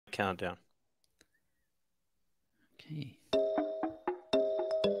Countdown. Okay.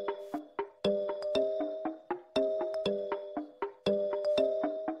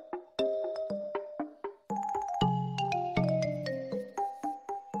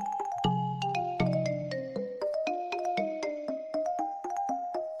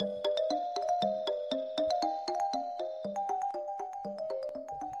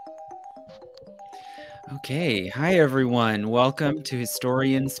 Okay, hi everyone. Welcome to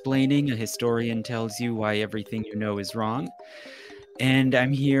Historian-splaining. A historian tells you why everything you know is wrong. And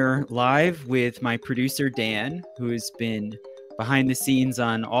I'm here live with my producer, Dan, who has been behind the scenes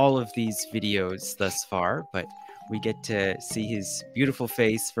on all of these videos thus far, but we get to see his beautiful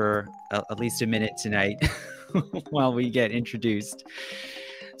face for at least a minute tonight while we get introduced.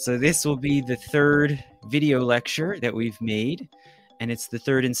 So this will be the third video lecture that we've made, and it's the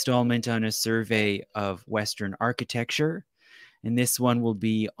third installment on a survey of Western architecture. And this one will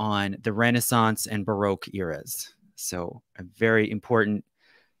be on the Renaissance and Baroque eras. So a very important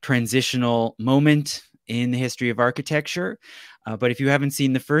transitional moment in the history of architecture. But if you haven't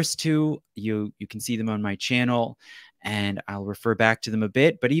seen the first two, you can see them on my channel, and I'll refer back to them a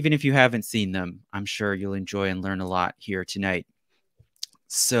bit. But even if you haven't seen them, I'm sure you'll enjoy and learn a lot here tonight.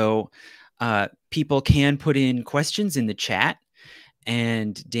 So people can put in questions in the chat,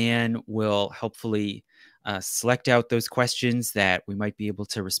 and Dan will helpfully select out those questions that we might be able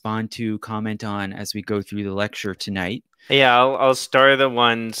to respond to, comment on as we go through the lecture tonight. Yeah, I'll start the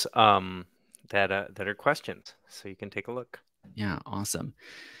ones that are questions, so you can take a look. Yeah, awesome.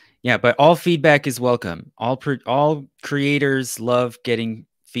 Yeah, but all feedback is welcome. All creators love getting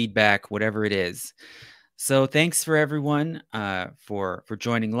feedback, whatever it is. So thanks for everyone for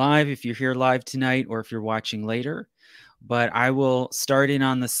joining live, if you're here live tonight or if you're watching later. But I will start in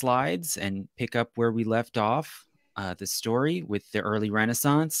on the slides and pick up where we left off, the story with the early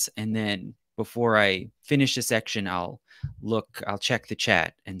Renaissance. And then before I finish the section, I'll check the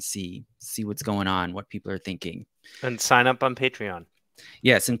chat and see what's going on, what people are thinking. And sign up on Patreon.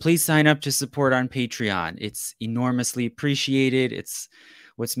 Yes, and please sign up to support on Patreon. It's enormously appreciated. It's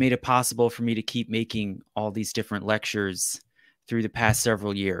what's made it possible for me to keep making all these different lectures through the past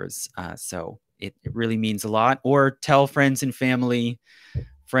several years. So it really means a lot. Or tell friends and family,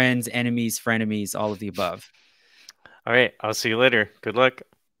 friends, enemies, frenemies, all of the above. All right, I'll see you later. Good luck.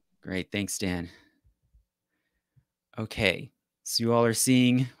 Great, thanks, Dan. Okay, so you all are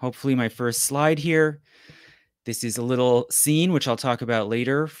seeing, hopefully, my first slide here. This is a little scene, which I'll talk about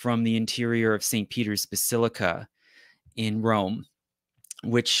later, from the interior of St. Peter's Basilica in Rome,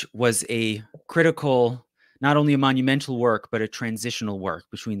 which was a critical, not only a monumental work, but a transitional work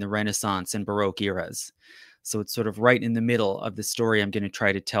between the Renaissance and Baroque eras. So it's sort of right in the middle of the story I'm going to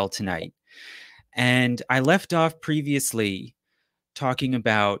try to tell tonight. And I left off previously talking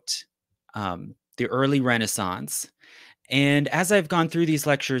about the early Renaissance. And as I've gone through these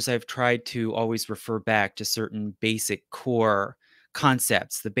lectures, I've tried to always refer back to certain basic core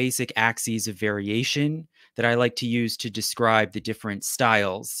concepts, the basic axes of variation that I like to use to describe the different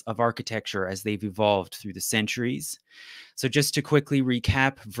styles of architecture as they've evolved through the centuries. So just to quickly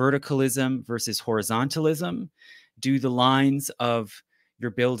recap, verticalism versus horizontalism. Do the lines of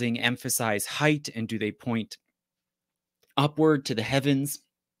your building emphasize height, and do they point upward to the heavens,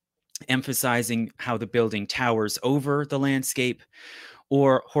 emphasizing how the building towers over the landscape?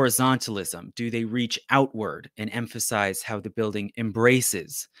 Or horizontalism? Do they reach outward and emphasize how the building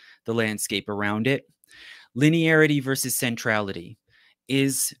embraces the landscape around it? Linearity versus centrality.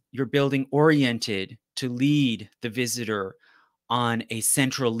 Is your building oriented to lead the visitor on a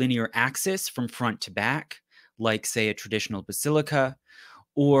central linear axis from front to back, like, say, a traditional basilica?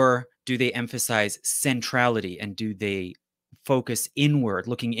 Or do they emphasize centrality, and do they focus inward,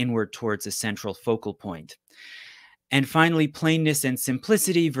 looking inward towards a central focal point? And finally, plainness and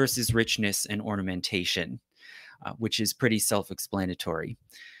simplicity versus richness and ornamentation, which is pretty self-explanatory.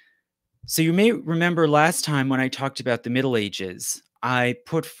 So you may remember last time when I talked about the Middle Ages, I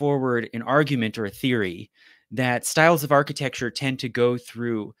put forward an argument or a theory that styles of architecture tend to go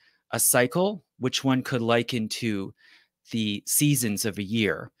through a cycle, which one could liken to the seasons of a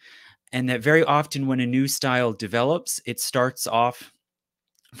year. And that very often when a new style develops, it starts off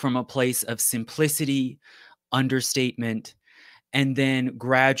from a place of simplicity, understatement, and then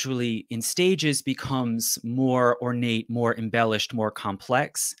gradually in stages becomes more ornate, more embellished, more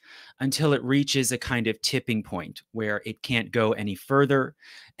complex, until it reaches a kind of tipping point where it can't go any further.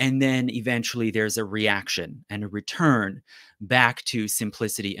 And then eventually there's a reaction and a return back to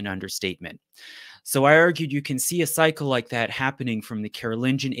simplicity and understatement. So I argued you can see a cycle like that happening from the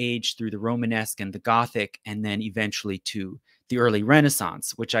Carolingian age through the Romanesque and the Gothic, and then eventually to the early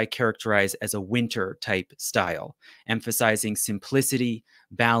Renaissance, which I characterize as a winter type style, emphasizing simplicity,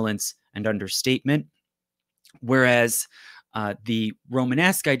 balance, and understatement. Whereas the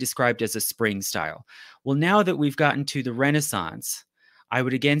Romanesque I described as a spring style. Well, now that we've gotten to the Renaissance, I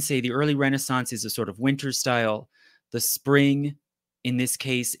would again say the early Renaissance is a sort of winter style. The spring, in this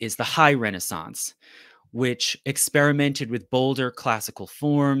case, is the high Renaissance, which experimented with bolder classical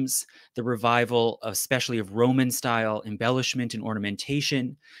forms, the revival, especially of Roman style embellishment and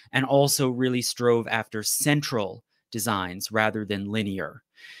ornamentation, and also really strove after central designs rather than linear.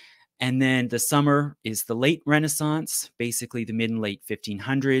 And then the summer is the late Renaissance, basically the mid and late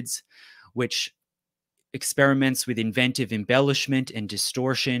 1500s, which experiments with inventive embellishment and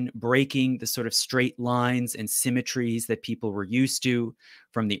distortion, breaking the sort of straight lines and symmetries that people were used to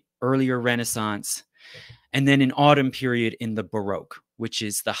from the earlier Renaissance. And then an autumn period in the Baroque, which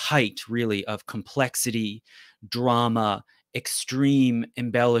is the height really of complexity, drama, extreme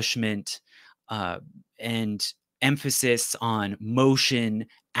embellishment, and emphasis on motion,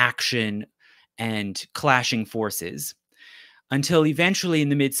 action, and clashing forces. Until eventually in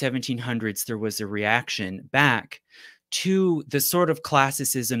the mid 1700s, there was a reaction back to the sort of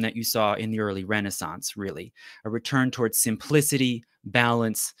classicism that you saw in the early Renaissance, really, a return towards simplicity,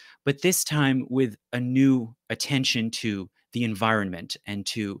 balance, but this time with a new attention to the environment and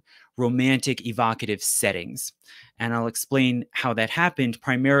to romantic, evocative settings. And I'll explain how that happened,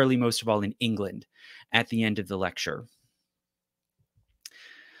 primarily, most of all, in England at the end of the lecture.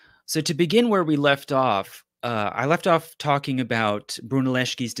 So to begin where we left off, I left off talking about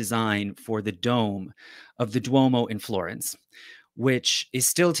Brunelleschi's design for the dome of the Duomo in Florence, which is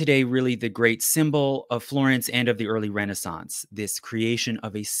still today really the great symbol of Florence and of the early Renaissance, this creation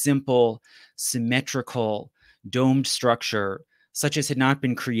of a simple, symmetrical, domed structure such as had not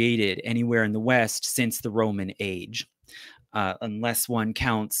been created anywhere in the West since the Roman age. Unless one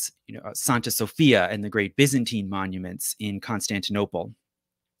counts, Santa Sofia and the great Byzantine monuments in Constantinople.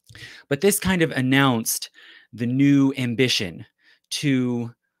 But this kind of announced the new ambition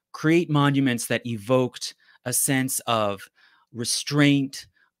to create monuments that evoked a sense of restraint,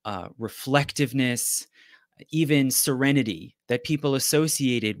 reflectiveness, even serenity that people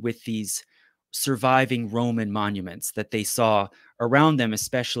associated with these surviving Roman monuments that they saw around them,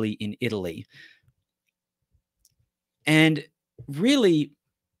 especially in Italy. And really,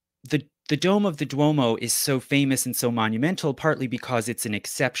 the dome of the Duomo is so famous and so monumental, partly because it's an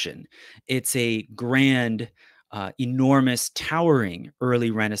exception. It's a grand, enormous, towering early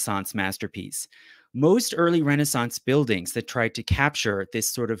Renaissance masterpiece. Most early Renaissance buildings that tried to capture this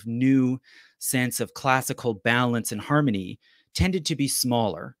sort of new sense of classical balance and harmony tended to be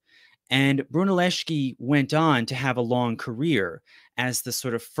smaller. And Brunelleschi went on to have a long career as the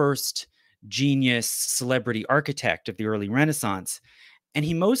sort of first genius celebrity architect of the early Renaissance. And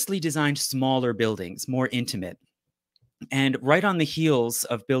he mostly designed smaller buildings, more intimate. And right on the heels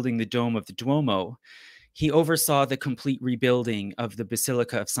of building the dome of the Duomo, he oversaw the complete rebuilding of the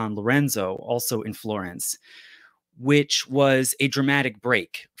Basilica of San Lorenzo, also in Florence, which was a dramatic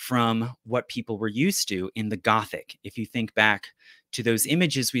break from what people were used to in the Gothic. If you think back to those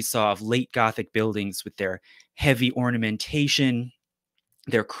images we saw of late Gothic buildings with their heavy ornamentation,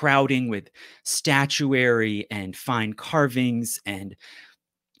 their crowding with statuary and fine carvings and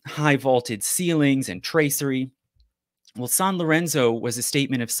high vaulted ceilings and tracery. Well, San Lorenzo was a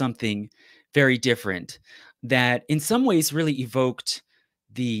statement of something very different that in some ways really evoked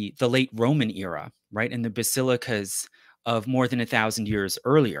the late Roman era, right? And the basilicas of more than 1,000 years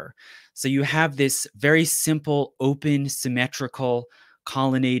earlier. So you have this very simple, open, symmetrical,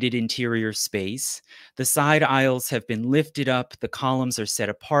 colonnaded interior space. The side aisles have been lifted up. The columns are set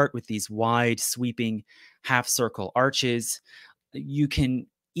apart with these wide, sweeping half-circle arches. You can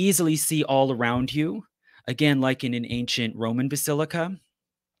easily see all around you, again, like in an ancient Roman basilica.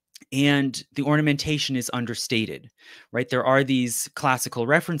 And the ornamentation is understated, right? There are these classical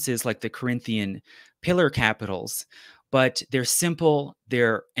references like the Corinthian pillar capitals, but they're simple,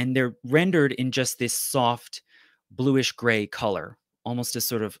 they're rendered in just this soft bluish gray color, almost a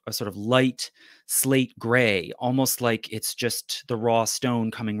sort of light slate gray, almost like it's just the raw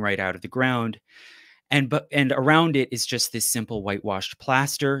stone coming right out of the ground. And around it is just this simple whitewashed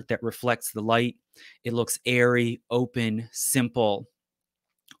plaster that reflects the light. It looks airy, open, simple,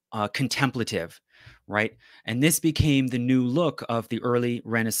 contemplative, right? And this became the new look of the early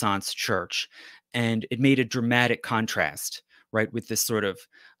Renaissance church. And it made a dramatic contrast, right, with this sort of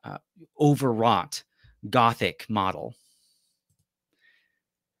overwrought Gothic model.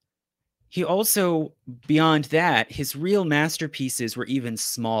 He also, beyond that, his real masterpieces were even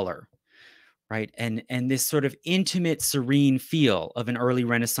smaller, right? And this sort of intimate, serene feel of an early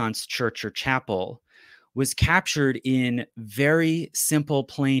Renaissance church or chapel was captured in very simple,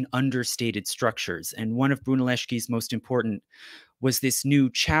 plain, understated structures. And one of Brunelleschi's most important was this new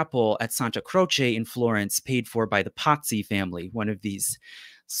chapel at Santa Croce in Florence, paid for by the Pazzi family, one of these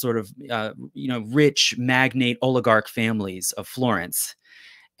sort of rich magnate oligarch families of Florence.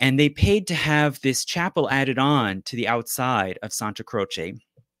 And they paid to have this chapel added on to the outside of Santa Croce,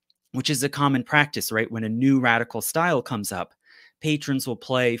 which is a common practice, right? When a new radical style comes up, patrons will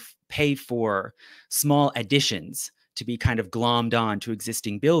pay for small additions to be kind of glommed on to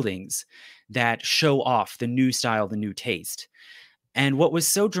existing buildings that show off the new style, the new taste. And what was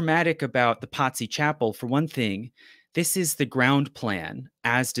so dramatic about the Pazzi Chapel, for one thing, this is the ground plan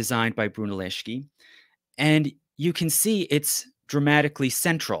as designed by Brunelleschi. And you can see it's dramatically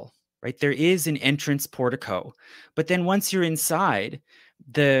central, right? There is an entrance portico, but then once you're inside,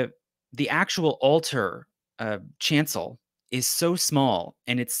 the actual altar chancel is so small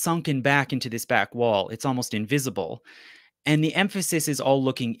and it's sunken back into this back wall, it's almost invisible. And the emphasis is all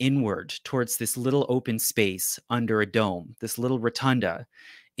looking inward towards this little open space under a dome, this little rotunda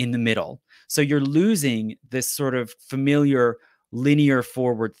in the middle. So you're losing this sort of familiar linear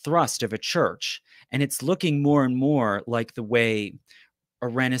forward thrust of a church. And it's looking more and more like the way a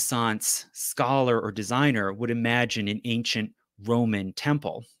Renaissance scholar or designer would imagine an ancient Roman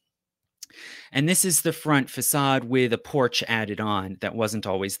temple. And this is the front facade with a porch added on that wasn't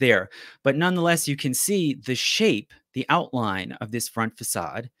always there. But nonetheless, you can see the shape, the outline of this front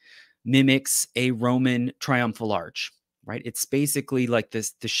facade mimics a Roman triumphal arch, right? It's basically like the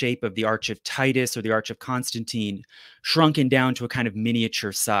shape of the Arch of Titus or the Arch of Constantine, shrunken down to a kind of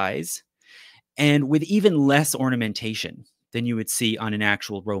miniature size, and with even less ornamentation than you would see on an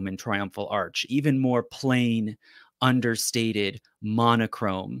actual Roman triumphal arch, even more plain, understated,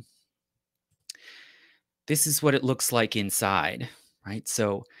 monochrome. This is what it looks like inside, right?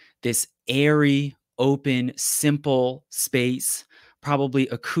 So this airy, open, simple space, probably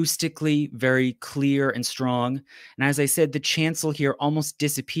acoustically very clear and strong. And as I said, the chancel here almost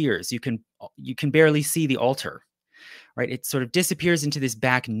disappears. You can barely see the altar, right? It sort of disappears into this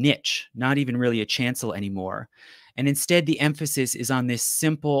back niche, not even really a chancel anymore. And instead, the emphasis is on this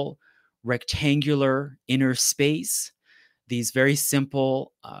simple, rectangular inner space, these very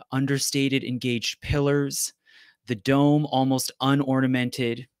simple, understated, engaged pillars, the dome almost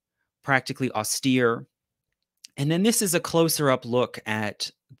unornamented, practically austere. And then this is a closer up look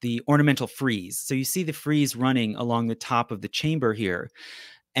at the ornamental frieze. So you see the frieze running along the top of the chamber here.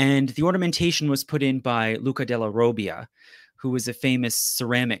 And the ornamentation was put in by Luca della Robbia, who was a famous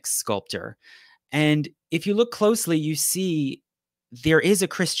ceramics sculptor. And if you look closely, you see there is a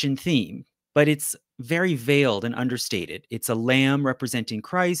Christian theme, but it's very veiled and understated. It's a lamb representing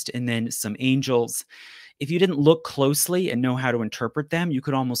Christ and then some angels. If you didn't look closely and know how to interpret them, you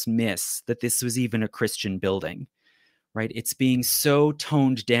could almost miss that this was even a Christian building, right? It's being so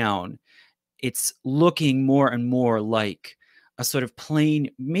toned down. It's looking more and more like a sort of plain,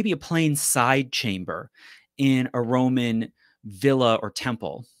 maybe a plain side chamber in a Roman villa or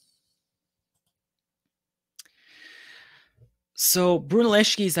temple. So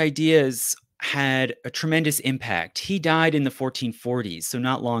Brunelleschi's ideas had a tremendous impact. He died in the 1440s, so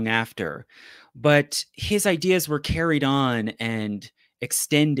not long after. But his ideas were carried on and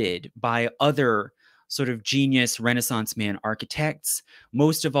extended by other sort of genius Renaissance man architects,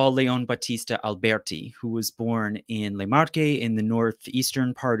 most of all Leon Battista Alberti, who was born in Le Marche in the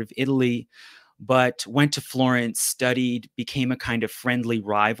northeastern part of Italy, but went to Florence, studied, became a kind of friendly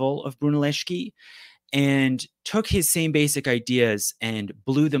rival of Brunelleschi, and took his same basic ideas and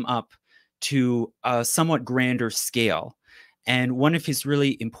blew them up to a somewhat grander scale. And one of his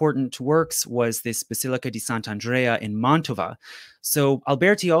really important works was this Basilica di Sant'Andrea in Mantova. So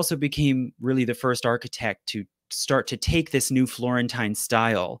Alberti also became really the first architect to start to take this new Florentine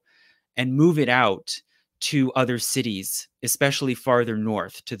style and move it out to other cities, especially farther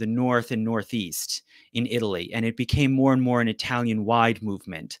north, to the north and northeast in Italy. And it became more and more an Italian-wide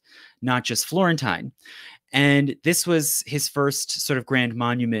movement, not just Florentine. And this was his first sort of grand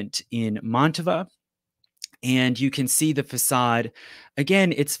monument in Mantova. And you can see the facade.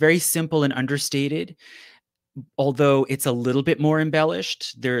 Again, it's very simple and understated, although it's a little bit more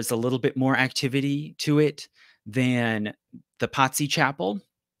embellished. There's a little bit more activity to it than the Pazzi Chapel.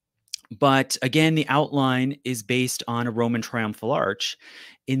 But again, the outline is based on a Roman triumphal arch.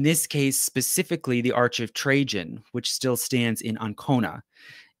 In this case, specifically the Arch of Trajan, which still stands in Ancona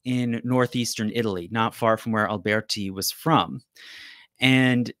in northeastern Italy, not far from where Alberti was from.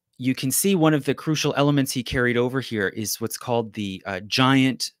 And you can see one of the crucial elements he carried over here is what's called the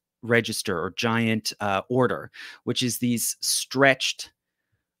giant register or giant order, which is these stretched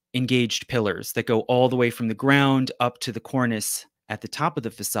engaged pillars that go all the way from the ground up to the cornice at the top of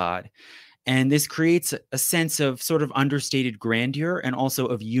the facade. And this creates a sense of sort of understated grandeur and also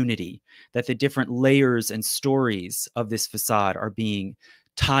of unity, that the different layers and stories of this facade are being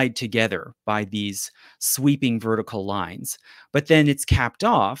tied together by these sweeping vertical lines. But then it's capped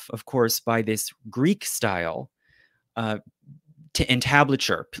off, of course, by this Greek style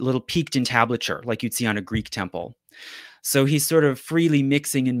entablature, little peaked entablature like you'd see on a Greek temple. So he's sort of freely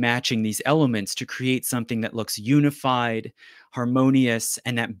mixing and matching these elements to create something that looks unified, harmonious,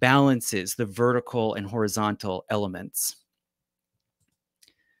 and that balances the vertical and horizontal elements.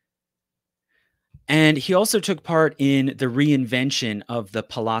 And he also took part in the reinvention of the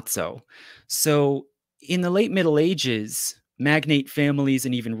palazzo. So in the late Middle Ages, magnate families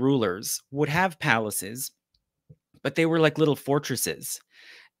and even rulers would have palaces, but they were like little fortresses.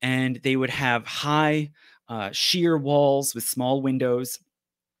 And they would have high sheer walls with small windows,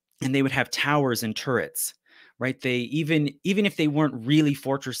 and they would have towers and turrets, right? They even if they weren't really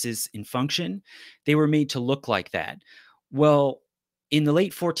fortresses in function, they were made to look like that. Well, in the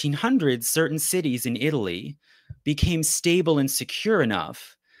late 1400s, certain cities in Italy became stable and secure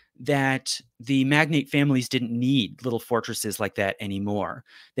enough that the magnate families didn't need little fortresses like that anymore.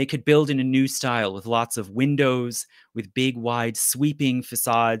 They could build in a new style with lots of windows, with big, wide, sweeping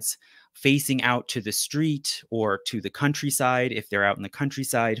facades facing out to the street or to the countryside if they're out in the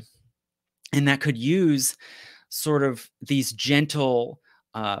countryside. And that could use sort of these gentle,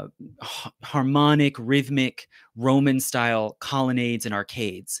 harmonic, rhythmic, Roman-style colonnades and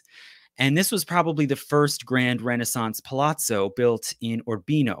arcades. And this was probably the first grand Renaissance palazzo built in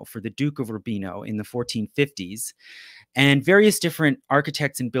Urbino for the Duke of Urbino in the 1450s. And various different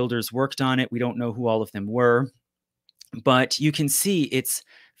architects and builders worked on it. We don't know who all of them were, but you can see it's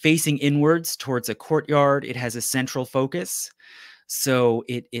facing inwards towards a courtyard. It has a central focus. So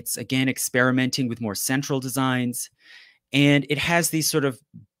it's again experimenting with more central designs. And it has these sort of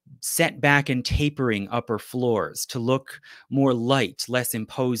set back and tapering upper floors to look more light, less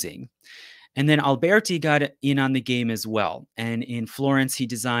imposing. And then Alberti got in on the game as well. And in Florence, he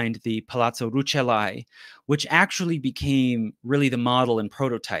designed the Palazzo Rucellai, which actually became really the model and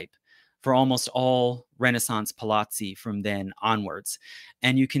prototype for almost all Renaissance palazzi from then onwards.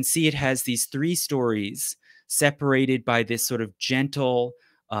 And you can see it has these 3 stories separated by this sort of gentle,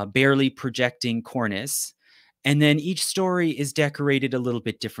 barely projecting cornice. And then each story is decorated a little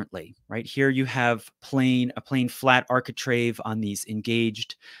bit differently, right? Here you have a plain flat architrave on these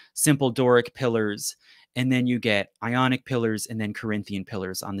engaged simple Doric pillars. And then you get Ionic pillars and then Corinthian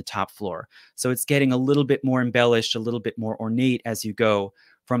pillars on the top floor. So it's getting a little bit more embellished, a little bit more ornate as you go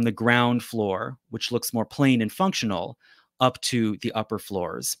from the ground floor, which looks more plain and functional, up to the upper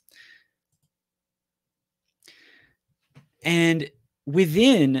floors. And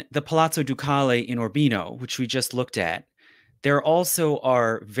within the Palazzo Ducale in Urbino, which we just looked at, there also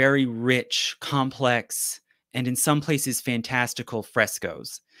are very rich, complex, and in some places fantastical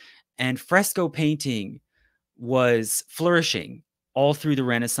frescoes. And fresco painting was flourishing all through the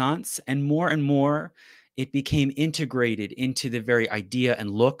Renaissance, and more it became integrated into the very idea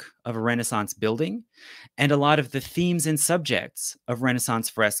and look of a Renaissance building. And a lot of the themes and subjects of Renaissance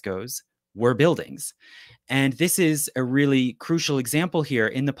frescoes were buildings. And this is a really crucial example here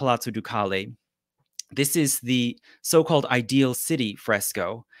in the Palazzo Ducale. This is the so-called Ideal City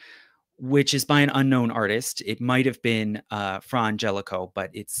fresco, which is by an unknown artist. It might have been Fra Angelico, but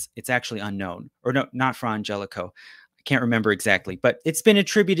it's actually unknown. Or no, not Fra Angelico. I can't remember exactly, but it's been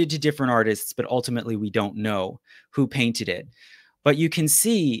attributed to different artists, but ultimately we don't know who painted it. But you can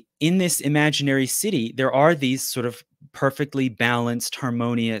see in this imaginary city, there are these sort of perfectly balanced,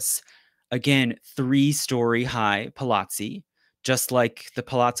 harmonious, again, 3-story high palazzi, just like the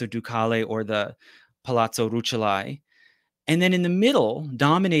Palazzo Ducale or the Palazzo Rucellai. And then in the middle,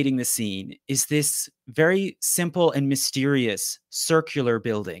 dominating the scene, is this very simple and mysterious circular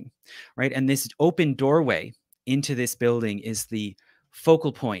building, right? And this open doorway into this building is the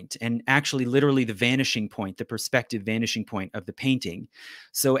focal point and actually literally the vanishing point, the perspective vanishing point of the painting.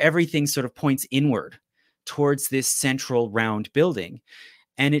 So everything sort of points inward towards this central round building.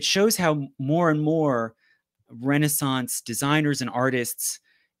 And it shows how more and more Renaissance designers and artists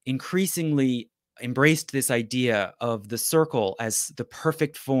increasingly embraced this idea of the circle as the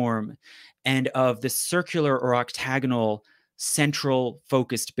perfect form and of the circular or octagonal central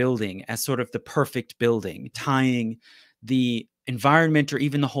focused building as sort of the perfect building, tying the environment or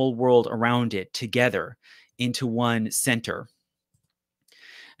even the whole world around it together into one center.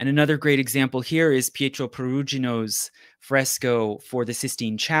 And another great example here is Pietro Perugino's fresco for the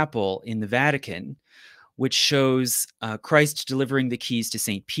Sistine Chapel in the Vatican, which shows Christ delivering the keys to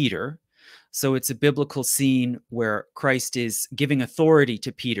St. Peter. So it's a biblical scene where Christ is giving authority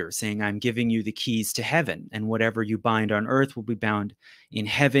to Peter, saying, I'm giving you the keys to heaven, and whatever you bind on earth will be bound in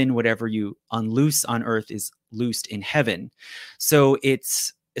heaven. Whatever you unloose on earth is loosed in heaven. So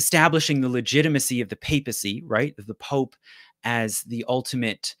it's establishing the legitimacy of the papacy, right, of the Pope as the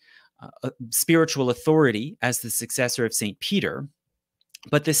ultimate spiritual authority, as the successor of St. Peter.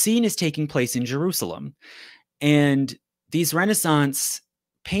 But the scene is taking place in Jerusalem. And these Renaissance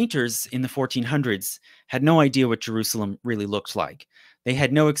painters in the 1400s had no idea what Jerusalem really looked like. They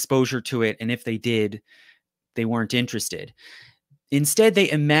had no exposure to it, and if they did, they weren't interested. Instead,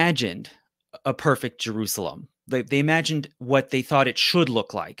 they imagined a perfect Jerusalem. They imagined what they thought it should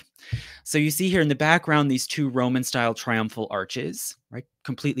look like. So you see here in the background these two Roman-style triumphal arches, right?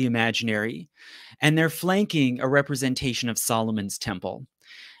 Completely imaginary. And they're flanking a representation of Solomon's temple.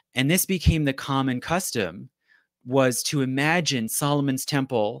 And this became the common custom, was to imagine Solomon's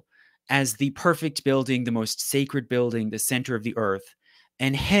temple as the perfect building, the most sacred building, the center of the earth.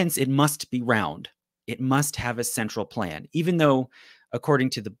 And hence, it must be round. It must have a central plan, even though, according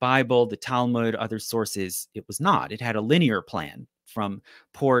to the Bible, the Talmud, other sources, it was not. It had a linear plan from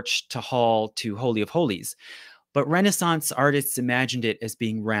porch to hall to Holy of Holies. But Renaissance artists imagined it as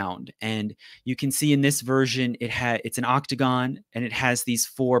being round. And you can see in this version, it's an octagon, and it has these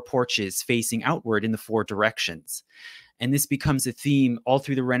four porches facing outward in the four directions. And this becomes a theme all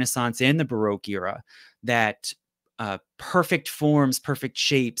through the Renaissance and the Baroque era, that perfect forms, perfect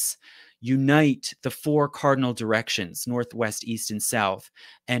shapes unite the four cardinal directions, north, west, east, and south,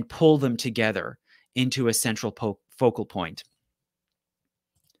 and pull them together into a central focal point.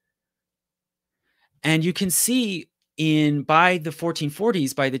 And you can see by the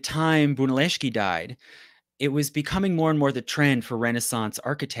 1440s, by the time Brunelleschi died, it was becoming more and more the trend for Renaissance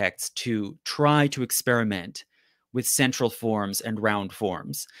architects to try to experiment with central forms and round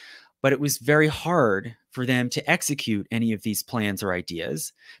forms. But it was very hard for them to execute any of these plans or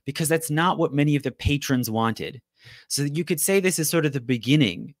ideas, because that's not what many of the patrons wanted. So you could say this is sort of the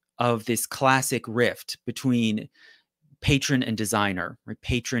beginning of this classic rift between patron and designer, or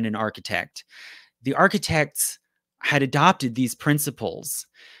patron and architect. The architects had adopted these principles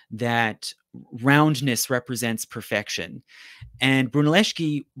that roundness represents perfection. And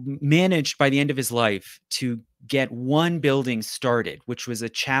Brunelleschi managed by the end of his life to get one building started, which was a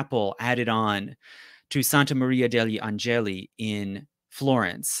chapel added on to Santa Maria degli Angeli in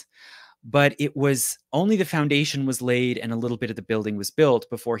Florence. But it was only the foundation was laid and a little bit of the building was built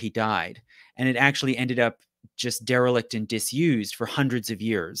before he died. And it actually ended up just derelict and disused for hundreds of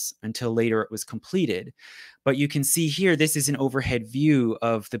years until later it was completed. But you can see here, this is an overhead view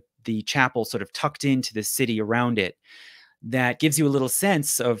of the chapel sort of tucked into the city around it. That gives you a little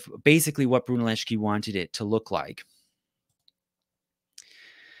sense of basically what Brunelleschi wanted it to look like.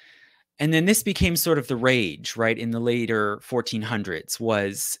 And then this became sort of the rage, right, in the later 1400s,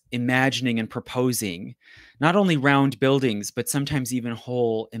 was imagining and proposing not only round buildings, but sometimes even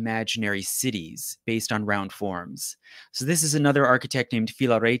whole imaginary cities based on round forms. So this is another architect named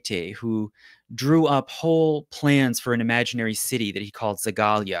Filarete who drew up whole plans for an imaginary city that he called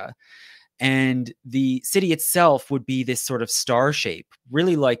Zagalia. And the city itself would be this sort of star shape,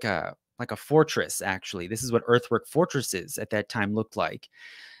 really like a fortress, actually. This is what earthwork fortresses at that time looked like.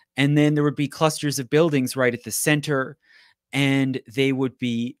 And then there would be clusters of buildings right at the center, and they would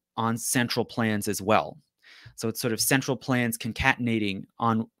be on central plans as well. So it's sort of central plans concatenating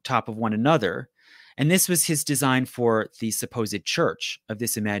on top of one another. And this was his design for the supposed church of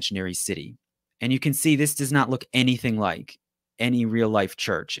this imaginary city. And you can see this does not look anything like any real life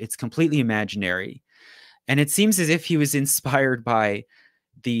church. It's completely imaginary. And it seems as if he was inspired by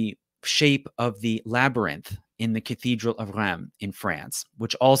the shape of the labyrinth in the Cathedral of Reims in France,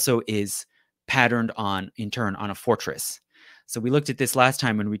 which also is patterned in turn on a fortress. So we looked at this last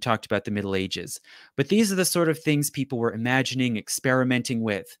time when we talked about the Middle Ages. But these are the sort of things people were imagining, experimenting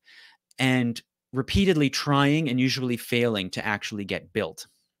with, and repeatedly trying and usually failing to actually get built.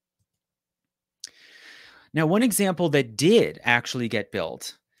 Now, one example that did actually get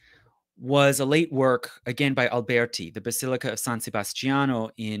built was a late work, again by Alberti, the Basilica of San Sebastiano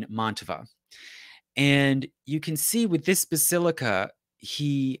in Mantova. And you can see with this basilica,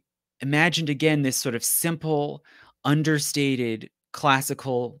 he imagined again this sort of simple, understated,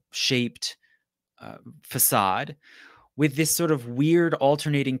 classical shaped facade with this sort of weird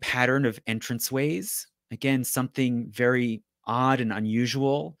alternating pattern of entranceways. Again, something very odd and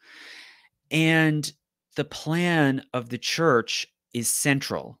unusual. And the plan of the church is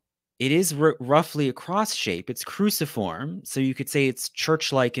central. It is roughly a cross shape. It's cruciform, so you could say it's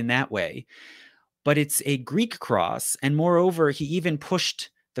church-like in that way. But it's a Greek cross, and moreover, he even pushed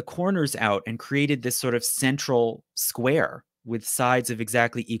the corners out and created this sort of central square with sides of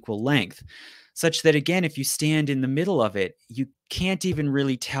exactly equal length, such that, again, if you stand in the middle of it, you can't even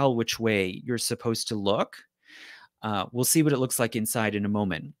really tell which way you're supposed to look. We'll see what it looks like inside in a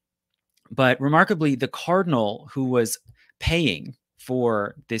moment. But remarkably, the cardinal who was paying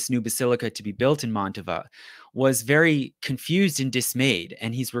for this new basilica to be built in Mantova was very confused and dismayed.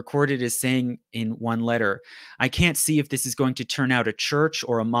 And he's recorded as saying in one letter, "I can't see if this is going to turn out a church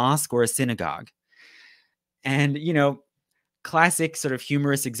or a mosque or a synagogue." And, classic sort of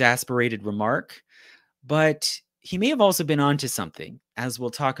humorous, exasperated remark. But he may have also been onto something, as we'll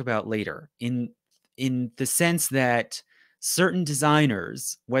talk about later, in the sense that certain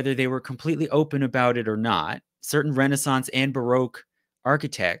designers, whether they were completely open about it or not, certain Renaissance and Baroque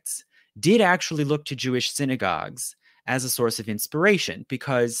architects did actually look to Jewish synagogues as a source of inspiration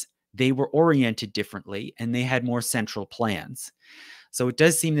because they were oriented differently and they had more central plans. So it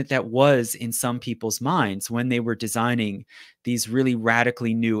does seem that that was in some people's minds when they were designing these really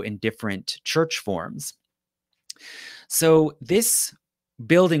radically new and different church forms. So this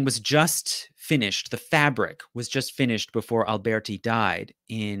building was just finished. The fabric was just finished before Alberti died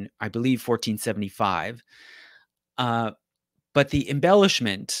in, I believe, 1475. But the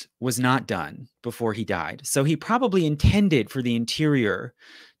embellishment was not done before he died. So he probably intended for the interior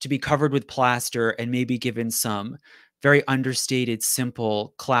to be covered with plaster and maybe given some very understated,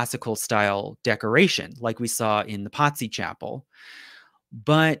 simple, classical style decoration, like we saw in the Pazzi Chapel.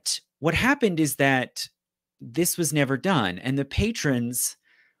 But what happened is that this was never done. And the patrons,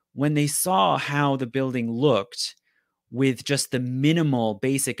 when they saw how the building looked with just the minimal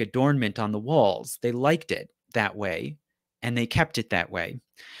basic adornment on the walls, they liked it that way. And they kept it that way.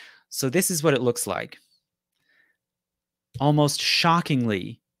 So this is what it looks like. Almost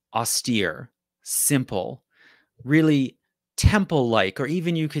shockingly austere, simple, really temple-like, or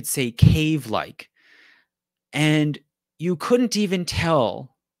even you could say cave-like. And you couldn't even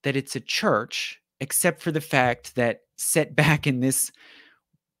tell that it's a church, except for the fact that set back in this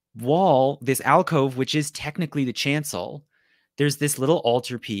wall, this alcove, which is technically the chancel, there's this little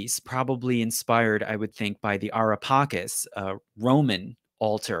altarpiece, probably inspired, I would think, by the Arapacis, a Roman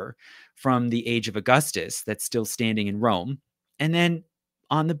altar from the age of Augustus that's still standing in Rome. And then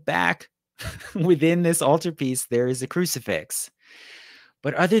on the back, within this altarpiece, there is a crucifix.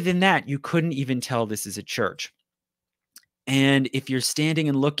 But other than that, you couldn't even tell this is a church. And if you're standing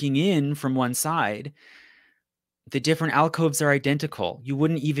and looking in from one side, the different alcoves are identical. You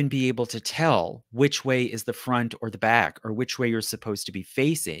wouldn't even be able to tell which way is the front or the back or which way you're supposed to be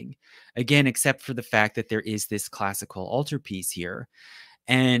facing. Again, except for the fact that there is this classical altarpiece here.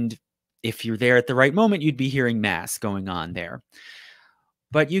 And if you're there at the right moment, you'd be hearing mass going on there.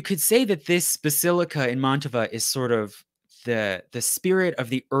 But you could say that this basilica in Mantova is sort of the spirit of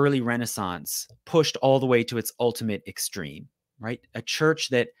the early Renaissance pushed all the way to its ultimate extreme, right? A church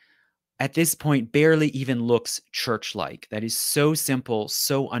that at this point barely even looks church-like. That is so simple,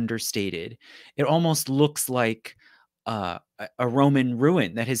 so understated. It almost looks like a Roman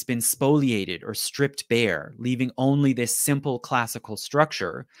ruin that has been spoliated or stripped bare, leaving only this simple classical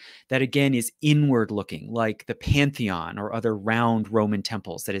structure that again is inward looking, like the Pantheon or other round Roman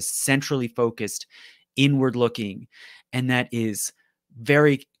temples, that is centrally focused, inward looking, and that is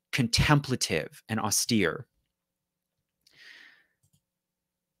very contemplative and austere.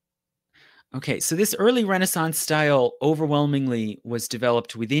 Okay, so this early Renaissance style overwhelmingly was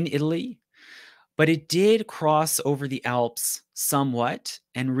developed within Italy, but it did cross over the Alps somewhat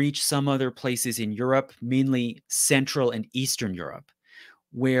and reach some other places in Europe, mainly Central and Eastern Europe,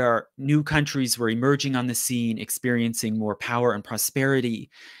 where new countries were emerging on the scene, experiencing more power and prosperity,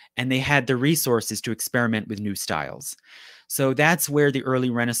 and they had the resources to experiment with new styles. So that's where the early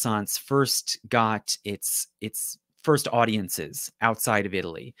Renaissance first got its first audiences outside of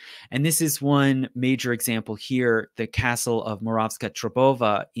Italy. And this is one major example here, the castle of Moravska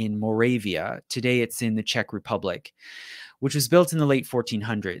Trebova in Moravia. Today it's in the Czech Republic, which was built in the late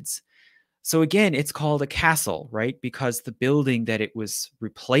 1400s. So again, it's called a castle, right? Because the building that it was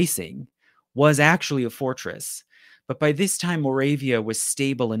replacing was actually a fortress. But by this time, Moravia was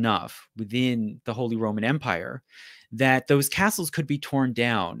stable enough within the Holy Roman Empire that those castles could be torn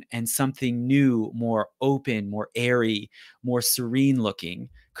down and something new, more open, more airy, more serene looking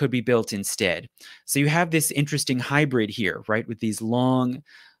could be built instead. So you have this interesting hybrid here, right, with these long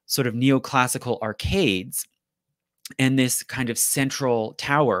sort of neoclassical arcades and this kind of central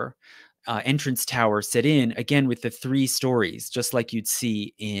tower entrance tower set in, again with the 3 stories, just like you'd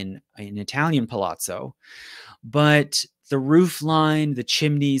see in an Italian palazzo. But the roof line, the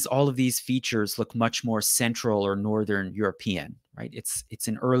chimneys, all of these features look much more Central or Northern European, right? It's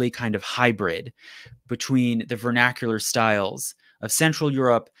an early kind of hybrid between the vernacular styles of Central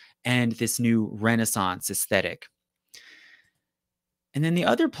Europe and this new Renaissance aesthetic. And then the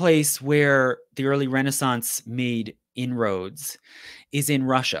other place where the early Renaissance made inroads is in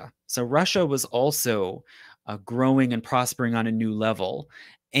Russia. So Russia was also growing and prospering on a new level.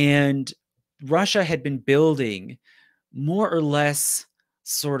 And Russia had been building more or less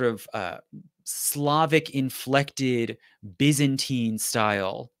sort of Slavic inflected Byzantine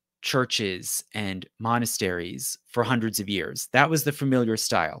style churches and monasteries for hundreds of years. That was the familiar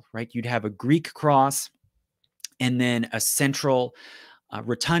style, right? You'd have a Greek cross and then a central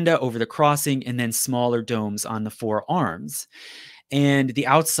rotunda over the crossing, and then smaller domes on the 4 arms. And the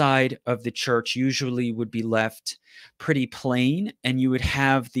outside of the church usually would be left pretty plain, and you would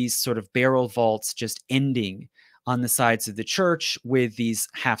have these sort of barrel vaults just ending on the sides of the church with these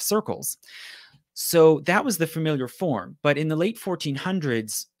half circles. So that was the familiar form. But in the late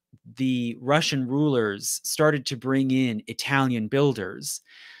 1400s, the Russian rulers started to bring in Italian builders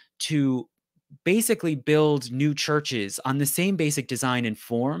to basically build new churches on the same basic design and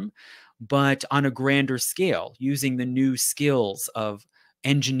form, but on a grander scale, using the new skills of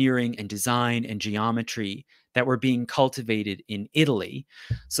engineering and design and geometry that were being cultivated in Italy.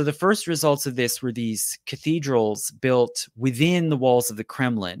 So the first results of this were these cathedrals built within the walls of the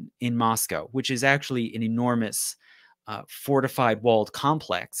Kremlin in Moscow, which is actually an enormous fortified walled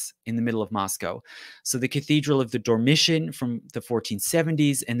complex in the middle of Moscow. So the Cathedral of the Dormition from the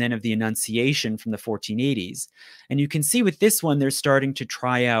 1470s, and then of the Annunciation from the 1480s. And you can see with this one, they're starting to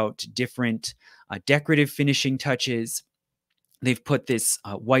try out different decorative finishing touches. They've put this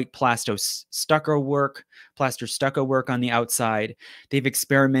white plaster stucco work on the outside. They've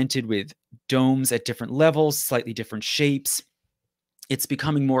experimented with domes at different levels, slightly different shapes. It's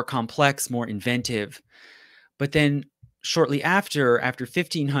becoming more complex, more inventive. But then shortly after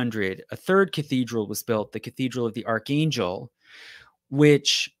 1500, a third cathedral was built, the Cathedral of the Archangel,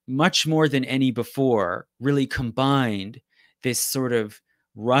 which much more than any before really combined this sort of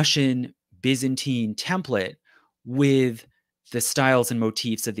Russian Byzantine template with the styles and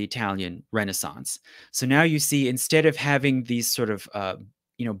motifs of the Italian Renaissance. So now you see, instead of having these sort of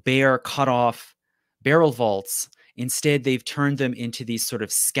bare cut off barrel vaults, instead they've turned them into these sort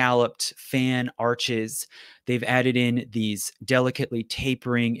of scalloped fan arches. They've added in these delicately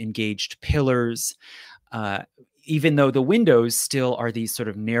tapering engaged pillars, even though the windows still are these sort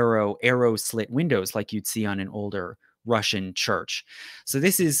of narrow arrow slit windows like you'd see on an older Russian church. So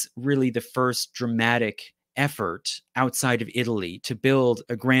this is really the first dramatic effort outside of Italy to build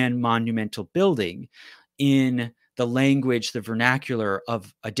a grand monumental building in the language, the vernacular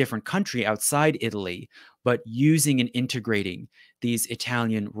of a different country outside Italy, but using and integrating these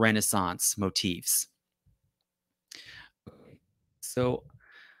Italian Renaissance motifs. So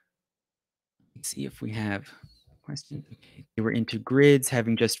let's see if we have questions. Okay. They were into grids,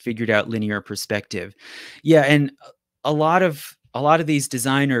 having just figured out linear perspective. Yeah, and a lot of these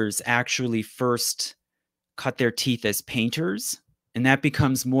designers actually first cut their teeth as painters, and that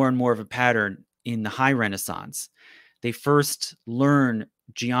becomes more and more of a pattern in the High Renaissance. They first learn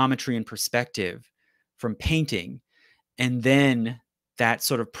geometry and perspective from painting, and then that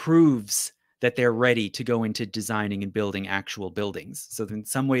sort of proves that they're ready to go into designing and building actual buildings. So in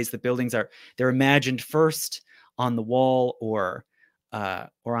some ways, the buildings they're imagined first on the wall or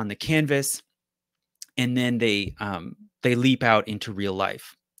on the canvas, and then they leap out into real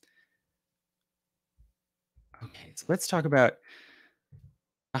life. Okay, so let's talk about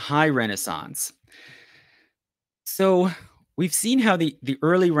the High Renaissance. So we've seen how the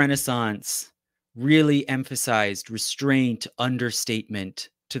early Renaissance really emphasized restraint, understatement,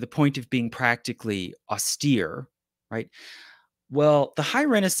 to the point of being practically austere, right? Well, the High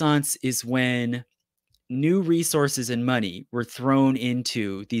Renaissance is when new resources and money were thrown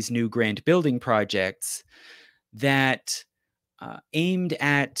into these new grand building projects that aimed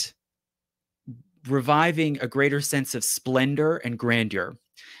at reviving a greater sense of splendor and grandeur.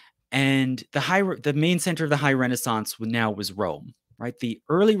 And the main center of the High Renaissance was Rome, right? The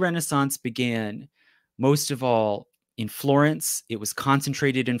early Renaissance began most of all in Florence. It was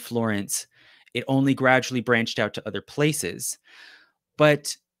concentrated in Florence. It only gradually branched out to other places.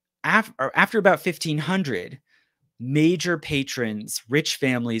 But after about 1500, major patrons, rich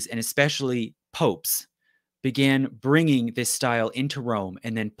families, and especially popes began bringing this style into Rome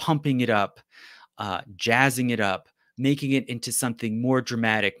and then pumping it up, jazzing it up, making it into something more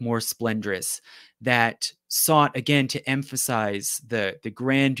dramatic, more splendorous, that sought again to emphasize the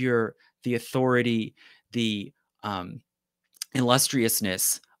grandeur, the authority, the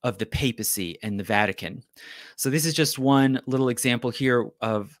illustriousness of the papacy and the Vatican. So this is just one little example here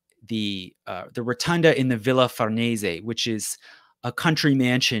of the rotunda in the Villa Farnese, which is a country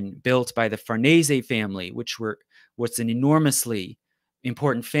mansion built by the Farnese family, which was an enormously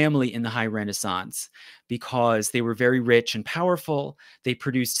important family in the High Renaissance because they were very rich and powerful. They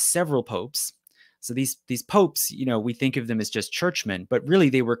produced several popes. So these popes, we think of them as just churchmen, but really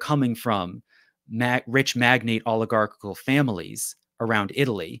they were coming from rich magnate oligarchical families around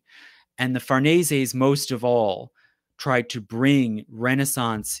Italy. And the Farneses, most of all, tried to bring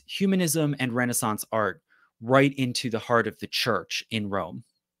Renaissance humanism and Renaissance art right into the heart of the church in Rome.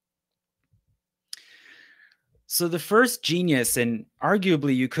 So the first genius, and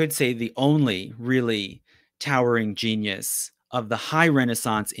arguably you could say the only really towering genius of the High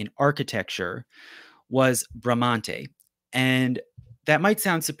Renaissance in architecture, was Bramante. And that might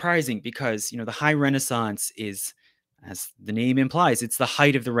sound surprising because, the High Renaissance is, as the name implies, it's the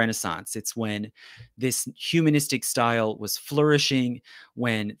height of the Renaissance. It's when this humanistic style was flourishing,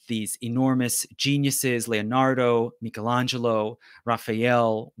 when these enormous geniuses, Leonardo, Michelangelo,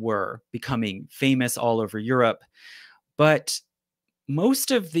 Raphael, were becoming famous all over Europe. But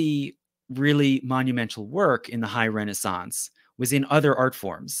most of the really monumental work in the High Renaissance was in other art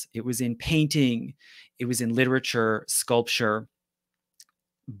forms. It was in painting, it was in literature, sculpture.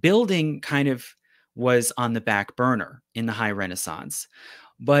 Building kind of was on the back burner in the High Renaissance,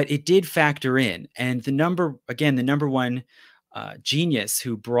 but it did factor in. And the number one genius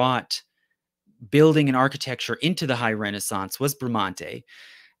who brought building and architecture into the High Renaissance was Bramante.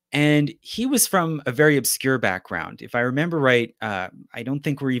 And he was from a very obscure background. If I remember right, I don't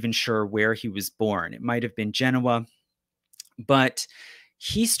think we're even sure where he was born. It might have been Genoa, but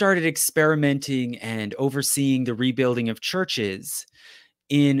he started experimenting and overseeing the rebuilding of churches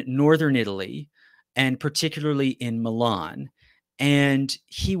in northern Italy, and particularly in Milan. And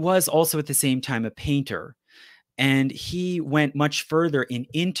he was also at the same time a painter. And he went much further in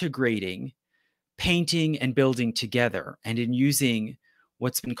integrating painting and building together and in using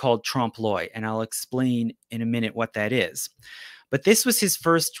what's been called trompe-l'oeil. And I'll explain in a minute what that is. But this was his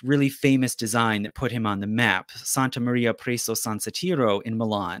first really famous design that put him on the map, Santa Maria presso San Satiro in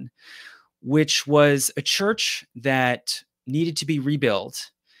Milan, which was a church that needed to be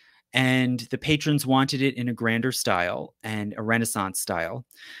rebuilt. And the patrons wanted it in a grander style and a Renaissance style.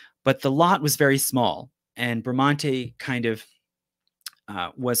 But the lot was very small. And Bramante kind of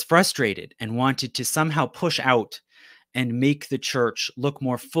was frustrated and wanted to somehow push out and make the church look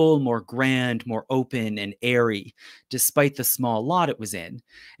more full, more grand, more open and airy, despite the small lot it was in.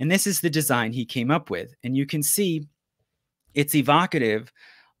 And this is the design he came up with. And you can see it's evocative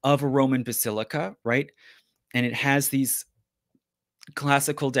of a Roman basilica, right? And it has these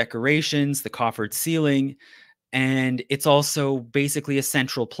classical decorations, the coffered ceiling, and it's also basically a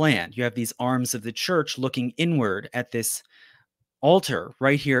central plan. You have these arms of the church looking inward at this altar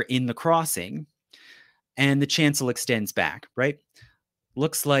right here in the crossing, and the chancel extends back, right?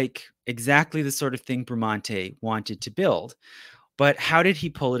 Looks like exactly the sort of thing Bramante wanted to build. But how did he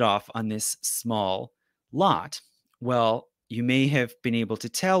pull it off on this small lot? Well, you may have been able to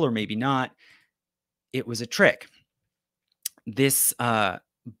tell, or maybe not. It was a trick. This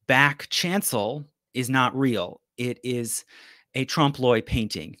back chancel is not real. It is a trompe-l'oeil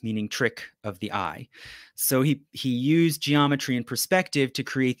painting, meaning trick of the eye. So he used geometry and perspective to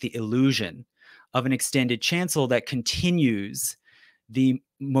create the illusion of an extended chancel that continues the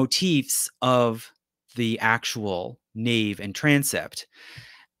motifs of the actual nave and transept.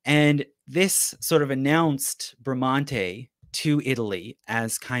 And this sort of announced Bramante to Italy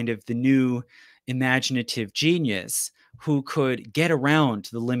as kind of the new imaginative genius who could get around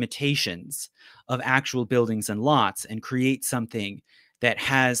the limitations of actual buildings and lots and create something that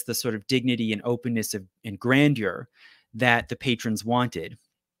has the sort of dignity and openness and grandeur that the patrons wanted.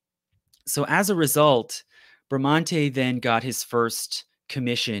 So as a result, Bramante then got his first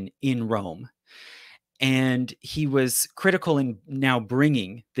commission in Rome. And he was critical in now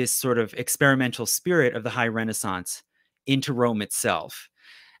bringing this sort of experimental spirit of the High Renaissance into Rome itself.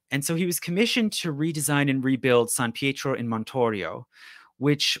 And so he was commissioned to redesign and rebuild San Pietro in Montorio,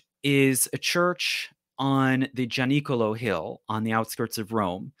 which is a church on the Gianicolo Hill on the outskirts of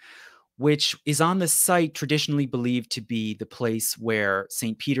Rome, which is on the site traditionally believed to be the place where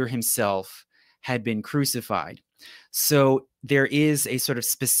St. Peter himself had been crucified. So there is a sort of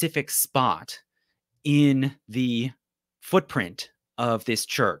specific spot in the footprint of this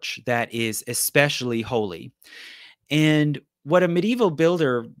church that is especially holy. And what a medieval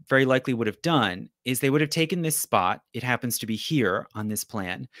builder very likely would have done is they would have taken this spot, it happens to be here on this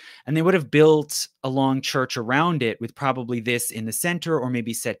plan, and they would have built a long church around it with probably this in the center or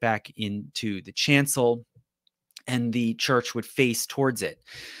maybe set back into the chancel, and the church would face towards it.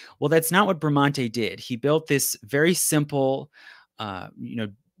 Well, that's not what Bramante did. He built this very simple,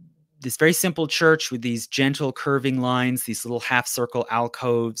 this very simple church with these gentle curving lines, these little half circle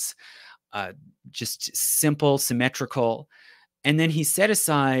alcoves, just simple, symmetrical. And then he set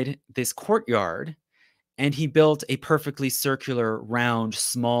aside this courtyard and he built a perfectly circular, round,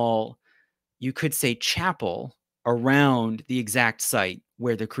 small, you could say chapel around the exact site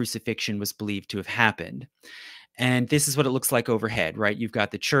where the crucifixion was believed to have happened. And this is what it looks like overhead, right? You've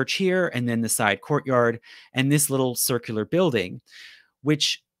got the church here and then the side courtyard and this little circular building,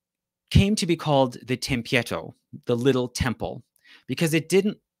 which came to be called the Tempietto, the little temple, because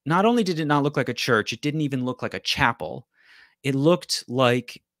not only did it not look like a church, it didn't even look like a chapel. It looked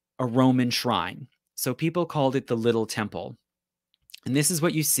like a Roman shrine. So people called it the Little Temple. And this is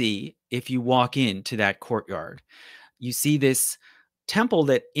what you see if you walk into that courtyard. You see this temple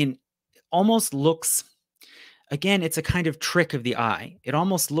that almost looks, again, it's a kind of trick of the eye. It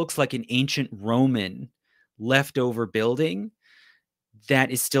almost looks like an ancient Roman leftover building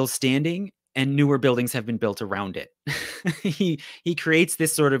that is still standing, and newer buildings have been built around it. He creates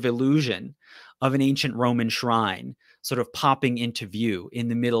this sort of illusion of an ancient Roman shrine sort of popping into view in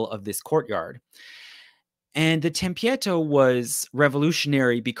the middle of this courtyard. And the Tempietto was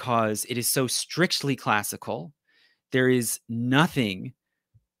revolutionary because it is so strictly classical. There is nothing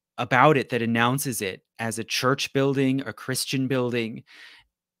about it that announces it as a church building, a Christian building.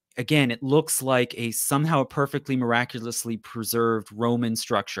 Again, it looks like somehow perfectly miraculously preserved Roman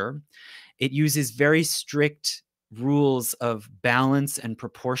structure. It uses very strict rules of balance and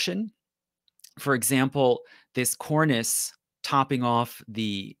proportion. For example, this cornice topping off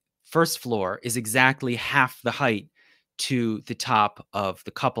the first floor is exactly half the height to the top of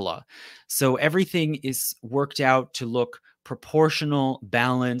the cupola. So everything is worked out to look proportional,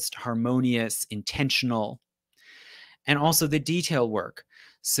 balanced, harmonious, intentional, and also the detail work.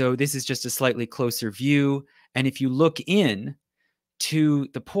 So this is just a slightly closer view. And if you look in to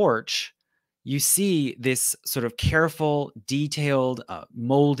the porch, you see this sort of careful, detailed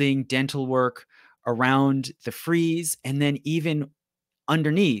molding, dental work around the frieze. And then even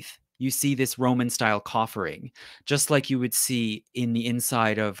underneath, you see this Roman style coffering, just like you would see in the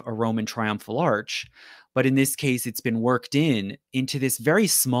inside of a Roman triumphal arch. But in this case, it's been worked into this very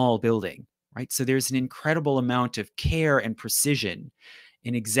small building, right? So there's an incredible amount of care and precision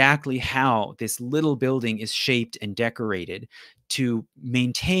in exactly how this little building is shaped and decorated to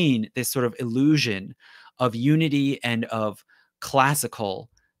maintain this sort of illusion of unity and of classical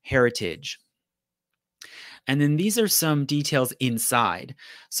heritage. And then these are some details inside.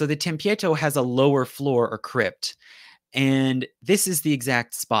 So the Tempietto has a lower floor or crypt. And this is the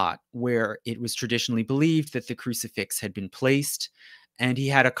exact spot where it was traditionally believed that the crucifix had been placed. And he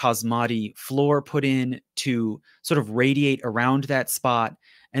had a cosmati floor put in to sort of radiate around that spot.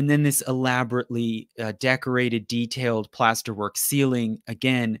 And then this elaborately decorated, detailed plasterwork ceiling,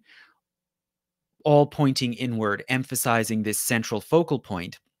 again, all pointing inward, emphasizing this central focal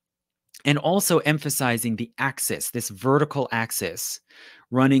point. And also emphasizing the axis, this vertical axis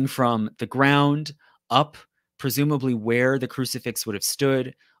running from the ground up, presumably where the crucifix would have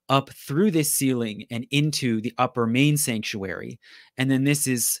stood, up through this ceiling and into the upper main sanctuary. And then this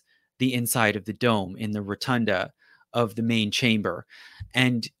is the inside of the dome in the rotunda of the main chamber.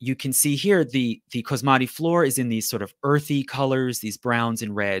 And you can see here the cosmati floor is in these sort of earthy colors, these browns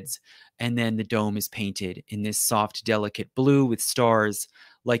and reds. And then the dome is painted in this soft, delicate blue with stars,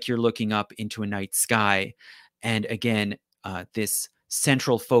 like you're looking up into a night sky. And again, this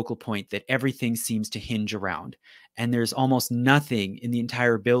central focal point that everything seems to hinge around. And there's almost nothing in the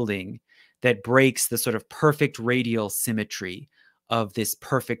entire building that breaks the sort of perfect radial symmetry of this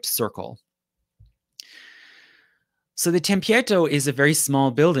perfect circle. So the Tempietto is a very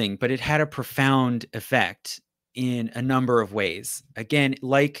small building, but it had a profound effect in a number of ways. Again,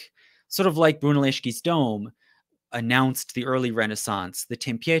 sort of like Brunelleschi's dome announced the early Renaissance, the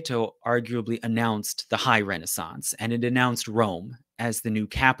Tempietto arguably announced the High Renaissance, and it announced Rome as the new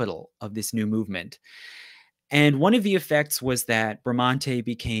capital of this new movement. And one of the effects was that Bramante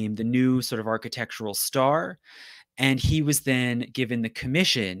became the new sort of architectural star, and he was then given the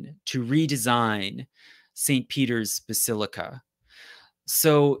commission to redesign St. Peter's Basilica.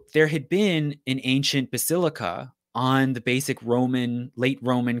 So there had been an ancient basilica on the basic late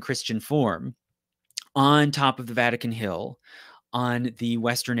Roman Christian form on top of the Vatican Hill on the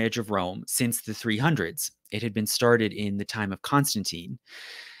western edge of Rome since the 300s. It had been started in the time of Constantine,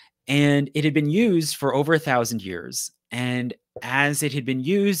 and it had been used for over 1,000 years. And as it had been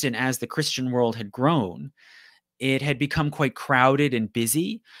used and as the Christian world had grown, it had become quite crowded and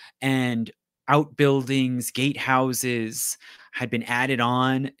busy, and outbuildings, gatehouses had been added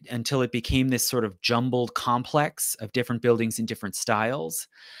on until it became this sort of jumbled complex of different buildings in different styles.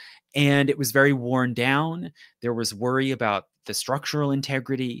 And it was very worn down. There was worry about the structural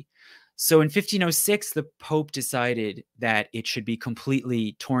integrity. So in 1506, the Pope decided that it should be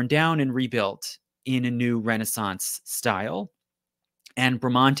completely torn down and rebuilt in a new Renaissance style. And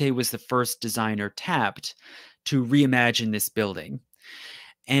Bramante was the first designer tapped to reimagine this building.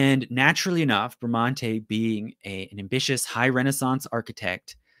 And naturally enough, Bramante, being an ambitious high Renaissance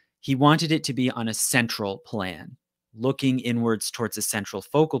architect, he wanted it to be on a central plan, looking inwards towards a central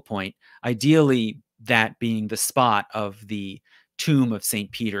focal point, ideally that being the spot of the tomb of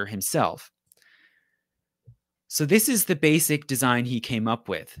St. Peter himself. So this is the basic design he came up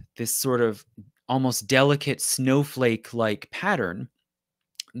with, this sort of almost delicate snowflake-like pattern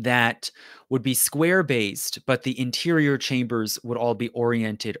that would be square-based, but the interior chambers would all be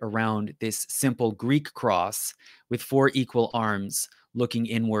oriented around this simple Greek cross with 4 equal arms looking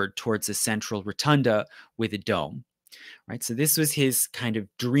inward towards a central rotunda with a dome. Right? So this was his kind of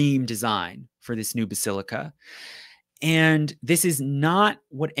dream design for this new basilica. And this is not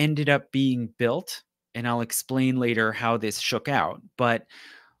what ended up being built, and I'll explain later how this shook out. But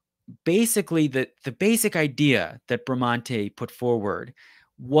basically, the basic idea that Bramante put forward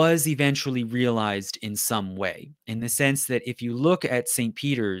was eventually realized in some way, in the sense that if you look at St.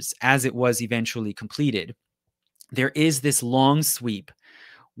 Peter's as it was eventually completed, there is this long sweep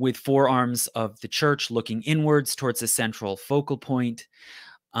with 4 arms of the church looking inwards towards a central focal point.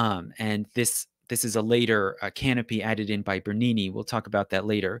 And this is a later canopy added in by Bernini. We'll talk about that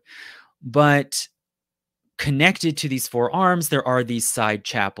later. But connected to these 4 arms, there are these side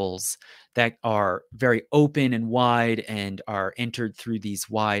chapels that are very open and wide and are entered through these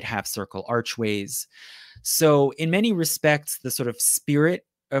wide half-circle archways. So in many respects, the sort of spirit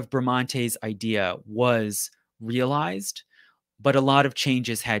of Bramante's idea was realized, but a lot of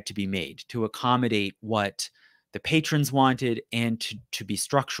changes had to be made to accommodate what the patrons wanted and to be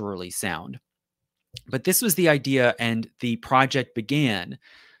structurally sound. But this was the idea, and the project began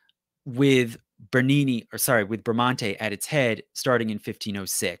with Bramante at its head starting in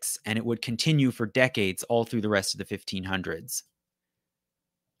 1506, and it would continue for decades all through the rest of the 1500s.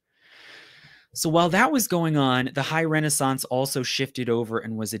 So while that was going on, the High Renaissance also shifted over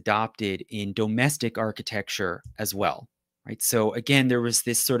and was adopted in domestic architecture as well. Right? So again, there was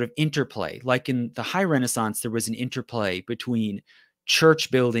this sort of interplay. Like in the High Renaissance, there was an interplay between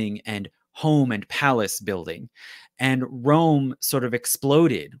church building and home and palace building. And Rome sort of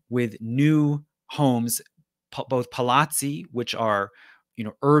exploded with new homes, both palazzi, which are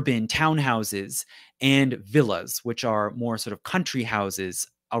urban townhouses, and villas, which are more sort of country houses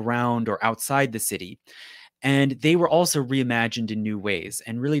around or outside the city. And they were also reimagined in new ways.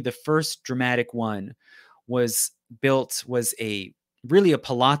 And really the first dramatic one was really a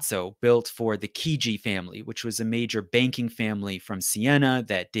palazzo built for the Chigi family, which was a major banking family from Siena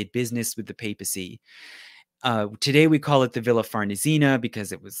that did business with the papacy. Today we call it the Villa Farnesina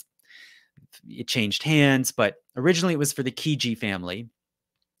because it changed hands, but originally it was for the Chigi family.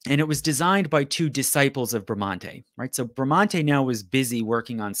 And it was designed by 2 disciples of Bramante, right? So Bramante now was busy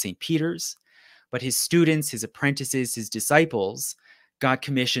working on St. Peter's, but his students, his apprentices, his disciples got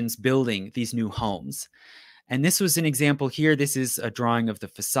commissions building these new homes. And this was an example here. This is a drawing of the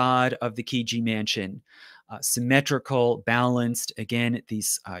facade of the Chigi mansion, symmetrical, balanced. Again,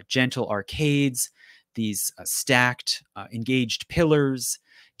 these gentle arcades, these stacked, engaged pillars,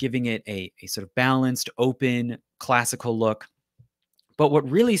 giving it a sort of balanced, open, classical look. But what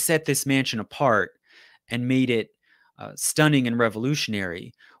really set this mansion apart and made it stunning and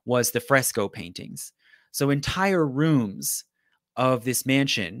revolutionary was the fresco paintings. So entire rooms of this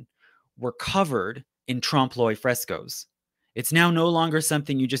mansion were covered in trompe-l'oeil frescoes. It's now no longer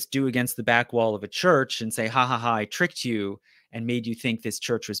something you just do against the back wall of a church and say, ha ha ha, I tricked you and made you think this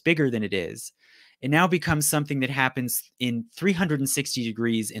church was bigger than it is. It now becomes something that happens in 360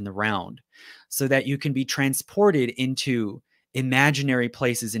 degrees in the round, so that you can be transported into imaginary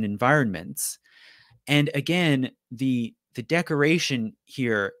places and environments. And again, the decoration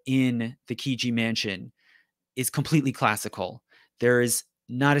here in the Chigi mansion is completely classical. There is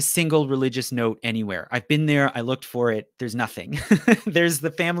not a single religious note anywhere. I've been there. I looked for it. There's nothing. There's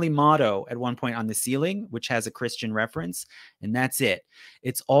the family motto at one point on the ceiling, which has a Christian reference, and that's it.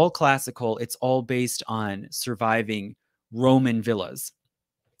 It's all classical. It's all based on surviving Roman villas.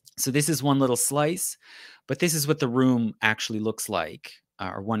 So this is one little slice, but this is what the room actually looks like,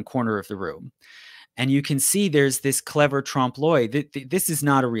 or one corner of the room. And you can see there's this clever trompe l'oeil. This is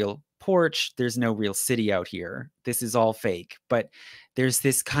not a real porch. There's no real city out here. This is all fake. But there's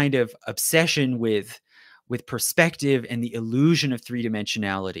this kind of obsession with perspective and the illusion of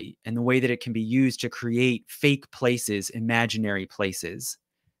three-dimensionality and the way that it can be used to create fake places, imaginary places.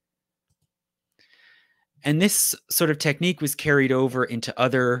 And this sort of technique was carried over into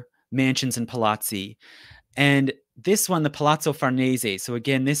other mansions and palazzi. And this one, the Palazzo Farnese. So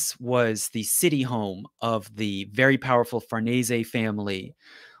again, this was the city home of the very powerful Farnese family,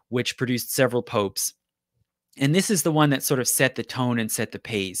 which produced several popes. And this is the one that sort of set the tone and set the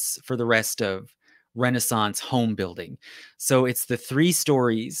pace for the rest of Renaissance home building. So it's the 3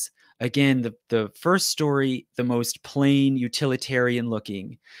 stories. Again, the first story, the most plain, utilitarian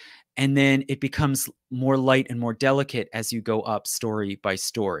looking. And then it becomes more light and more delicate as you go up story by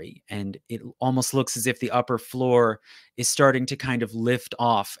story. And it almost looks as if the upper floor is starting to kind of lift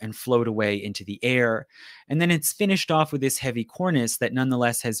off and float away into the air. And then it's finished off with this heavy cornice that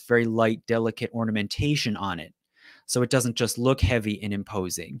nonetheless has very light, delicate ornamentation on it. So it doesn't just look heavy and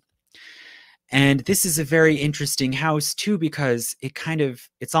imposing. And this is a very interesting house too, because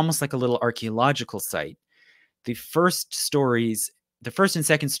it's almost like a little archaeological site. The first and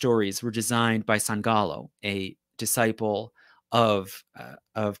second stories were designed by Sangallo, a disciple of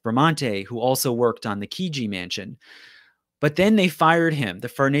Bramante, who also worked on the Chigi mansion. But then they fired him. The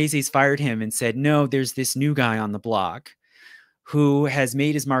Farneses fired him and said, no, there's this new guy on the block who has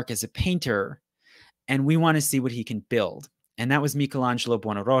made his mark as a painter, and we want to see what he can build. And that was Michelangelo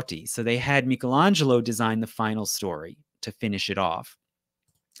Buonarroti. So they had Michelangelo design the final story to finish it off.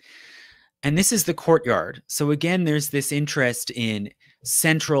 And this is the courtyard. So again, there's this interest in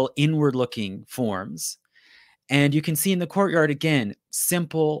central inward-looking forms. And you can see in the courtyard, again,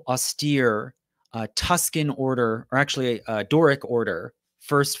 simple, austere, Tuscan order, or actually a Doric order,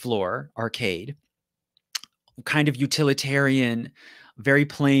 first floor arcade, kind of utilitarian, very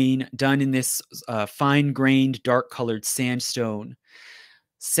plain, done in this fine-grained, dark-colored sandstone.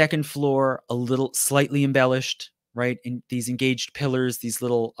 Second floor, a little slightly embellished, right? In these engaged pillars, these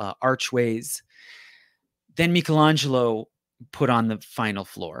little archways. Then Michelangelo put on the final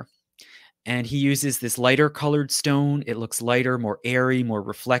floor. And he uses this lighter colored stone. It looks lighter, more airy, more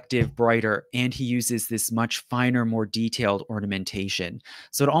reflective, brighter. And he uses this much finer, more detailed ornamentation.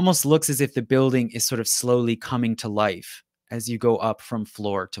 So it almost looks as if the building is sort of slowly coming to life as you go up from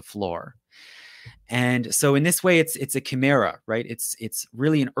floor to floor. And so in this way, it's a chimera, right? It's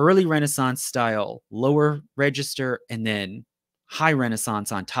really an early Renaissance style, lower register, and then high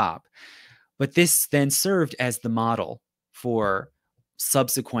Renaissance on top. But this then served as the model for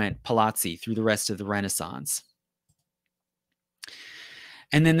subsequent palazzi through the rest of the Renaissance.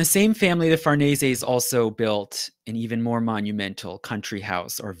 And then the same family, the Farneses, also built an even more monumental country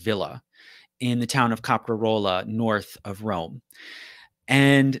house or villa in the town of Caprarola, north of Rome.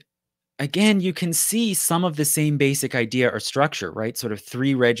 And again, you can see some of the same basic idea or structure, right? Sort of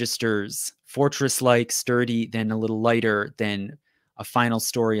 3 registers, fortress-like, sturdy, then a little lighter, then a final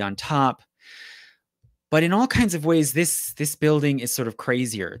story on top. But in all kinds of ways, this building is sort of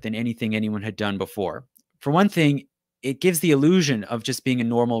crazier than anything anyone had done before. For one thing, it gives the illusion of just being a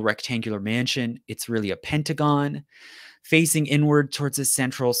normal rectangular mansion. It's really a pentagon facing inward towards a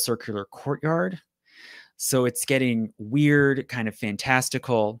central circular courtyard. So it's getting weird, kind of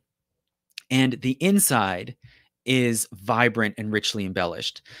fantastical. And the inside is vibrant and richly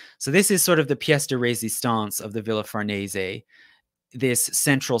embellished. So this is sort of the pièce de résistance of the Villa Farnese, this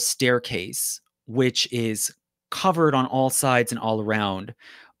central staircase, which is covered on all sides and all around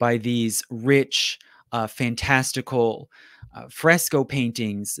by these rich, fantastical fresco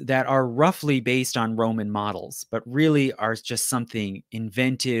paintings that are roughly based on Roman models, but really are just something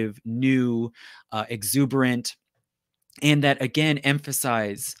inventive, new, exuberant, and that again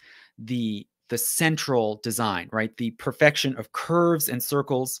emphasize the central design, right? The perfection of curves and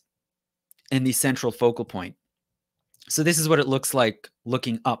circles and the central focal point. So this is what it looks like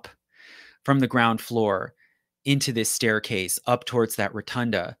looking up from the ground floor into this staircase up towards that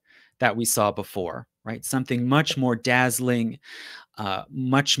rotunda that we saw before, right? Something much more dazzling,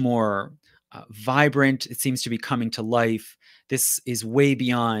 much more vibrant. It seems to be coming to life. This is way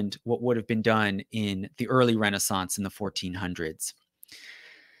beyond what would have been done in the early Renaissance in the 1400s.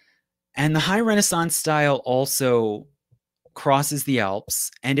 And the high Renaissance style also crosses the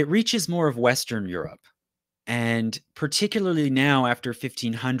Alps, and it reaches more of Western Europe. And particularly now after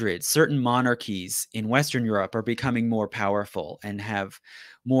 1500, certain monarchies in Western Europe are becoming more powerful and have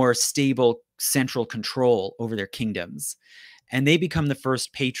more stable central control over their kingdoms. And they become the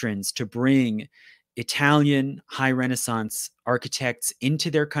first patrons to bring Italian high Renaissance architects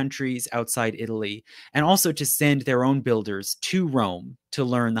into their countries outside Italy, and also to send their own builders to Rome to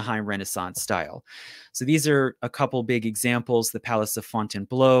learn the high Renaissance style. So these are a couple big examples. The Palace of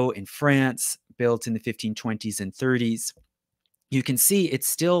Fontainebleau in France, built in the 1520s and 30s. You can see it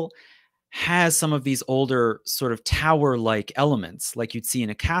still has some of these older sort of tower-like elements like you'd see in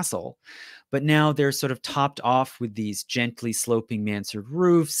a castle, but now they're sort of topped off with these gently sloping mansard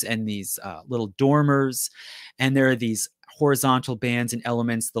roofs and these little dormers, and there are these horizontal bands and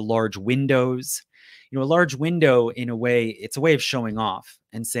elements, the large windows. You know, a large window, in a way, it's a way of showing off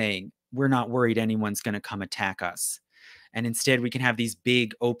and saying, we're not worried anyone's going to come attack us. And instead, we can have these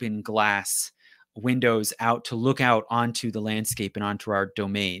big open glass windows out to look out onto the landscape and onto our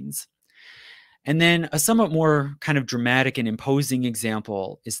domains. And then a somewhat more kind of dramatic and imposing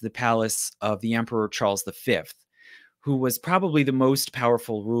example is the palace of the Emperor Charles V, who was probably the most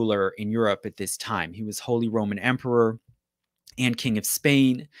powerful ruler in Europe at this time. He was Holy Roman Emperor and King of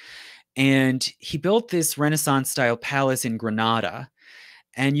Spain. And he built this Renaissance-style palace in Granada.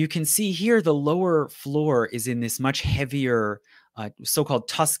 And you can see here the lower floor is in this much heavier so-called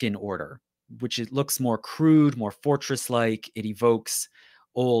Tuscan order, which it looks more crude, more fortress-like. It evokes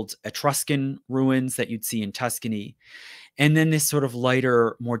old Etruscan ruins that you'd see in Tuscany. And then this sort of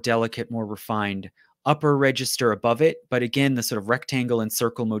lighter, more delicate, more refined upper register above it. But again, the sort of rectangle and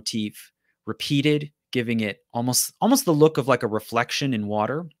circle motif repeated, giving it almost the look of like a reflection in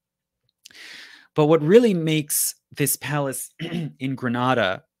water. But what really makes this palace in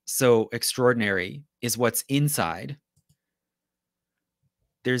Granada so extraordinary is what's inside.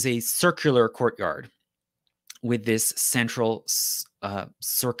 There's a circular courtyard with this central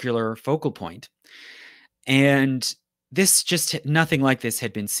circular focal point. And this just, nothing like this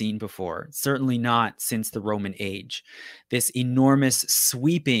had been seen before, certainly not since the Roman age. This enormous,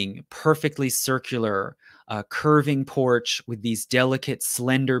 sweeping, perfectly circular, curving porch with these delicate,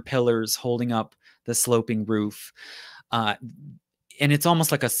 slender pillars holding up the sloping roof. And it's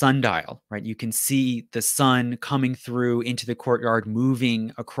almost like a sundial, right? You can see the sun coming through into the courtyard,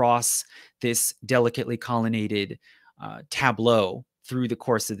 moving across this delicately colonnaded tableau through the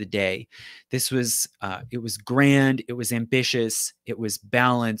course of the day. This was, it was grand, it was ambitious, it was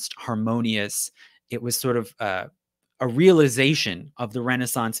balanced, harmonious. It was sort of a realization of the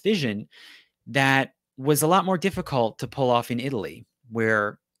Renaissance vision that was a lot more difficult to pull off in Italy,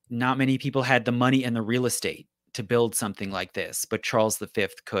 where not many people had the money and the real estate to build something like this, but Charles V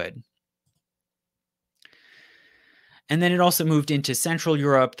could. And then it also moved into Central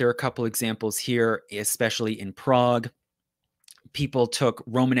Europe. There are a couple examples here, especially in Prague. People took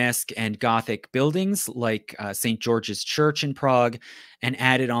Romanesque and Gothic buildings like St. George's Church in Prague and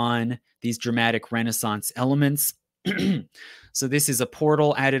added on these dramatic Renaissance elements. So this is a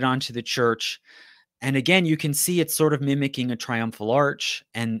portal added onto the church. And again, you can see it's sort of mimicking a triumphal arch,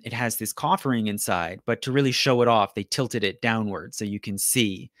 and it has this coffering inside. But to really show it off, they tilted it downward. So you can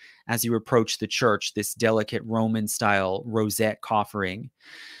see, as you approach the church, this delicate Roman-style rosette coffering.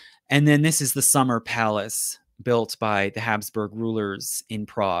 And then this is the Summer Palace, built by the Habsburg rulers in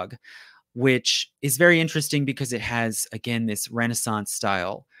Prague, which is very interesting because it has, again, this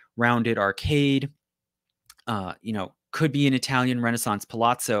Renaissance-style rounded arcade, could be an Italian Renaissance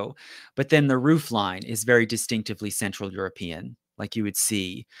palazzo, but then the roof line is very distinctively Central European, like you would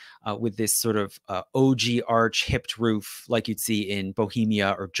see with this sort of OG arch hipped roof like you'd see in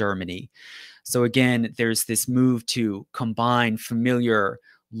Bohemia or Germany. So again, there's this move to combine familiar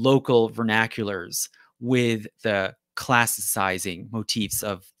local vernaculars with the classicizing motifs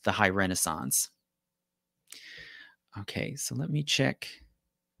of the High Renaissance. Okay, so let me check.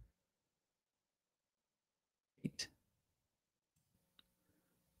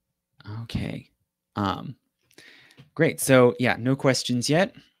 Okay. Great. So yeah, no questions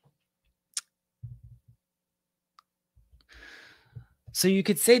yet. So you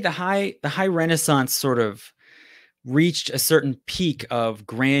could say the high Renaissance sort of reached a certain peak of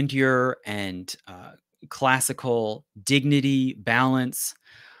grandeur and classical dignity, balance.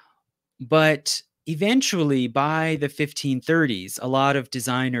 But eventually, by the 1530s, a lot of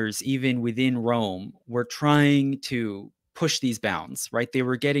designers, even within Rome, were trying to push these bounds, right? They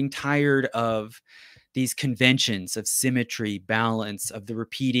were getting tired of these conventions of symmetry, balance, of the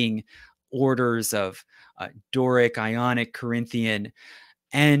repeating orders of Doric, Ionic, Corinthian,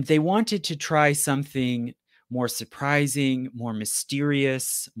 and they wanted to try something more surprising, more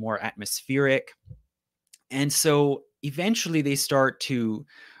mysterious, more atmospheric. And so eventually they start to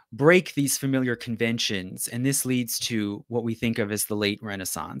break these familiar conventions, and this leads to what we think of as the late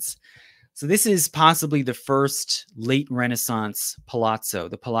Renaissance. So this is possibly the first late Renaissance palazzo,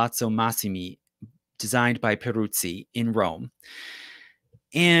 the Palazzo Massimi, designed by Peruzzi in Rome.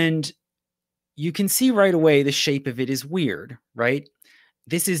 And you can see right away the shape of it is weird, right?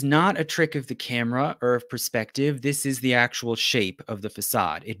 This is not a trick of the camera or of perspective. This is the actual shape of the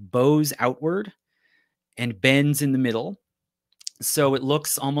facade. It bows outward and bends in the middle. So it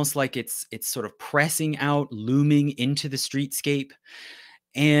looks almost like it's sort of pressing out, looming into the streetscape.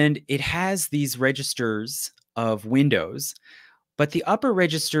 And it has these registers of windows, but the upper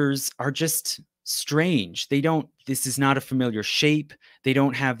registers are just strange. This is not a familiar shape. They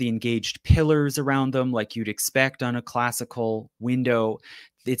don't have the engaged pillars around them like you'd expect on a classical window.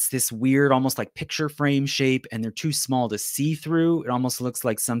 It's this weird, almost like picture frame shape, and they're too small to see through. It almost looks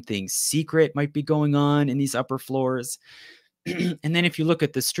like something secret might be going on in these upper floors. And then if you look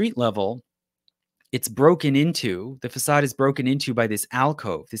at the street level, the facade is broken into by this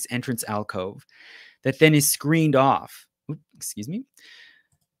alcove, this entrance alcove, that then is screened off.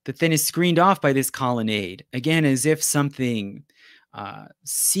 That then is screened off by this colonnade, again, as if something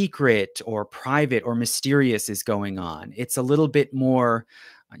secret or private or mysterious is going on. It's a little bit more,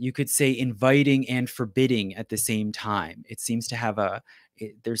 you could say, inviting and forbidding at the same time. It seems to have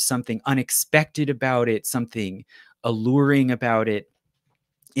there's something unexpected about it, something alluring about it.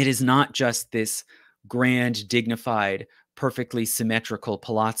 It is not just this grand, dignified, perfectly symmetrical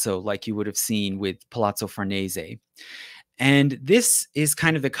palazzo like you would have seen with Palazzo Farnese. And this is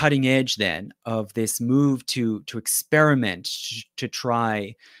kind of the cutting edge then of this move to experiment, to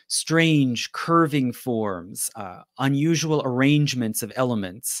try strange curving forms, unusual arrangements of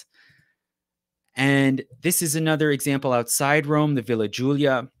elements. And this is another example outside Rome, the Villa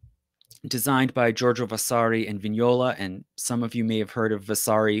Giulia, designed by Giorgio Vasari and Vignola. And some of you may have heard of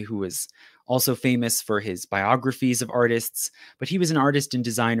Vasari, who was also famous for his biographies of artists, but he was an artist and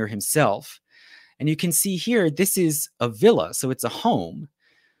designer himself. And you can see here, this is a villa, so it's a home,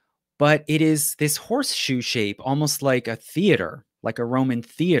 but it is this horseshoe shape, almost like a theater, like a Roman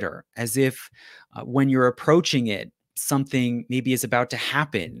theater, as if when you're approaching it, something maybe is about to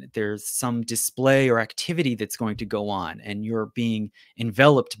happen. There's some display or activity that's going to go on, and you're being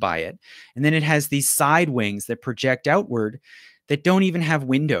enveloped by it. And then it has these side wings that project outward that don't even have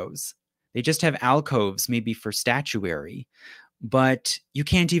windows. They just have alcoves, maybe for statuary, but you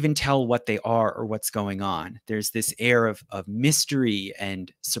can't even tell what they are or what's going on. There's this air of mystery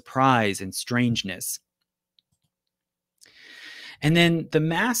and surprise and strangeness. And then the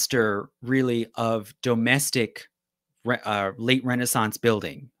master, really, of domestic late Renaissance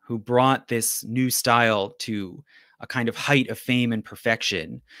building, who brought this new style to a kind of height of fame and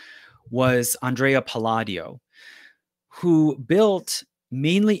perfection, was Andrea Palladio, who built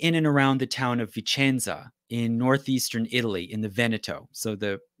mainly in and around the town of Vicenza in northeastern Italy, in the Veneto, so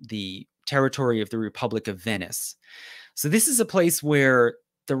the territory of the Republic of Venice. So this is a place where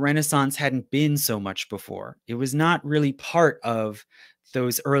the Renaissance hadn't been so much before. It was not really part of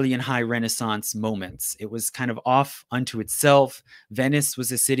those early and high Renaissance moments. It was kind of off unto itself. Venice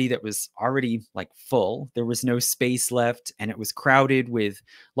was a city that was already like full. There was no space left, and it was crowded with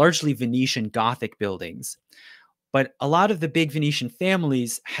largely Venetian Gothic buildings. But a lot of the big Venetian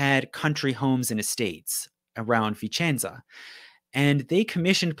families had country homes and estates around Vicenza. And they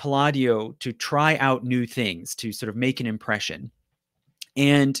commissioned Palladio to try out new things, to sort of make an impression.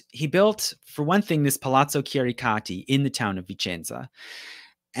 And he built, for one thing, this Palazzo Chiaricati in the town of Vicenza.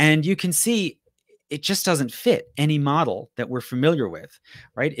 And you can see it just doesn't fit any model that we're familiar with,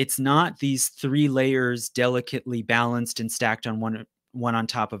 right? It's not these three layers delicately balanced and stacked on one on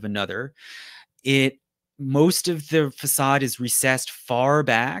top of another. Most of the facade is recessed far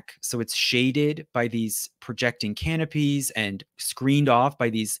back, so it's shaded by these projecting canopies and screened off by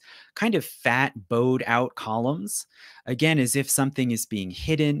these kind of fat, bowed out columns, again, as if something is being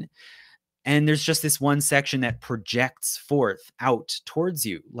hidden. And there's just this one section that projects forth out towards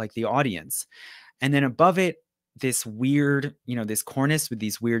you, like the audience. And then above it, this weird, this cornice with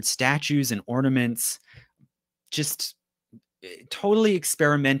these weird statues and ornaments, just totally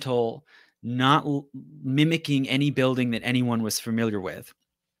experimental, not mimicking any building that anyone was familiar with.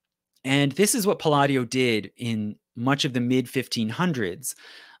 And this is what Palladio did in much of the mid-1500s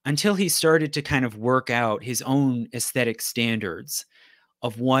until he started to kind of work out his own aesthetic standards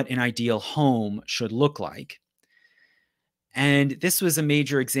of what an ideal home should look like. And this was a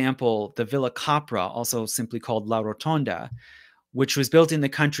major example, the Villa Capra, also simply called La Rotonda, which was built in the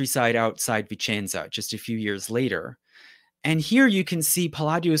countryside outside Vicenza just a few years later. And here you can see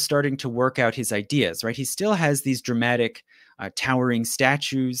Palladio is starting to work out his ideas, right? He still has these dramatic towering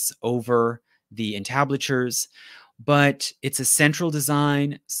statues over the entablatures, but it's a central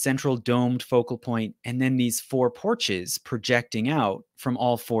design, central domed focal point, and then these four porches projecting out from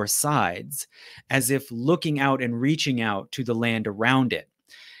all four sides, as if looking out and reaching out to the land around it.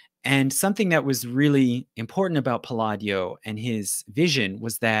 And something that was really important about Palladio and his vision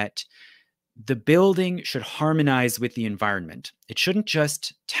was that the building should harmonize with the environment. It shouldn't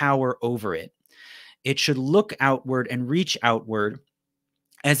just tower over it. It should look outward and reach outward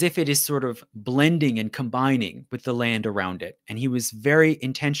as if it is sort of blending and combining with the land around it. And he was very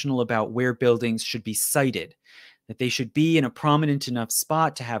intentional about where buildings should be sited, that they should be in a prominent enough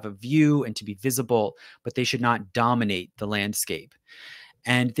spot to have a view and to be visible, but they should not dominate the landscape.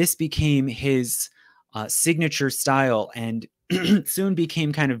 And this became his signature style and soon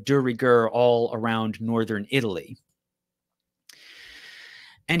became kind of de rigueur all around northern Italy.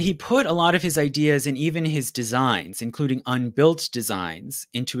 And he put a lot of his ideas and even his designs, including unbuilt designs,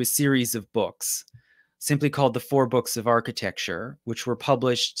 into a series of books, simply called the Four Books of Architecture, which were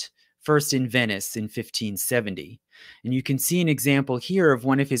published first in Venice in 1570. And you can see an example here of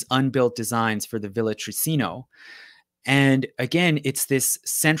one of his unbuilt designs for the Villa Tricino. And again, it's this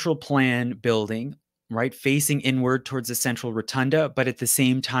central plan building, right, facing inward towards a central rotunda, but at the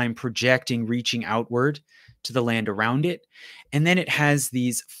same time projecting, reaching outward to the land around it. And then it has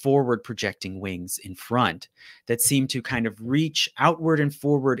these forward projecting wings in front that seem to kind of reach outward and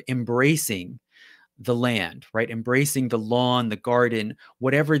forward, embracing the land, right? Embracing the lawn, the garden,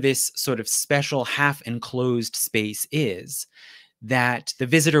 whatever this sort of special half enclosed space is that the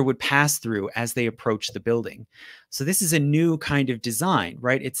visitor would pass through as they approach the building. So this is a new kind of design,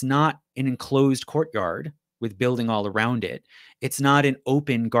 right? It's not an enclosed courtyard with building all around it. It's not an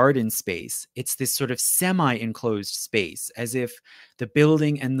open garden space. It's this sort of semi-enclosed space, as if the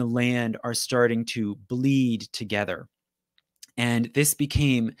building and the land are starting to bleed together. And this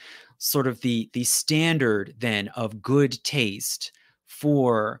became sort of the standard then of good taste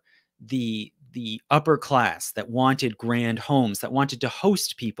for the upper class that wanted grand homes, that wanted to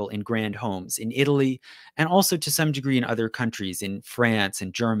host people in grand homes in Italy, and also to some degree in other countries, in France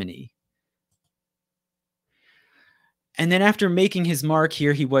and Germany. And then after making his mark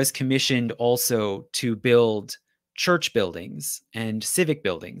here, he was commissioned also to build church buildings and civic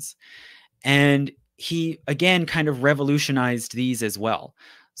buildings. And he, again, kind of revolutionized these as well.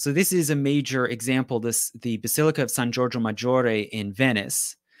 So this is a major example, the Basilica of San Giorgio Maggiore in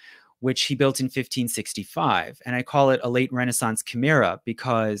Venice, which he built in 1565. And I call it a late Renaissance chimera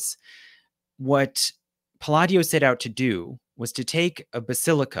because what Palladio set out to do was to take a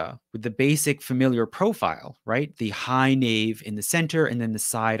basilica with the basic familiar profile, right? The high nave in the center and then the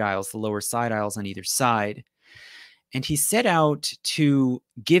side aisles, the lower side aisles on either side. And he set out to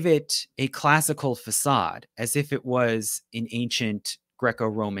give it a classical facade as if it was an ancient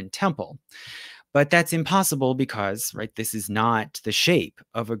Greco-Roman temple. But that's impossible because, right, this is not the shape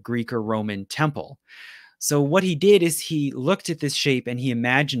of a Greek or Roman temple. So what he did is he looked at this shape and he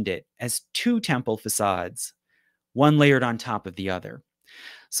imagined it as two temple facades, one layered on top of the other.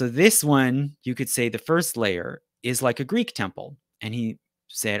 So this one, you could say the first layer is like a Greek temple. And he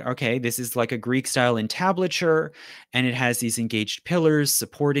said, okay, this is like a Greek style entablature, and it has these engaged pillars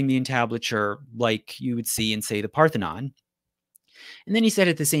supporting the entablature like you would see in, say, the Parthenon. And then he said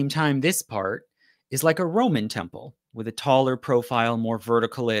at the same time, this part is like a Roman temple with a taller profile, more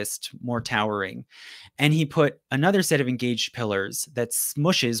verticalist, more towering. And he put another set of engaged pillars that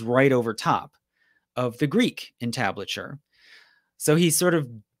smushes right over top of the Greek entablature. So he's sort of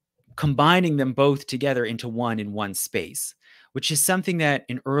combining them both together into one in one space, which is something that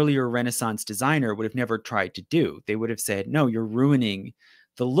an earlier Renaissance designer would have never tried to do. They would have said, no, you're ruining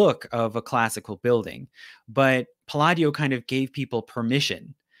the look of a classical building. But Palladio kind of gave people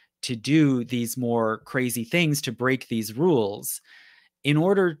permission to do these more crazy things, to break these rules in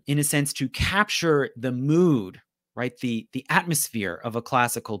order, in a sense, to capture the mood, right? The atmosphere of a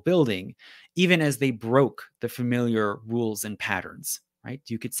classical building, even as they broke the familiar rules and patterns, right?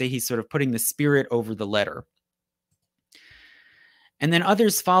 You could say he's sort of putting the spirit over the letter. And then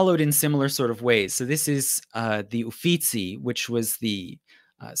others followed in similar sort of ways. So this is the Uffizi, which was the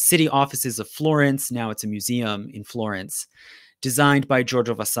city offices of Florence. Now it's a museum in Florence, designed by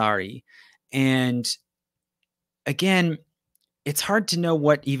Giorgio Vasari. And again, it's hard to know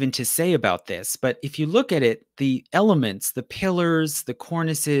what even to say about this, but if you look at it, the elements, the pillars, the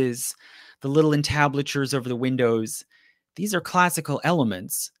cornices, the little entablatures over the windows, these are classical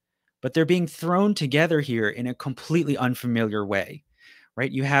elements, but they're being thrown together here in a completely unfamiliar way,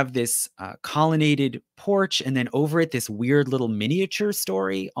 right? You have this colonnaded porch, and then over it, this weird little miniature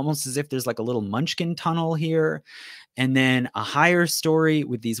story, almost as if there's like a little Munchkin tunnel here, and then a higher story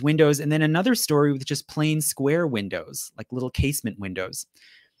with these windows, and then another story with just plain square windows, like little casement windows.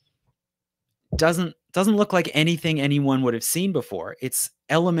 Doesn't look like anything anyone would have seen before. It's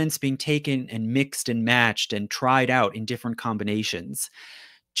elements being taken and mixed and matched and tried out in different combinations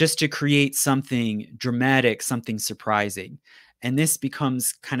just to create something dramatic, something surprising. And this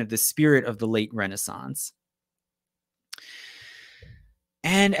becomes kind of the spirit of the late Renaissance.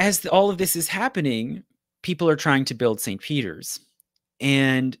 And as all of this is happening, people are trying to build St. Peter's.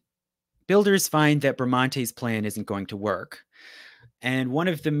 And builders find that Bramante's plan isn't going to work. And one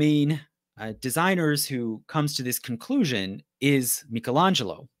of the main designers who comes to this conclusion is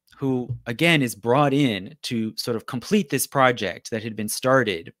Michelangelo, who again is brought in to sort of complete this project that had been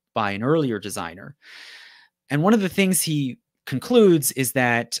started by an earlier designer. And one of the things he concludes is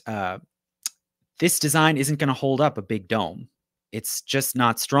that this design isn't going to hold up a big dome. It's just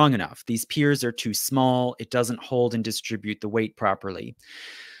not strong enough. These piers are too small. It doesn't hold and distribute the weight properly.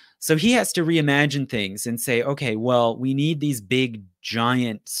 So he has to reimagine things and say, okay, well, we need these big,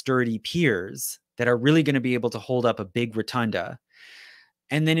 giant, sturdy piers that are really going to be able to hold up a big rotunda.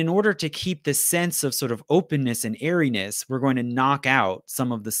 And then in order to keep the sense of sort of openness and airiness, we're going to knock out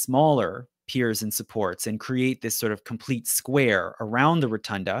some of the smaller piers and supports and create this sort of complete square around the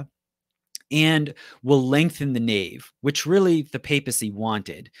rotunda. And will lengthen the nave, which really the papacy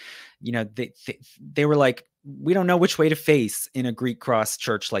wanted. You know, they were like, we don't know which way to face in a Greek cross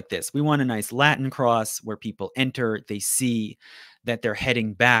church like this. We want a nice Latin cross where people enter, they see that they're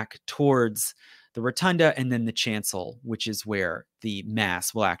heading back towards the rotunda and then the chancel, which is where the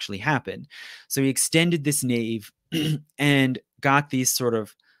mass will actually happen. So he extended this nave and got these sort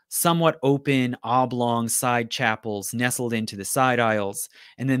of somewhat open, oblong side chapels nestled into the side aisles,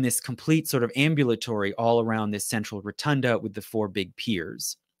 and then this complete sort of ambulatory all around this central rotunda with the 4 big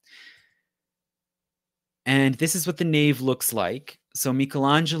piers. And this is what the nave looks like. So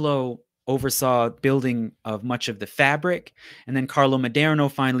Michelangelo oversaw building of much of the fabric, and then Carlo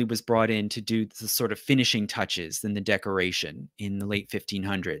Maderno finally was brought in to do the sort of finishing touches and the decoration in the late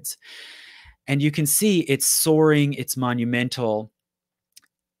 1500s. And you can see it's soaring, it's monumental,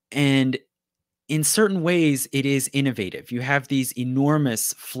 and in certain ways, it is innovative. You have these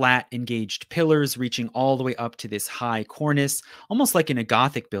enormous flat engaged pillars reaching all the way up to this high cornice, almost like in a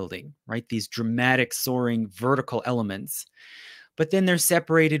Gothic building, right? These dramatic soaring vertical elements. But then they're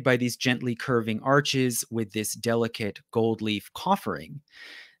separated by these gently curving arches with this delicate gold leaf coffering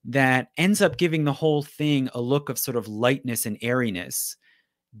that ends up giving the whole thing a look of sort of lightness and airiness,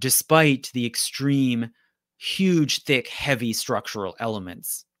 despite the extreme, huge, thick, heavy structural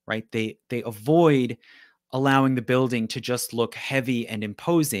elements. Right? They avoid allowing the building to just look heavy and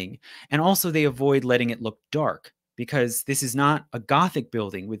imposing. And also they avoid letting it look dark, because this is not a Gothic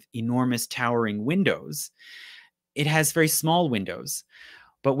building with enormous towering windows. It has very small windows.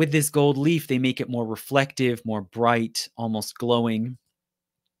 But with this gold leaf, they make it more reflective, more bright, almost glowing.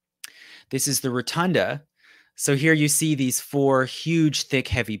 This is the rotunda. So here you see these 4 huge, thick,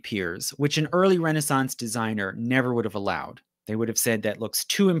 heavy piers, which an early Renaissance designer never would have allowed. They would have said that looks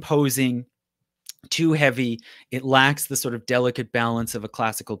too imposing, too heavy. It lacks the sort of delicate balance of a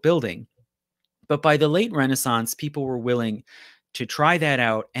classical building. But by the late Renaissance, people were willing to try that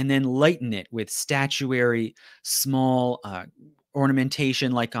out and then lighten it with statuary, small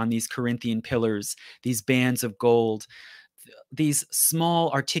ornamentation like on these Corinthian pillars, these bands of gold, these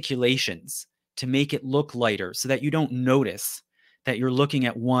small articulations to make it look lighter so that you don't notice that you're looking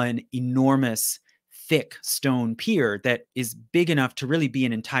at one enormous thick stone pier that is big enough to really be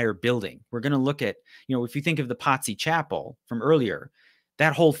an entire building. We're going to look at, you know, if you think of the Pazzi Chapel from earlier,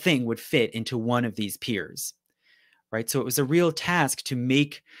 that whole thing would fit into one of these piers, right? So it was a real task to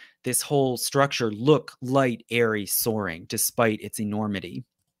make this whole structure look light, airy, soaring, despite its enormity.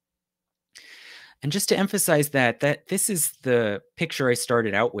 And just to emphasize that this is the picture I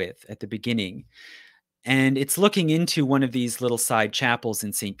started out with at the beginning. And it's looking into one of these little side chapels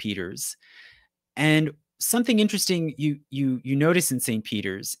in St. Peter's. And something interesting you notice in St.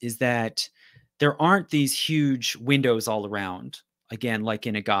 Peter's is that there aren't these huge windows all around, again, like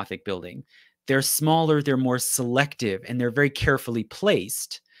in a Gothic building. They're smaller, they're more selective, and they're very carefully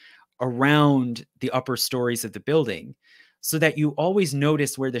placed around the upper stories of the building so that you always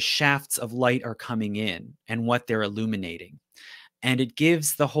notice where the shafts of light are coming in and what they're illuminating. And it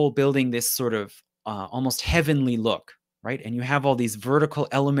gives the whole building this sort of almost heavenly look. Right? And you have all these vertical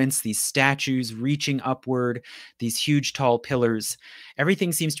elements, these statues reaching upward, these huge tall pillars.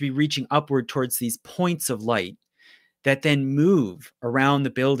 Everything seems to be reaching upward towards these points of light that then move around the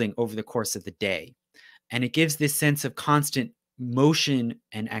building over the course of the day. And it gives this sense of constant motion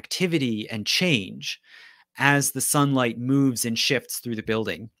and activity and change as the sunlight moves and shifts through the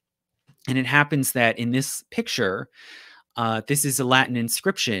building. And it happens that in this picture, this is a Latin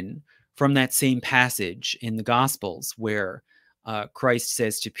inscription from that same passage in the Gospels where Christ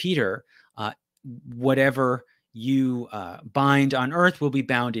says to Peter, whatever you bind on earth will be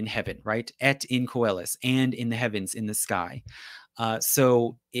bound in heaven, right? Et in coelis, and in the heavens, in the sky.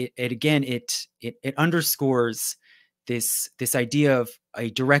 So it underscores this idea of a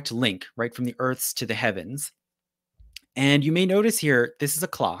direct link, right, from the earths to the heavens. And you may notice here, this is a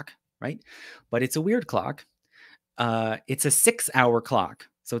clock, right? But it's a weird clock. It's a 6-hour clock.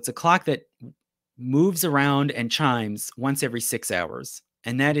 So it's a clock that moves around and chimes once every 6 hours.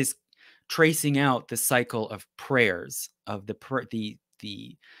 And that is tracing out the cycle of prayers, of the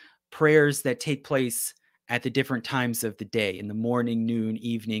prayers that take place at the different times of the day, in the morning, noon,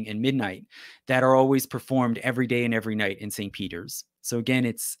 evening, and midnight, that are always performed every day and every night in St. Peter's. So again,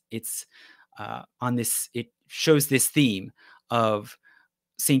 it's on this, it shows this theme of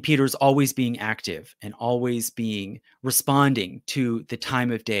St. Peter's always being active and always being responding to the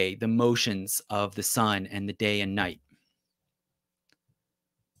time of day, the motions of the sun and the day and night.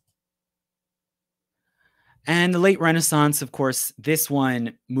 And the late Renaissance, of course, this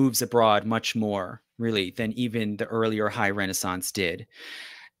one moves abroad much more, really, than even the earlier High Renaissance did.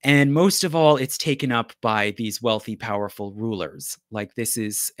 And most of all, it's taken up by these wealthy, powerful rulers. Like this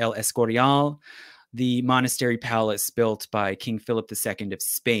is El Escorial, the monastery palace built by King Philip II of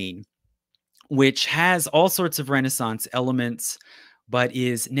Spain, which has all sorts of Renaissance elements, but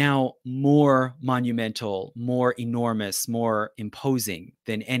is now more monumental, more enormous, more imposing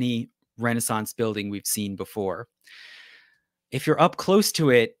than any Renaissance building we've seen before. If you're up close to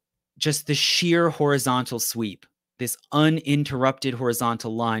it, just the sheer horizontal sweep, this uninterrupted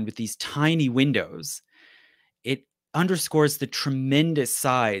horizontal line with these tiny windows, it underscores the tremendous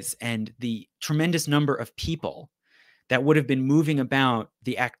size and the tremendous number of people that would have been moving about,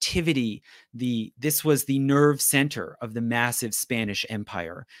 the activity. This was the nerve center of the massive Spanish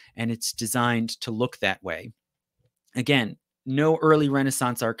Empire, and it's designed to look that way. Again, no early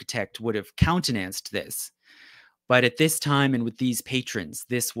Renaissance architect would have countenanced this, but at this time and with these patrons,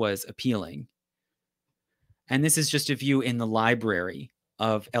 this was appealing. And this is just a view in the library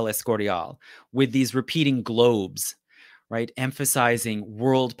of El Escorial with these repeating globes, right, emphasizing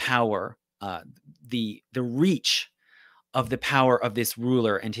world power, the reach of the power of this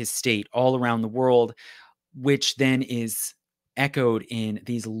ruler and his state all around the world, which then is echoed in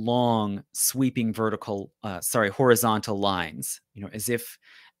these long, sweeping horizontal lines, as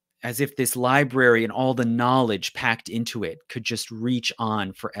if this library and all the knowledge packed into it could just reach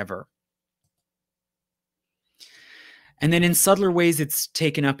on forever. And then in subtler ways, it's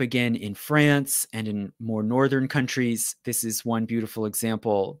taken up again in France and in more northern countries. This is one beautiful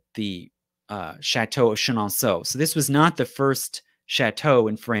example, the Chateau of Chenonceau. So this was not the first chateau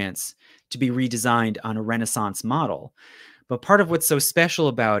in France to be redesigned on a Renaissance model. But part of what's so special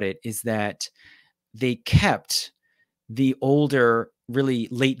about it is that they kept the older, really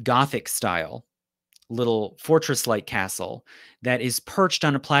late Gothic style little fortress-like castle that is perched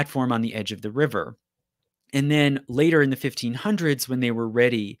on a platform on the edge of the river. And then later in the 1500s, when they were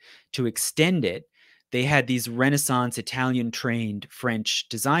ready to extend it, they had these Renaissance Italian-trained French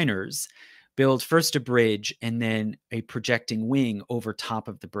designers build first a bridge and then a projecting wing over top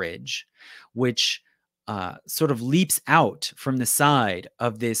of the bridge, which sort of leaps out from the side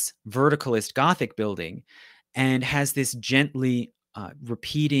of this verticalist Gothic building and has this gently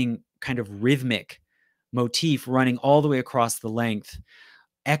repeating kind of rhythmic motif running all the way across the length,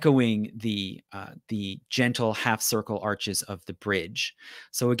 echoing the gentle half-circle arches of the bridge.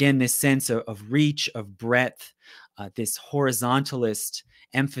 So again, this sense of reach, of breadth, this horizontalist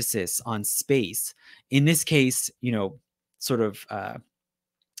emphasis on space. In this case, sort of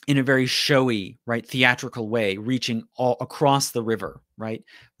in a very showy, right, theatrical way, reaching all across the river, right,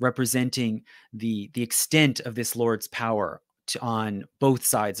 representing the extent of this Lord's power on both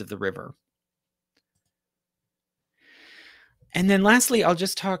sides of the river. And then lastly, I'll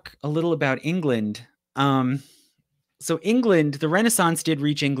just talk a little about England. So England, the Renaissance did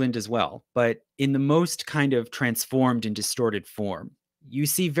reach England as well, but in the most kind of transformed and distorted form. You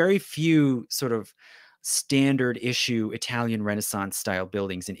see very few sort of standard issue Italian Renaissance style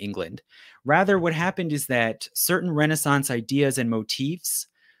buildings in England. Rather, what happened is that certain Renaissance ideas and motifs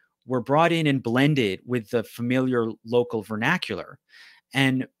were brought in and blended with the familiar local vernacular.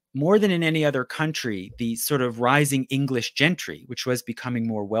 And more than in any other country, the sort of rising English gentry, which was becoming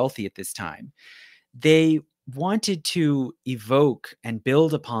more wealthy at this time, they wanted to evoke and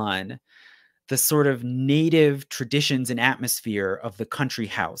build upon the sort of native traditions and atmosphere of the country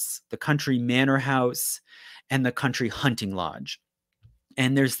house, the country manor house, and the country hunting lodge.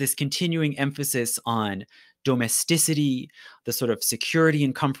 And there's this continuing emphasis on domesticity, the sort of security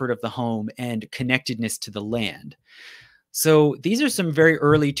and comfort of the home, and connectedness to the land. So these are some very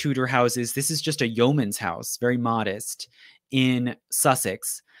early Tudor houses. This is just a yeoman's house, very modest, in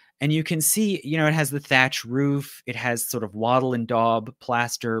Sussex. And you can see, it has the thatch roof. It has sort of wattle and daub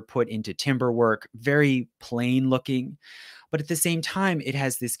plaster put into timber work, very plain looking. But at the same time, it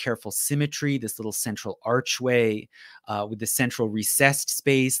has this careful symmetry, this little central archway with the central recessed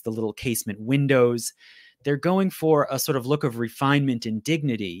space, the little casement windows. They're going for a sort of look of refinement and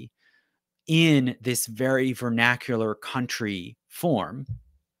dignity in this very vernacular country form.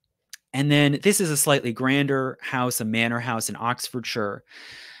 And then this is a slightly grander house, a manor house in Oxfordshire.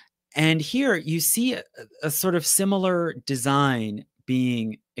 And here you see a sort of similar design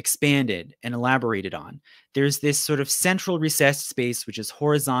being expanded and elaborated on. There's this sort of central recessed space, which is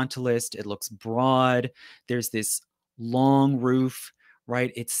horizontalist. It looks broad. There's this long roof,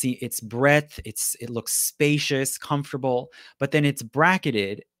 right? Its breadth, it looks spacious, comfortable, but then it's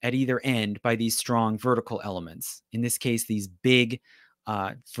bracketed at either end by these strong vertical elements. In this case, these big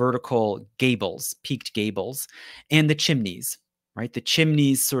vertical gables, peaked gables, and the chimneys, right? The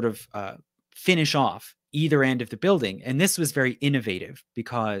chimneys sort of finish off either end of the building. And this was very innovative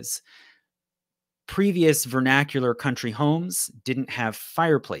because previous vernacular country homes didn't have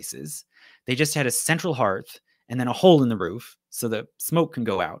fireplaces. They just had a central hearth and then a hole in the roof so the smoke can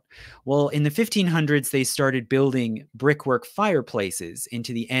go out. Well, in the 1500s, they started building brickwork fireplaces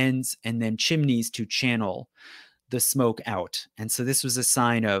into the ends and then chimneys to channel the smoke out. And so this was a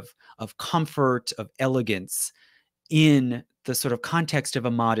sign of comfort, of elegance in the sort of context of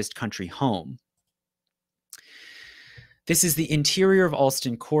a modest country home. This is the interior of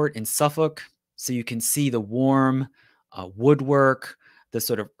Alston Court in Suffolk. So you can see the warm woodwork, the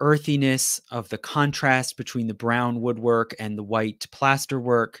sort of earthiness of the contrast between the brown woodwork and the white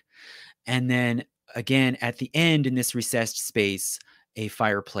plasterwork. And then again, at the end in this recessed space, a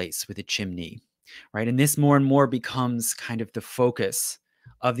fireplace with a chimney, right? And this more and more becomes kind of the focus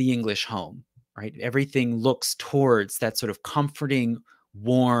of the English home, right? Everything looks towards that sort of comforting,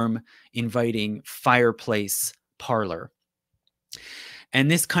 warm, inviting fireplace parlor. And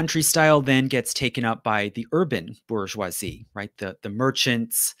this country style then gets taken up by the urban bourgeoisie, right? The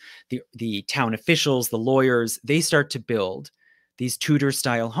merchants, the town officials, the lawyers, they start to build these Tudor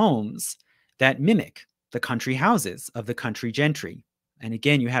style homes that mimic the country houses of the country gentry. And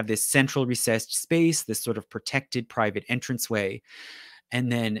again, you have this central recessed space, this sort of protected private entranceway,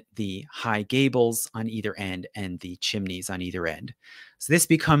 and then the high gables on either end and the chimneys on either end. So this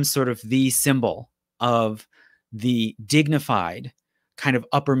becomes sort of the symbol of the dignified kind of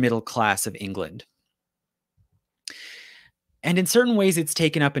upper middle class of England. And in certain ways, it's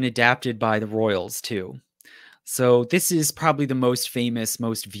taken up and adapted by the royals too. So this is probably the most famous,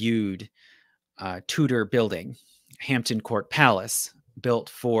 most viewed Tudor building, Hampton Court Palace, built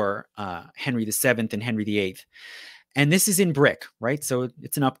for Henry VII and Henry VIII. And this is in brick, right? So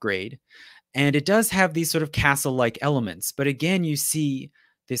it's an upgrade. And it does have these sort of castle-like elements. But again, you see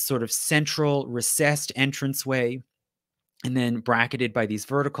this sort of central recessed entranceway and then bracketed by these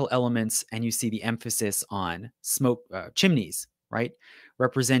vertical elements. And you see the emphasis on smoke chimneys, right?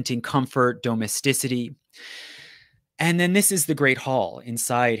 Representing comfort, domesticity. And then this is the Great Hall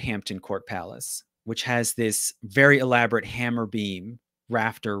inside Hampton Court Palace, which has this very elaborate hammer beam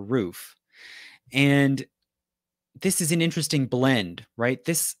rafter roof. And this is an interesting blend, right?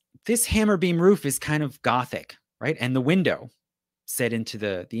 This hammer beam roof is kind of Gothic, right? And the window set into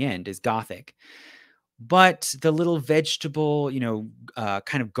the end is Gothic. But the little vegetable,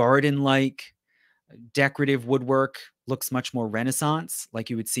 kind of garden-like decorative woodwork looks much more Renaissance, like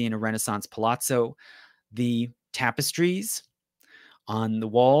you would see in a Renaissance palazzo. The tapestries on the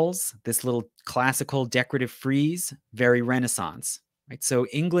walls, this little classical decorative frieze, very Renaissance, right? So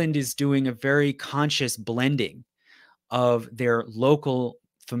England is doing a very conscious blending of their local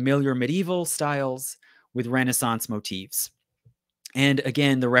familiar medieval styles with Renaissance motifs. And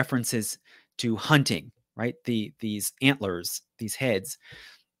again, the references to hunting, right? These antlers, these heads,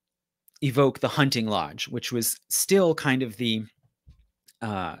 evoke the hunting lodge, which was still kind of the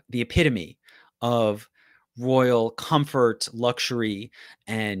epitome of royal comfort, luxury,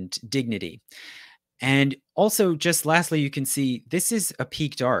 and dignity. And also, just lastly, you can see this is a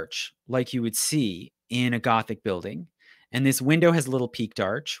peaked arch, like you would see in a Gothic building. And this window has a little peaked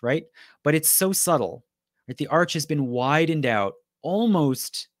arch, right? But it's so subtle, right? The arch has been widened out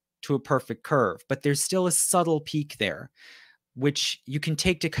almost to a perfect curve, but there's still a subtle peak there, which you can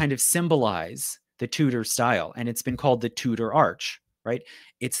take to kind of symbolize the Tudor style. And it's been called the Tudor arch, right?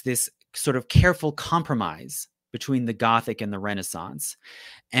 It's this sort of careful compromise between the Gothic and the Renaissance.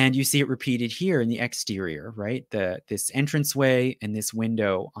 And you see it repeated here in the exterior, right? This entranceway and this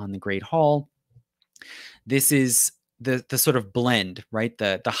window on the Great Hall. This is the sort of blend, right?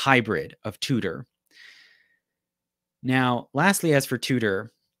 The hybrid of Tudor. Now, lastly, as for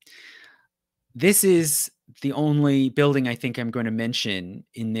Tudor, this is the only building I think I'm going to mention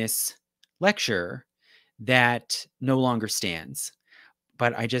in this lecture that no longer stands,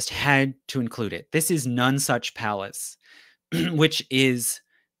 but I just had to include it. This is Nonesuch Palace, which is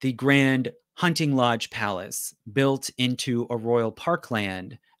the Grand Hunting Lodge Palace built into a royal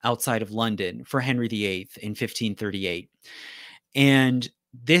parkland outside of London for Henry VIII in 1538. And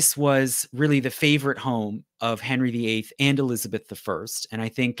this was really the favorite home of Henry VIII and Elizabeth I. And I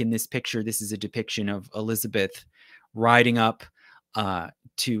think in this picture, this is a depiction of Elizabeth riding up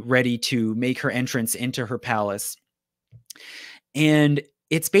ready to make her entrance into her palace. And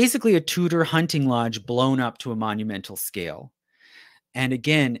it's basically a Tudor hunting lodge blown up to a monumental scale. And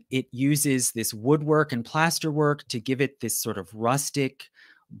again, it uses this woodwork and plasterwork to give it this sort of rustic,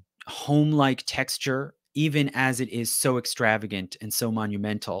 home-like texture, even as it is so extravagant and so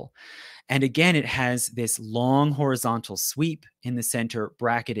monumental. And again, it has this long horizontal sweep in the center,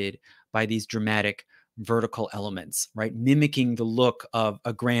 bracketed by these dramatic vertical elements, right? Mimicking the look of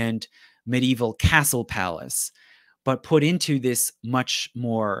a grand medieval castle palace, but put into this much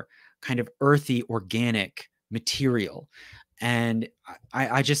more kind of earthy, organic material. And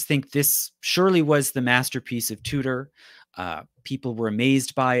I just think this surely was the masterpiece of Tudor. People were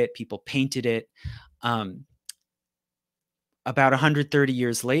amazed by it. People painted it. About 130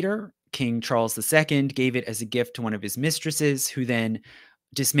 years later, King Charles II gave it as a gift to one of his mistresses, who then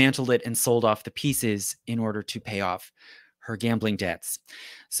dismantled it and sold off the pieces in order to pay off her gambling debts.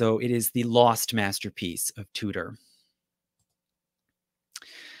 So it is the lost masterpiece of Tudor.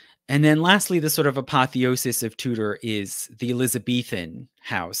 And then lastly, the sort of apotheosis of Tudor is the Elizabethan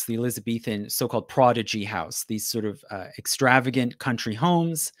house, the Elizabethan so-called prodigy house, these sort of extravagant country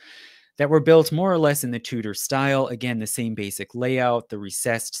homes that were built more or less in the Tudor style. Again, the same basic layout, the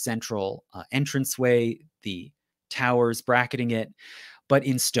recessed central entranceway, the towers bracketing it, but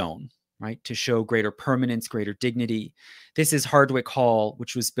in stone, right, to show greater permanence, greater dignity. This is Hardwicke Hall,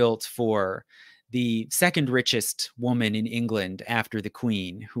 which was built for the second richest woman in England after the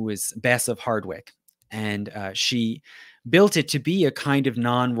Queen, who was Bess of Hardwicke. And she built it to be a kind of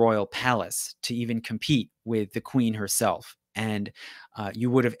non-royal palace, to even compete with the Queen herself. And you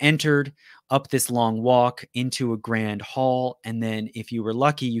would have entered up this long walk into a grand hall, and then if you were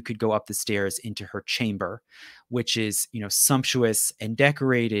lucky, you could go up the stairs into her chamber, which is, you know, sumptuous and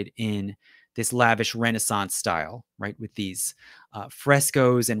decorated in this lavish Renaissance style, right, with these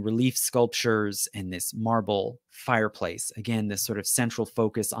frescoes and relief sculptures and this marble fireplace. Again, this sort of central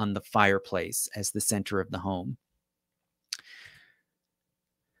focus on the fireplace as the center of the home.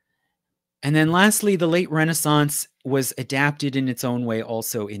 And then lastly, the late Renaissance was adapted in its own way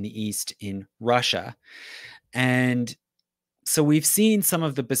also in the East, in Russia. And so we've seen some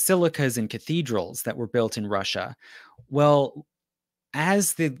of the basilicas and cathedrals that were built in Russia. Well,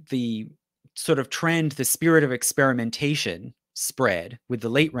 as the sort of trend, the spirit of experimentation spread with the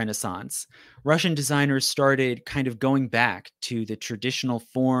late Renaissance, Russian designers started kind of going back to the traditional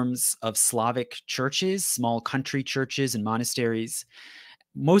forms of Slavic churches, small country churches and monasteries,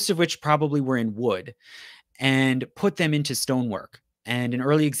 most of which probably were in wood, and put them into stonework. And an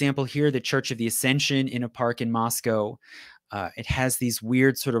early example here, the Church of the Ascension in a park in Moscow. It has these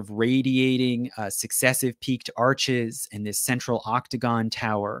weird sort of radiating successive peaked arches and this central octagon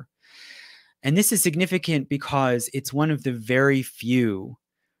tower. And this is significant because it's one of the very few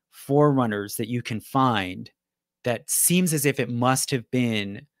forerunners that you can find that seems as if it must have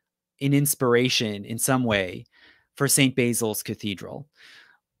been an inspiration in some way for St. Basil's Cathedral,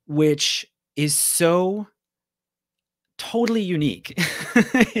 which is so totally unique.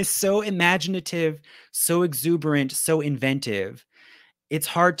 It's so imaginative, so exuberant, so inventive. It's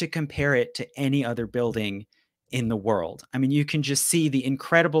hard to compare it to any other building in the world. I mean, you can just see the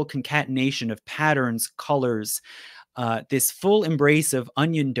incredible concatenation of patterns, colors, this full embrace of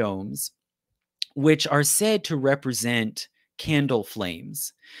onion domes, which are said to represent candle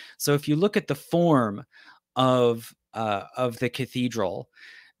flames. So if you look at the form of the cathedral,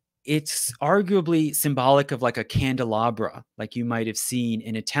 it's arguably symbolic of like a candelabra, like you might have seen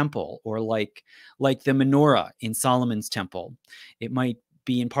in a temple, or like the menorah in Solomon's temple. It might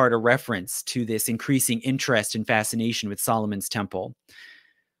be in part a reference to this increasing interest and fascination with Solomon's temple.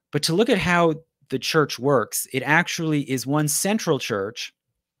 But to look at how the church works, it actually is one central church,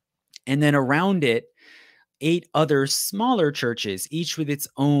 and then around it, 8 other smaller churches, each with its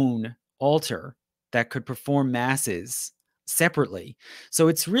own altar that could perform masses separately. So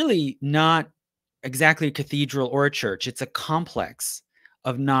it's really not exactly a cathedral or a church. It's a complex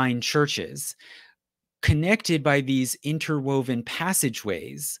of 9 churches connected by these interwoven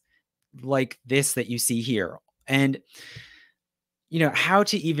passageways like this that you see here. And how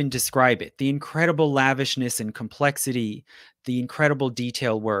to even describe it, the incredible lavishness and complexity, the incredible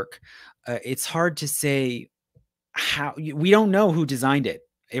detail work. It's hard to say how. We don't know who designed it.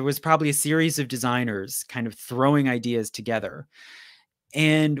 It was probably a series of designers kind of throwing ideas together.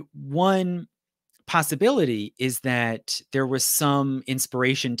 And one possibility is that there was some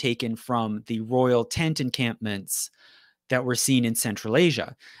inspiration taken from the royal tent encampments that were seen in Central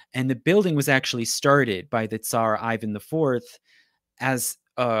Asia. And the building was actually started by the Tsar Ivan IV as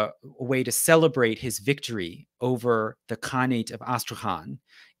a way to celebrate his victory over the Khanate of Astrakhan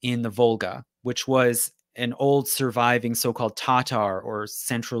in the Volga, which was an old surviving so-called Tatar or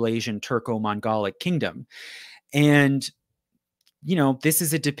Central Asian Turco-Mongolic kingdom. And, this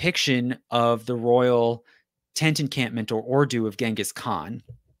is a depiction of the royal tent encampment or ordu of Genghis Khan.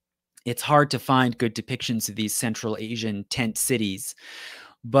 It's hard to find good depictions of these Central Asian tent cities,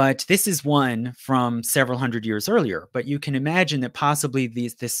 but this is one from several hundred years earlier. But you can imagine that possibly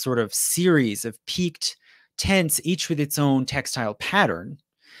this sort of series of peaked tents, each with its own textile pattern,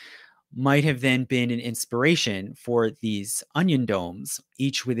 might have then been an inspiration for these onion domes,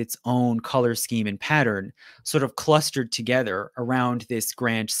 each with its own color scheme and pattern, sort of clustered together around this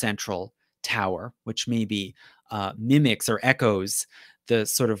grand central tower, which maybe mimics or echoes the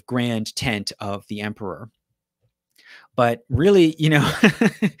sort of grand tent of the emperor. But really,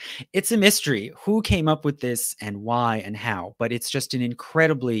 it's a mystery who came up with this and why and how. But it's just an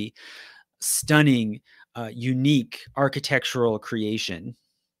incredibly stunning, unique architectural creation.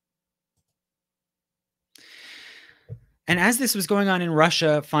 And as this was going on in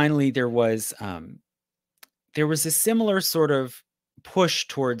Russia, finally there was a similar sort of push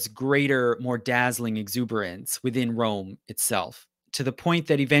towards greater, more dazzling exuberance within Rome itself, to the point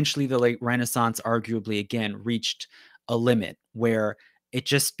that eventually the late Renaissance arguably again reached a limit where it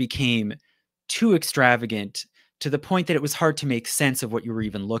just became too extravagant to the point that it was hard to make sense of what you were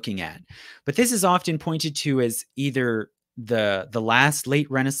even looking at. But this is often pointed to as either the last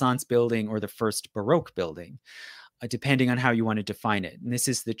late Renaissance building or the first Baroque building, depending on how you want to define it. And this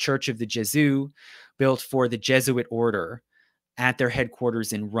is the Church of the Gesù, built for the Jesuit order at their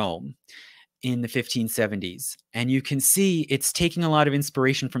headquarters in Rome in the 1570s. And you can see it's taking a lot of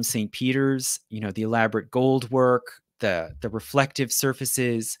inspiration from St. Peter's, the elaborate gold work, the reflective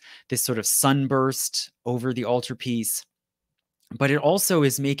surfaces, this sort of sunburst over the altarpiece. But it also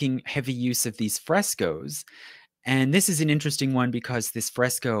is making heavy use of these frescoes. And this is an interesting one because this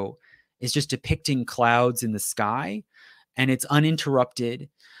fresco is just depicting clouds in the sky, and it's uninterrupted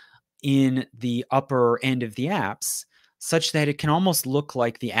in the upper end of the apse, such that it can almost look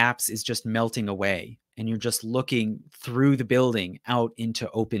like the apse is just melting away, and you're just looking through the building out into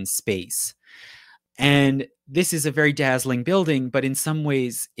open space. And this is a very dazzling building, but in some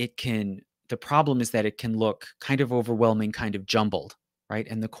ways the problem is that it can look kind of overwhelming, kind of jumbled, right?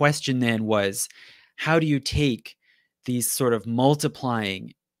 And the question then was, how do you take these sort of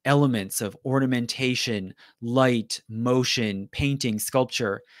multiplying elements of ornamentation, light, motion, painting,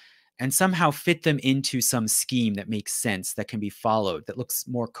 sculpture, and somehow fit them into some scheme that makes sense, that can be followed, that looks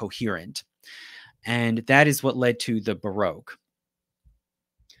more coherent? And that is what led to the Baroque.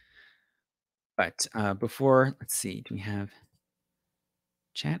 But before, let's see, do we have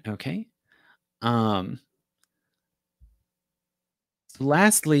chat? Okay. So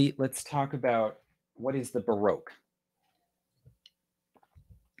lastly, let's talk about what is the Baroque.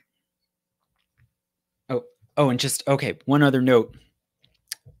 And just, okay, one other note.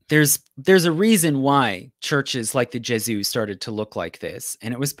 There's a reason why churches like the Gesù started to look like this,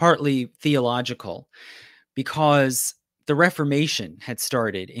 and it was partly theological, because the Reformation had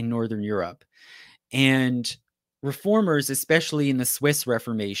started in Northern Europe, and reformers, especially in the Swiss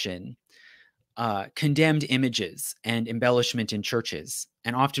Reformation, condemned images and embellishment in churches,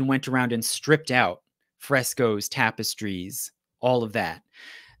 and often went around and stripped out frescoes, tapestries, all of that.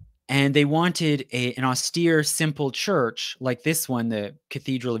 And they wanted an austere, simple church like this one, the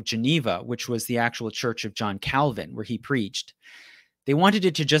Cathedral of Geneva, which was the actual church of John Calvin, where he preached. They wanted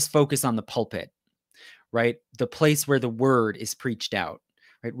it to just focus on the pulpit, right? The place where the word is preached out,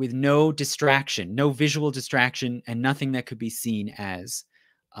 right? With no distraction, no visual distraction, and nothing that could be seen as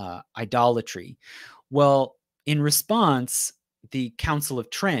idolatry. Well, in response, the Council of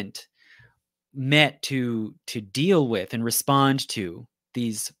Trent met to deal with and respond to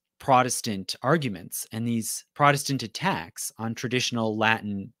these Protestant arguments and these Protestant attacks on traditional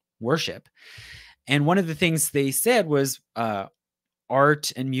Latin worship. And one of the things they said was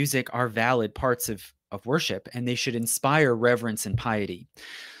art and music are valid parts of worship, and they should inspire reverence and piety.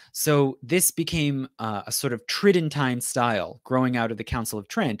 So this became a sort of Tridentine style growing out of the Council of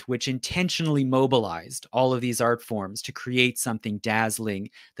Trent, which intentionally mobilized all of these art forms to create something dazzling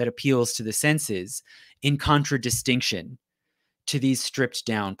that appeals to the senses, in contradistinction to these stripped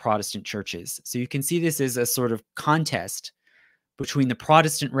down Protestant churches. So you can see this as a sort of contest between the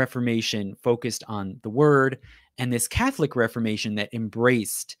Protestant Reformation focused on the word and this Catholic Reformation that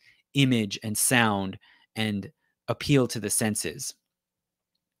embraced image and sound and appeal to the senses.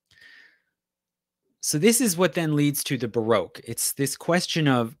 So this is what then leads to the Baroque. It's this question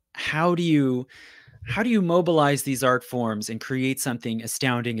of how do you mobilize these art forms and create something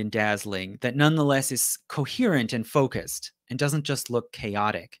astounding and dazzling that nonetheless is coherent and focused and doesn't just look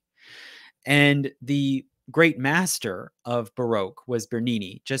chaotic. And the great master of Baroque was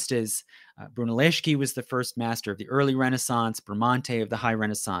Bernini, just as Brunelleschi was the first master of the early Renaissance, Bramante of the High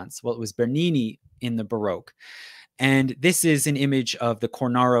Renaissance. Well, it was Bernini in the Baroque. And this is an image of the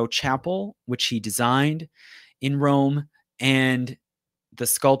Cornaro Chapel, which he designed in Rome, and the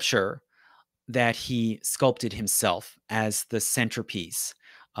sculpture that he sculpted himself as the centerpiece,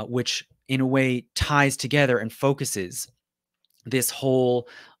 which in a way ties together and focuses this whole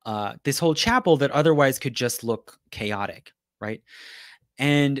chapel that otherwise could just look chaotic, right?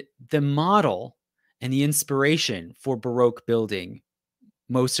 And the model and the inspiration for Baroque building,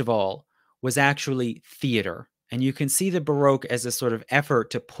 most of all, was actually theater. And you can see the Baroque as a sort of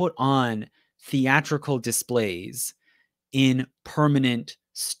effort to put on theatrical displays in permanent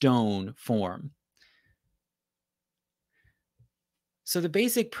stone form. So the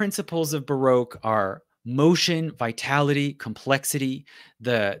basic principles of Baroque are motion, vitality, complexity.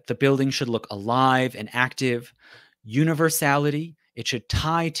 The building should look alive and active. Universality, it should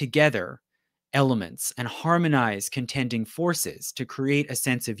tie together elements and harmonize contending forces to create a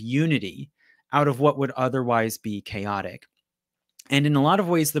sense of unity out of what would otherwise be chaotic. And in a lot of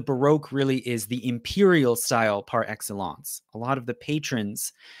ways, the Baroque really is the imperial style par excellence. A lot of the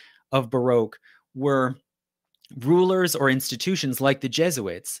patrons of Baroque were rulers or institutions like the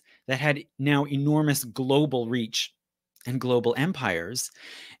Jesuits that had now enormous global reach and global empires.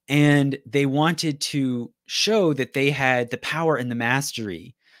 And they wanted to show that they had the power and the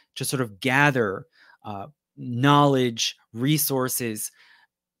mastery to sort of gather knowledge, resources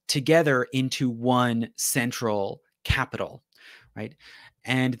together into one central capital, right?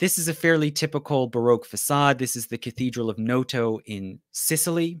 And this is a fairly typical Baroque facade. This is the Cathedral of Noto in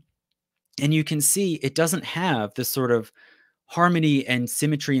Sicily. And you can see it doesn't have the sort of harmony and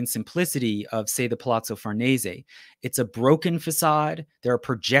symmetry and simplicity of, say, the Palazzo Farnese. It's a broken facade. There are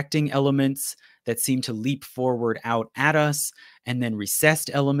projecting elements that seem to leap forward out at us, and then recessed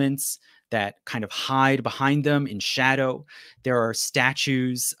elements that kind of hide behind them in shadow. There are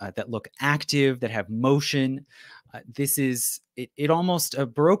statues that look active, that have motion. This is, a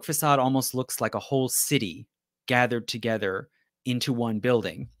Baroque facade almost looks like a whole city gathered together into one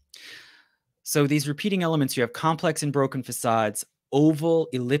building. So these repeating elements, you have complex and broken facades, oval,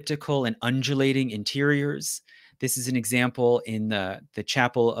 elliptical, and undulating interiors. This is an example in the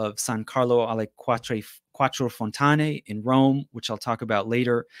chapel of San Carlo alle Quattro Fontane in Rome, which I'll talk about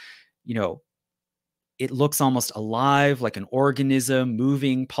later. You know, it looks almost alive, like an organism,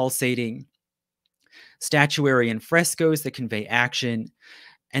 moving, pulsating. Statuary and frescoes that convey action.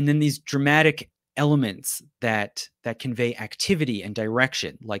 And then these dramatic elements that convey activity and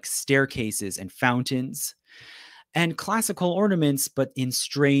direction, like staircases and fountains, and classical ornaments, but in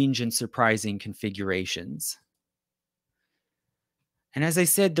strange and surprising configurations. And as I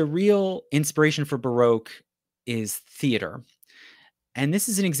said, the real inspiration for Baroque is theater. And this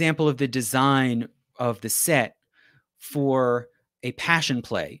is an example of the design of the set for a passion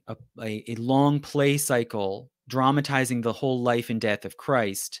play, a long play cycle dramatizing the whole life and death of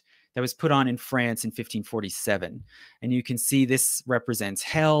Christ that was put on in France in 1547. And you can see this represents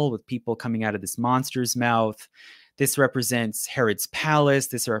hell with people coming out of this monster's mouth. This represents Herod's palace.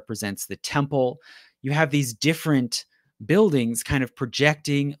 This represents the temple. You have these different buildings kind of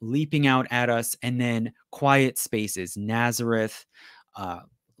projecting, leaping out at us, and then quiet spaces, Nazareth,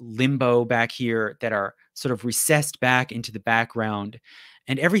 limbo back here, that are sort of recessed back into the background.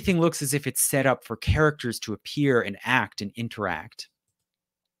 And everything looks as if it's set up for characters to appear and act and interact.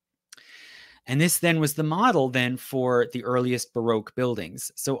 And this then was the model then for the earliest Baroque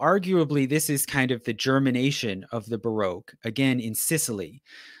buildings. So arguably, this is kind of the germination of the Baroque, again in Sicily.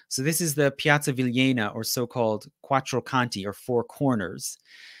 So this is the Piazza Villena, or so-called Quattro Canti, or four corners.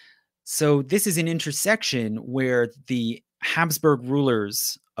 So this is an intersection where the Habsburg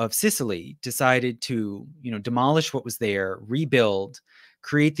rulers of Sicily decided to, demolish what was there, rebuild,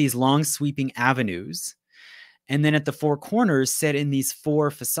 create these long sweeping avenues, and then at the four corners set in these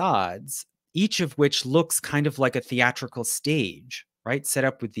four facades, each of which looks kind of like a theatrical stage, right? Set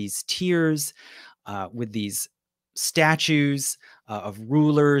up with these tiers, with these statues of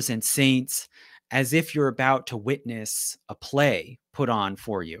rulers and saints, as if you're about to witness a play put on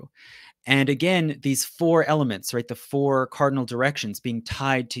for you. And again, these four elements, right? The four cardinal directions being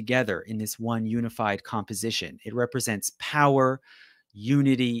tied together in this one unified composition. It represents power,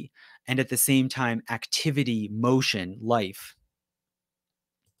 unity, and at the same time, activity, motion, life.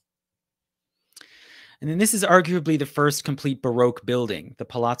 And then this is arguably the first complete Baroque building, the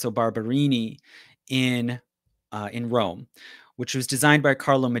Palazzo Barberini in Rome, which was designed by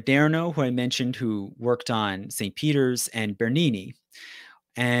Carlo Maderno, who I mentioned, who worked on St. Peter's, and Bernini.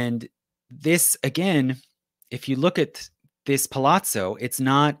 And this, again, if you look at this palazzo, it's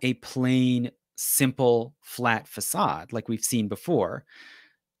not a plain, simple, flat facade like we've seen before.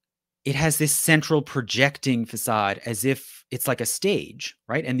 It has this central projecting facade as if it's like a stage,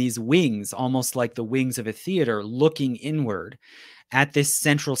 right? And these wings, almost like the wings of a theater, looking inward at this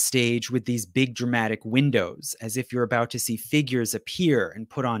central stage with these big dramatic windows, as if you're about to see figures appear and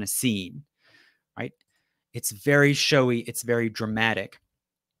put on a scene, right? It's very showy, it's very dramatic.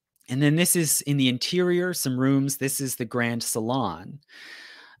 And then this is in the interior, some rooms. This is the grand salon.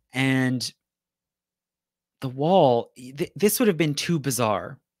 And the wall, this would have been too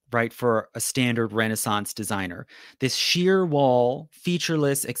bizarre, right, for a standard Renaissance designer. This sheer wall,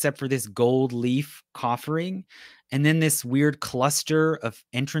 featureless except for this gold leaf coffering, and then this weird cluster of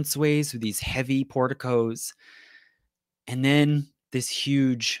entranceways with these heavy porticos, and then this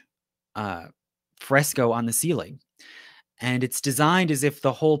huge fresco on the ceiling. And it's designed as if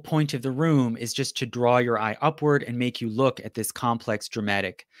the whole point of the room is just to draw your eye upward and make you look at this complex,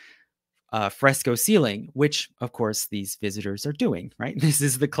 dramatic fresco ceiling, which, of course, these visitors are doing, right? This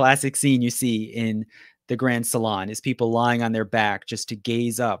is the classic scene you see in the Grand Salon, is people lying on their back just to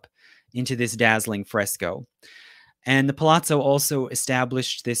gaze up into this dazzling fresco. And the palazzo also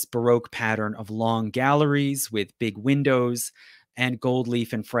established this Baroque pattern of long galleries with big windows and gold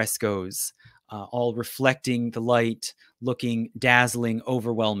leaf and frescoes, all reflecting the light, looking dazzling,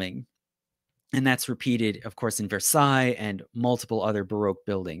 overwhelming. And that's repeated, of course, in Versailles and multiple other Baroque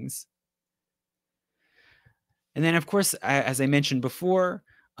buildings. And then, of course, as I mentioned before,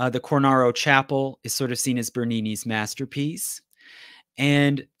 the Cornaro Chapel is sort of seen as Bernini's masterpiece.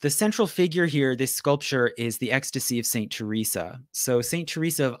 And the central figure here, this sculpture, is the Ecstasy of St. Teresa. So St.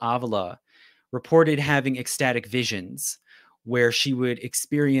 Teresa of Avila reported having ecstatic visions where she would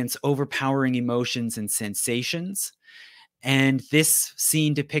experience overpowering emotions and sensations. And this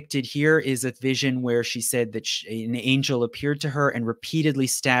scene depicted here is a vision where she said that an angel appeared to her and repeatedly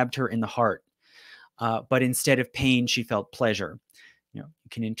stabbed her in the heart. But instead of pain, she felt pleasure. You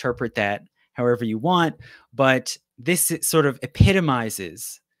can interpret that however you want, but this sort of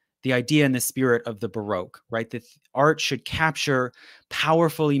epitomizes the idea and the spirit of the Baroque, right? That art should capture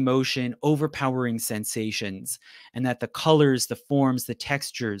powerful emotion, overpowering sensations, and that the colors, the forms, the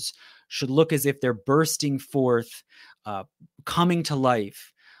textures should look as if they're bursting forth, coming to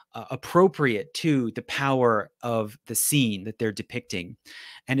life, appropriate to the power of the scene that they're depicting.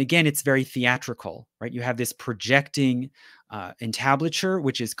 And again, it's very theatrical, right? You have this projecting entablature,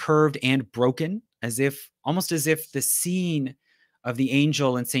 which is curved and broken, almost as if the scene of the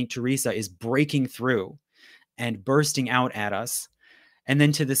angel and St. Teresa is breaking through and bursting out at us. And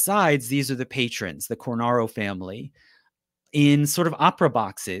then to the sides, these are the patrons, the Cornaro family, in sort of opera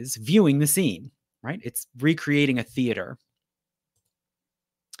boxes, viewing the scene, right? It's recreating a theater.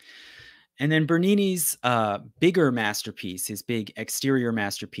 And then Bernini's bigger masterpiece, his big exterior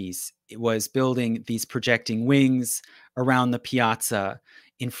masterpiece, was building these projecting wings around the piazza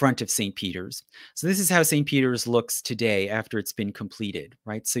in front of St. Peter's. So this is how St. Peter's looks today after it's been completed,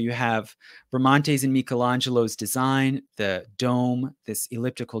 right? So you have Bramante's and Michelangelo's design, the dome, this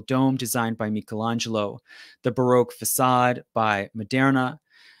elliptical dome designed by Michelangelo, the Baroque facade by Maderna,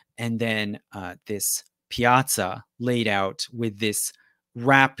 and then this piazza laid out with this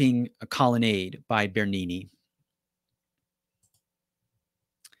wrapping a colonnade by Bernini.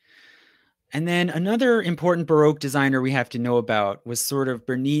 And then another important Baroque designer we have to know about was sort of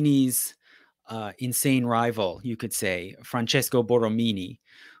Bernini's insane rival, you could say, Francesco Borromini,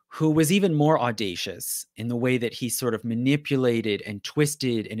 who was even more audacious in the way that he sort of manipulated and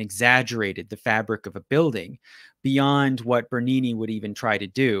twisted and exaggerated the fabric of a building beyond what Bernini would even try to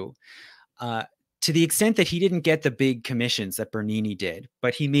do. Uh, to the extent that he didn't get the big commissions that Bernini did,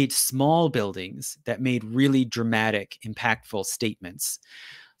 but he made small buildings that made really dramatic, impactful statements.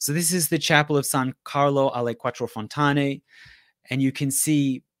 So this is the Chapel of San Carlo alle Quattro Fontane, and you can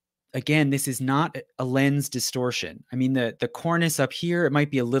see, again, this is not a lens distortion. I mean, the cornice up here, it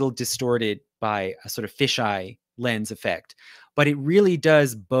might be a little distorted by a sort of fisheye lens effect, but it really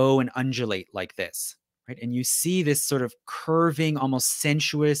does bow and undulate like this, right? And you see this sort of curving, almost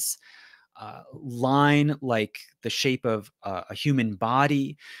sensuous line, like the shape of a human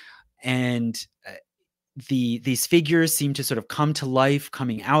body. And these figures seem to sort of come to life,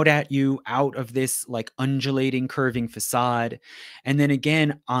 coming out at you out of this like undulating, curving facade. And then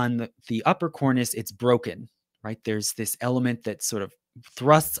again, on the upper cornice, it's broken, right? There's this element that sort of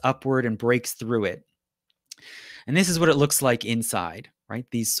thrusts upward and breaks through it. And this is what it looks like inside, right?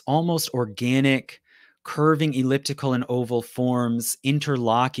 These almost organic, curving elliptical and oval forms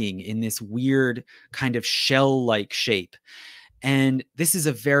interlocking in this weird kind of shell-like shape. And this is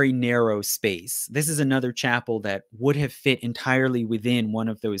a very narrow space. This is another chapel that would have fit entirely within one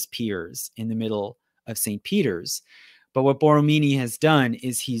of those piers in the middle of St. Peter's. But what Borromini has done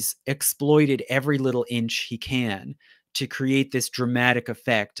is he's exploited every little inch he can to create this dramatic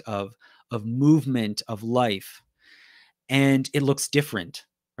effect of movement, of life. And it looks different,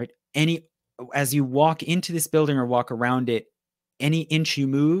 right? As you walk into this building or walk around it, any inch you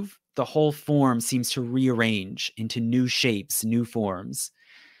move, the whole form seems to rearrange into new shapes, new forms.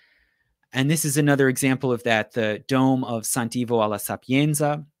 And this is another example of that, the dome of Sant'Ivo alla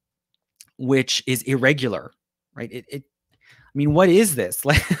Sapienza, which is irregular, right? I mean, what is this?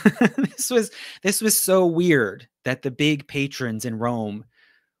 Like, this was so weird that the big patrons in Rome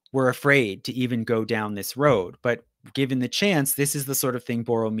were afraid to even go down this road. But given the chance, this is the sort of thing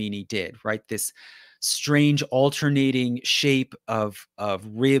Borromini did, right? This strange alternating shape of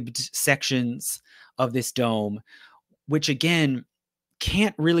ribbed sections of this dome, which again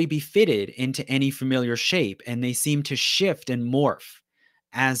can't really be fitted into any familiar shape, and they seem to shift and morph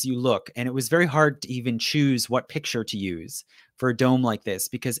as you look. And it was very hard to even choose what picture to use for a dome like this,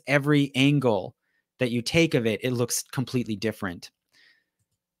 because every angle that you take of it, it looks completely different.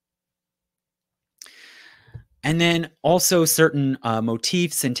 And then also certain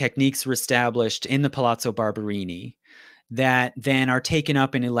motifs and techniques were established in the Palazzo Barberini that then are taken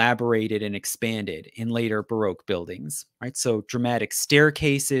up and elaborated and expanded in later Baroque buildings, right? So dramatic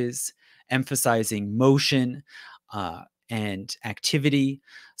staircases, emphasizing motion and activity.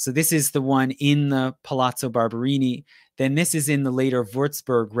 So this is the one in the Palazzo Barberini. Then this is in the later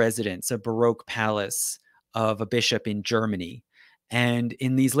Würzburg residence, a Baroque palace of a bishop in Germany. And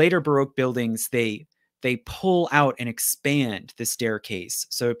in these later Baroque buildings, they pull out and expand the staircase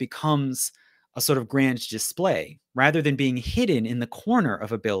so it becomes a sort of grand display rather than being hidden in the corner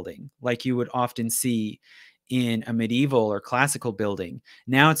of a building like you would often see in a medieval or classical building.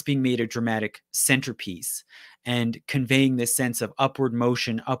 Now it's being made a dramatic centerpiece and conveying this sense of upward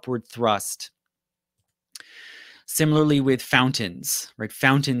motion, upward thrust. Similarly with fountains, right?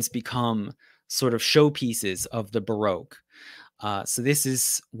 Fountains become sort of showpieces of the Baroque. So this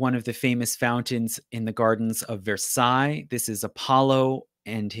is one of the famous fountains in the gardens of Versailles. This is Apollo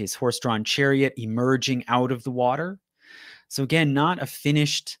and his horse-drawn chariot emerging out of the water. So again, not a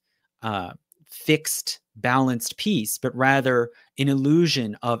finished, fixed, balanced piece, but rather an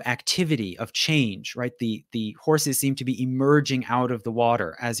illusion of activity, of change, right? The horses seem to be emerging out of the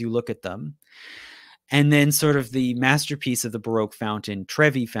water as you look at them. And then sort of the masterpiece of the Baroque fountain,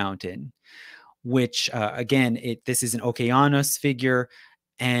 Trevi Fountain, which again, this is an Okeanos figure,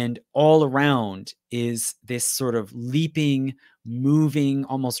 and all around is this sort of leaping, moving,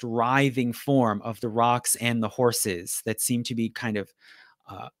 almost writhing form of the rocks and the horses that seem to be kind of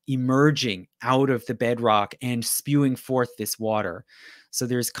emerging out of the bedrock and spewing forth this water. So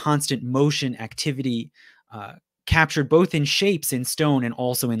there's constant motion, activity, captured both in shapes in stone and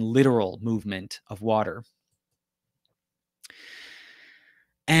also in literal movement of water.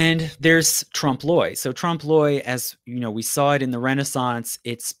 And there's trompe-l'oeil. So trompe-l'oeil, as you know, we saw it in the Renaissance,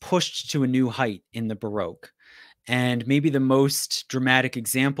 it's pushed to a new height in the Baroque. And maybe the most dramatic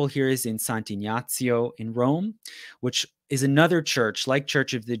example here is in Sant'Ignazio in Rome, which is another church, like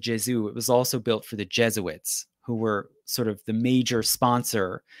Church of the Gesù. It was also built for the Jesuits, who were sort of the major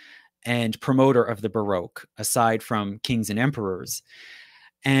sponsor and promoter of the Baroque, aside from kings and emperors.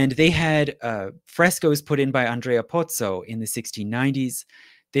 And they had frescoes put in by Andrea Pozzo in the 1690s.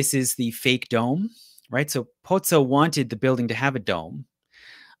 This is the fake dome, right? So Pozzo wanted the building to have a dome.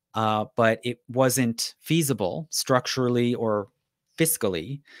 but it wasn't feasible structurally or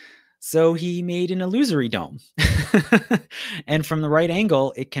fiscally. So he made an illusory dome. And from the right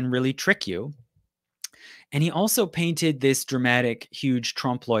angle, it can really trick you. And he also painted this dramatic, huge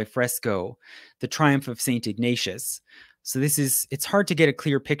trompe-l'oeil fresco, The Triumph of St. Ignatius. So it's hard to get a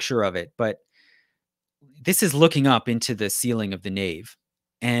clear picture of it, but this is looking up into the ceiling of the nave.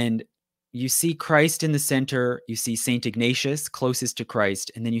 And you see Christ in the center, you see St. Ignatius closest to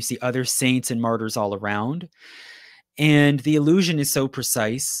Christ, and then you see other saints and martyrs all around. And the illusion is so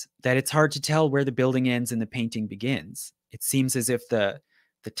precise that it's hard to tell where the building ends and the painting begins. It seems as if the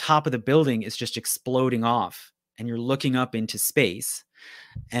top of the building is just exploding off and you're looking up into space.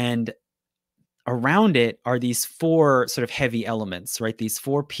 And around it are these four sort of heavy elements, right? These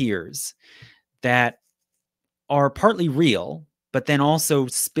four piers that are partly real, but then also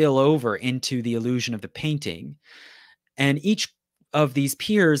spill over into the illusion of the painting. And each of these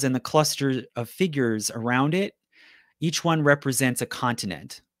piers and the cluster of figures around it, each one represents a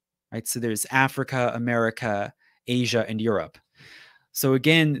continent, right? So there's Africa, America, Asia, and Europe. So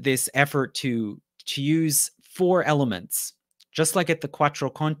again, this effort to use four elements, just like at the Quattro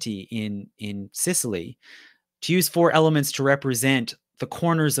Conti in Sicily, to use four elements to represent the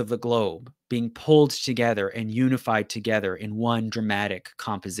corners of the globe being pulled together and unified together in one dramatic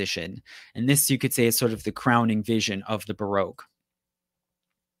composition. And this, you could say, is sort of the crowning vision of the Baroque.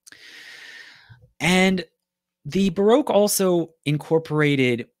 And the Baroque also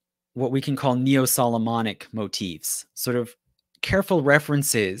incorporated what we can call neo-Solomonic motifs, sort of careful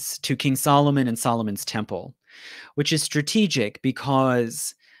references to King Solomon and Solomon's temple, which is strategic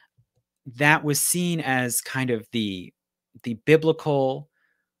because that was seen as kind of the biblical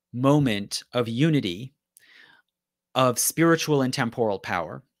moment of unity of spiritual and temporal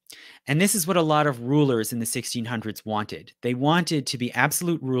power. And this is what a lot of rulers in the 1600s wanted. They wanted to be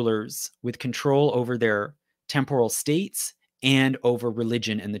absolute rulers with control over their temporal states and over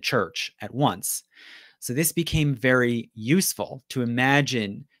religion and the church at once. So this became very useful to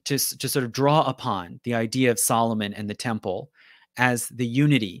imagine, to sort of draw upon the idea of Solomon and the temple as the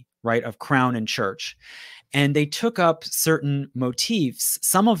unity, right, of crown and church. And they took up certain motifs.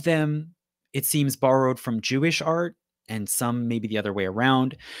 Some of them, it seems, borrowed from Jewish art, and some maybe the other way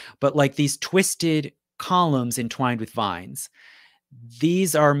around. But like these twisted columns entwined with vines,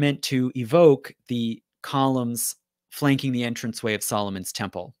 these are meant to evoke the columns flanking the entranceway of Solomon's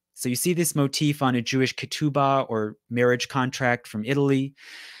temple. So you see this motif on a Jewish ketubah or marriage contract from Italy,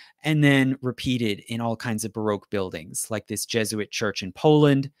 and then repeated in all kinds of Baroque buildings, like this Jesuit church in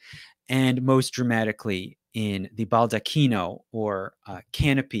Poland, and most dramatically in the baldacchino or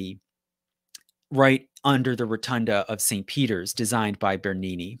canopy right under the rotunda of St. Peter's, designed by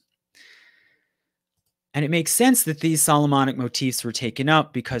Bernini. And it makes sense that these Solomonic motifs were taken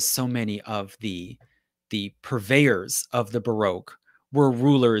up because so many of the purveyors of the Baroque were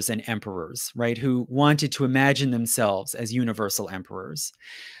rulers and emperors, right, who wanted to imagine themselves as universal emperors.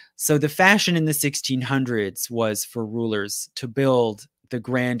 So the fashion in the 1600s was for rulers to build the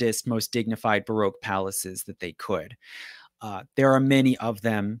grandest, most dignified Baroque palaces that they could. There are many of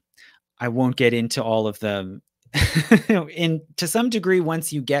them. I won't get into all of them. To some degree,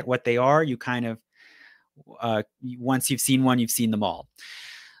 once you get what they are, you kind of, once you've seen one, you've seen them all.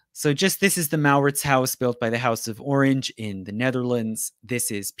 So this is the Maurits house built by the House of Orange in the Netherlands. This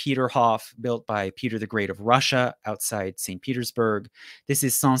is Peterhof, built by Peter the Great of Russia outside St. Petersburg. This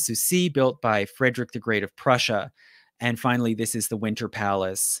is Sanssouci, built by Frederick the Great of Prussia. And finally, this is the Winter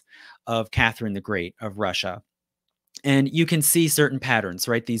Palace of Catherine the Great of Russia. And you can see certain patterns,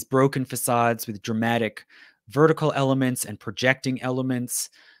 right? These broken facades with dramatic vertical elements and projecting elements.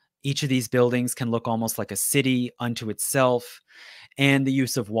 Each of these buildings can look almost like a city unto itself. And the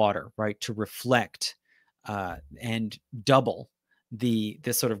use of water, right, to reflect and double the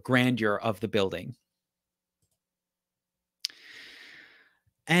sort of grandeur of the building.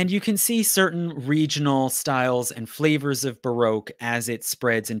 And you can see certain regional styles and flavors of Baroque as it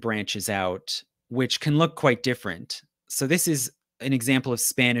spreads and branches out, which can look quite different. So this is an example of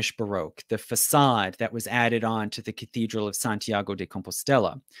Spanish Baroque, the facade that was added on to the Cathedral of Santiago de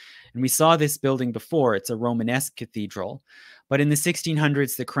Compostela. And we saw this building before. It's a Romanesque cathedral. But in the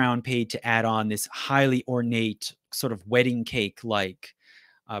 1600s, the crown paid to add on this highly ornate, sort of wedding cake-like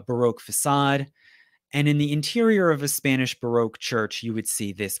Baroque facade. And in the interior of a Spanish Baroque church, you would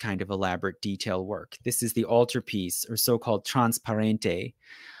see this kind of elaborate detail work. This is the altarpiece, or so-called transparente,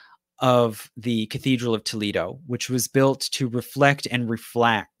 of the Cathedral of Toledo, which was built to reflect and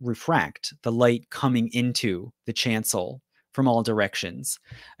refract the light coming into the chancel from all directions.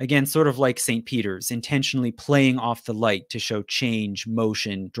 Again, sort of like St. Peter's, intentionally playing off the light to show change,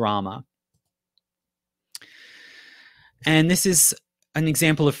 motion, drama. And this is an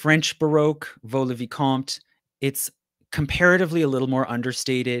example of French Baroque, Vaux-le-Vicomte. It's comparatively a little more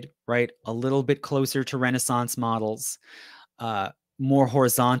understated, right? A little bit closer to Renaissance models, more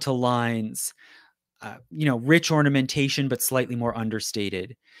horizontal lines, rich ornamentation, but slightly more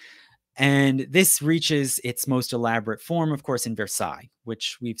understated. And this reaches its most elaborate form, of course, in Versailles,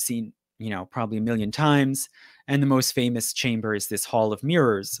 which we've seen, probably a million times. And the most famous chamber is this Hall of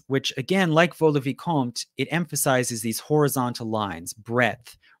Mirrors, which, again, like Vaux-le-Vicomte, it emphasizes these horizontal lines,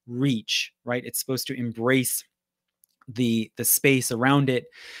 breadth, reach, right? It's supposed to embrace the space around it,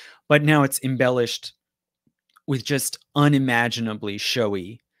 but now it's embellished with just unimaginably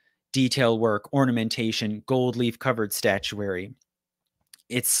showy detail work, ornamentation, gold leaf covered statuary.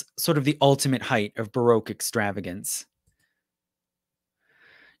 It's sort of the ultimate height of Baroque extravagance.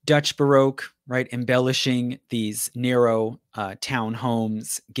 Dutch Baroque, right, embellishing these narrow town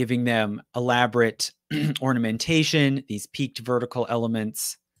homes, giving them elaborate ornamentation, these peaked vertical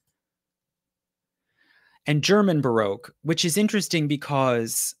elements. And German Baroque, which is interesting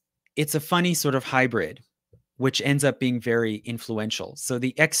because it's a funny sort of hybrid, which ends up being very influential. So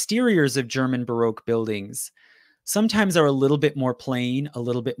the exteriors of German Baroque buildings sometimes are a little bit more plain, a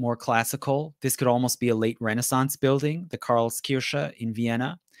little bit more classical. This could almost be a late Renaissance building, the Karlskirche in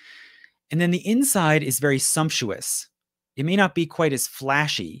Vienna. And then the inside is very sumptuous. It may not be quite as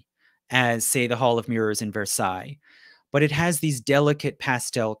flashy as, say, the Hall of Mirrors in Versailles, but it has these delicate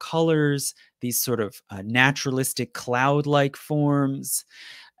pastel colors, these sort of naturalistic cloud-like forms.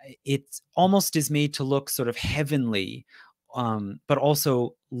 It almost is made to look sort of heavenly, but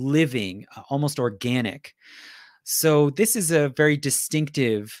also living, almost organic. So this is a very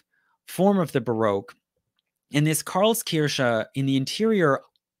distinctive form of the Baroque. And this Karlskirche in the interior,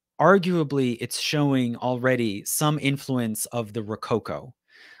 arguably, it's showing already some influence of the Rococo,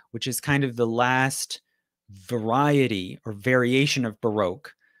 which is kind of the last variety or variation of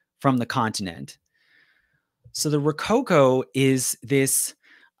Baroque from the continent. So the Rococo is this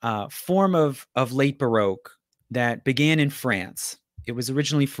form of late Baroque that began in France. It was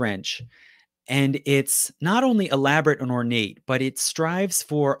originally French. And it's not only elaborate and ornate, but it strives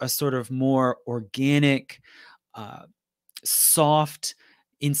for a sort of more organic, soft,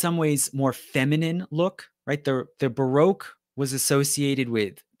 in some ways more feminine look, right? The Baroque was associated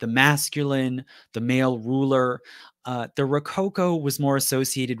with the masculine, the male ruler. The Rococo was more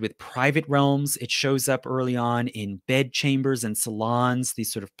associated with private realms. It shows up early on in bedchambers and salons,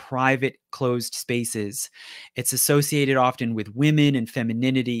 these sort of private closed spaces. It's associated often with women and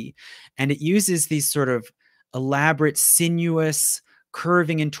femininity, and it uses these sort of elaborate, sinuous,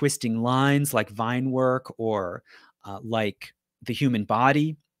 curving and twisting lines like vine work or like the human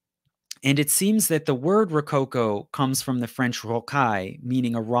body. And it seems that the word Rococo comes from the French rocaille,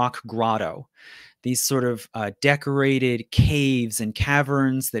 meaning a rock grotto. These sort of decorated caves and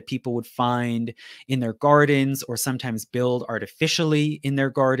caverns that people would find in their gardens or sometimes build artificially in their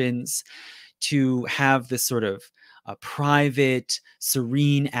gardens to have this sort of private,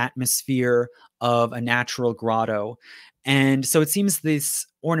 serene atmosphere of a natural grotto. And so it seems this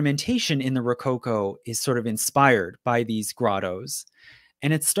ornamentation in the Rococo is sort of inspired by these grottos.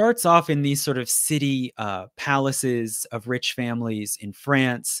 And it starts off in these sort of city palaces of rich families in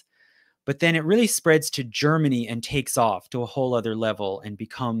France. But then it really spreads to Germany and takes off to a whole other level and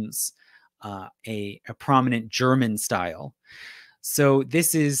becomes a prominent German style. So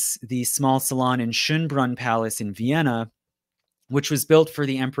this is the small salon in Schönbrunn Palace in Vienna, which was built for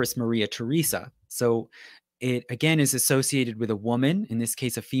the Empress Maria Theresa. So it, again, is associated with a woman, in this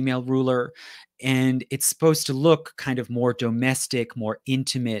case, a female ruler, and it's supposed to look kind of more domestic, more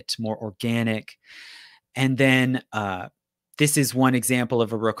intimate, more organic. And then this is one example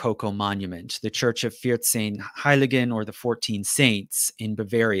of a Rococo monument, the Church of 14 Heiligen, or the 14 Saints in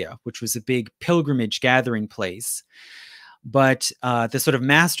Bavaria, which was a big pilgrimage gathering place. But the sort of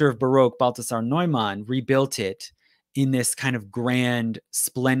master of Baroque, Balthasar Neumann, rebuilt it in this kind of grand,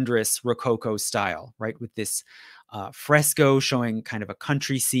 splendorous Rococo style, right? With this fresco showing kind of a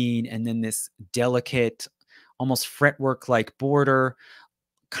country scene, and then this delicate, almost fretwork-like border,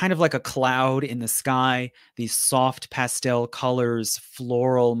 kind of like a cloud in the sky, these soft pastel colors,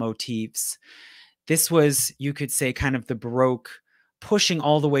 floral motifs. This was, you could say, kind of the Baroque pushing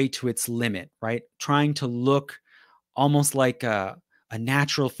all the way to its limit, right? Trying to look almost like a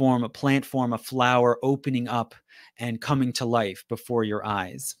natural form, a plant form, a flower opening up and coming to life before your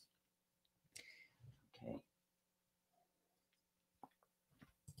eyes. Okay.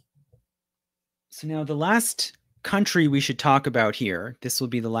 So now the last country we should talk about here, this will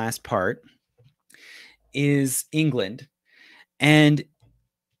be the last part, is England. And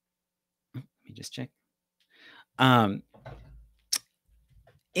let me just check.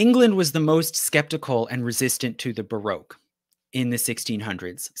 England was the most skeptical and resistant to the Baroque in the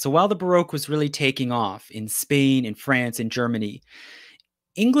 1600s. So while the Baroque was really taking off in Spain, in France, in Germany,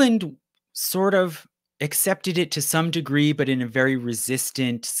 England sort of accepted it to some degree, but in a very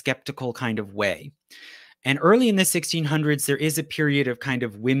resistant, skeptical kind of way. And early in the 1600s, there is a period of kind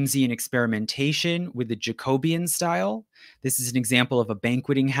of whimsy and experimentation with the Jacobean style. This is an example of a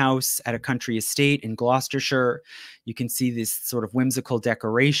banqueting house at a country estate in Gloucestershire. You can see this sort of whimsical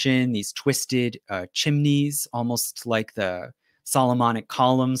decoration, these twisted chimneys, almost like the Solomonic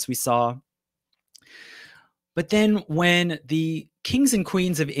columns we saw. But then when the kings and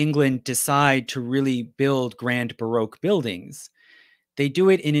queens of England decide to really build grand Baroque buildings, they do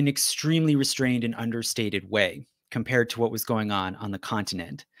it in an extremely restrained and understated way compared to what was going on the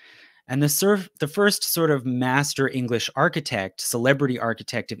continent. And the first sort of master English architect, celebrity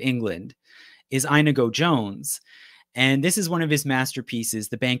architect of England, is Inigo Jones. And this is one of his masterpieces,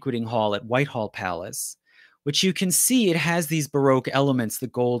 the Banqueting Hall at Whitehall Palace, which you can see it has these Baroque elements, the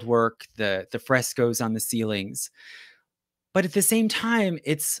gold work, the frescoes on the ceilings. But at the same time,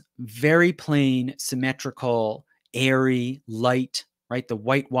 it's very plain, symmetrical, airy, light, right? The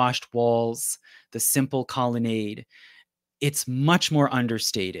whitewashed walls, the simple colonnade. It's much more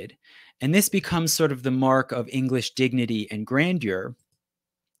understated. And this becomes sort of the mark of English dignity and grandeur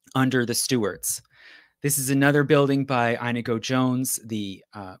under the Stuarts. This is another building by Inigo Jones, the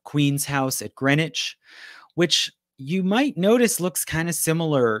Queen's House at Greenwich, which you might notice looks kind of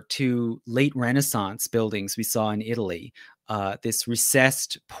similar to late Renaissance buildings we saw in Italy. This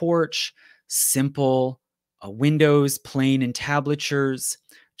recessed porch, simple windows, plain entablatures,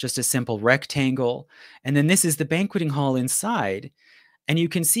 just a simple rectangle. And then this is the banqueting hall inside. And you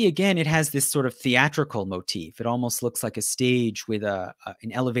can see, again, it has this sort of theatrical motif. It almost looks like a stage with an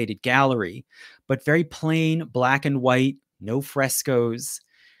elevated gallery, but very plain, black and white, no frescoes.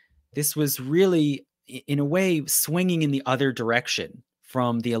 This was really, in a way, swinging in the other direction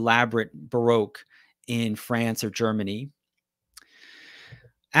from the elaborate Baroque in France or Germany.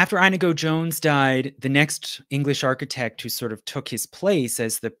 After Inigo Jones died, the next English architect who sort of took his place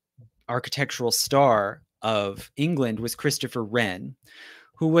as the architectural star of England was Christopher Wren,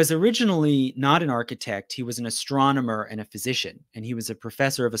 who was originally not an architect. He was an astronomer and a physician, and he was a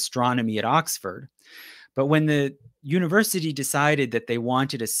professor of astronomy at Oxford. But when the university decided that they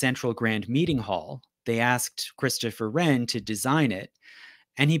wanted a central grand meeting hall, they asked Christopher Wren to design it.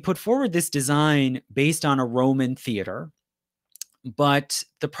 And he put forward this design based on a Roman theater. But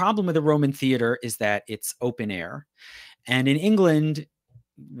the problem with the Roman theater is that it's open air. And in England,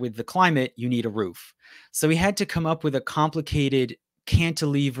 with the climate, you need a roof. So he had to come up with a complicated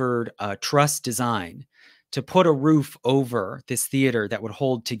cantilevered truss design to put a roof over this theater that would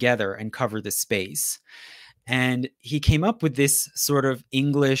hold together and cover the space. And he came up with this sort of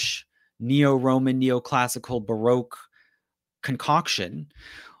English, neo-Roman, neoclassical, Baroque concoction,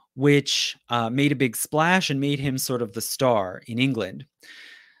 which made a big splash and made him sort of the star in England.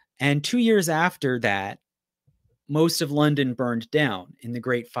 And 2 years after that, most of London burned down in the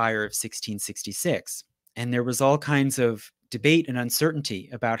Great Fire of 1666. And there was all kinds of debate and uncertainty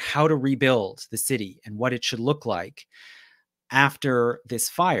about how to rebuild the city and what it should look like after this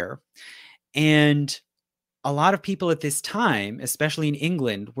fire. And a lot of people at this time, especially in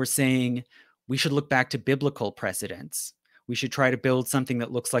England, were saying we should look back to biblical precedents. We should try to build something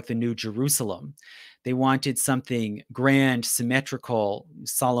that looks like the New Jerusalem. They wanted something grand, symmetrical,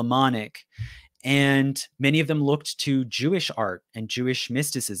 Solomonic. And many of them looked to Jewish art and Jewish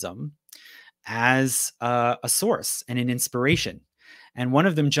mysticism as a source and an inspiration. And one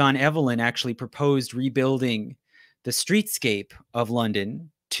of them, John Evelyn, actually proposed rebuilding the streetscape of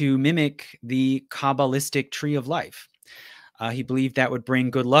London to mimic the Kabbalistic tree of life. He believed that would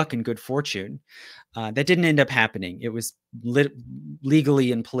bring good luck and good fortune. That didn't end up happening. It was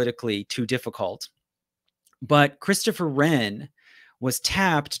legally and politically too difficult. But Christopher Wren was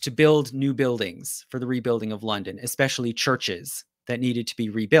tapped to build new buildings for the rebuilding of London, especially churches that needed to be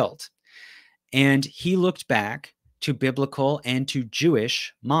rebuilt. And he looked back to biblical and to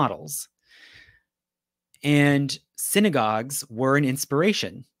Jewish models. And synagogues were an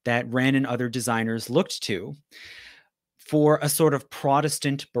inspiration that Wren and other designers looked to for a sort of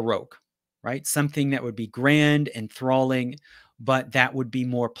Protestant Baroque, right? Something that would be grand, enthralling, but that would be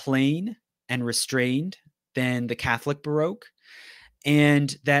more plain and restrained than the Catholic Baroque.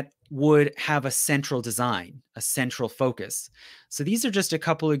 And that would have a central design, a central focus. So these are just a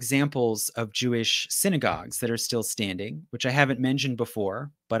couple examples of Jewish synagogues that are still standing, which I haven't mentioned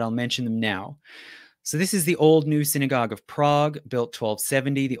before, but I'll mention them now. So this is the Old New Synagogue of Prague, built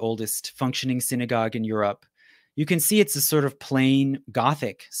 1270, the oldest functioning synagogue in Europe. You can see it's a sort of plain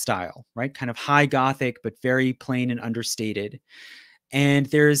Gothic style, right? Kind of high Gothic, but very plain and understated. And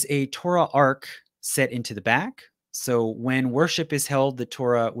there's a Torah ark set into the back. So when worship is held, the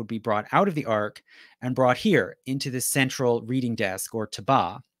Torah would be brought out of the ark and brought here into the central reading desk, or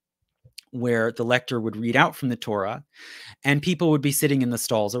tabah, where the lector would read out from the Torah, and people would be sitting in the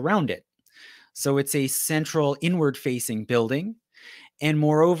stalls around it. So it's a central inward-facing building. And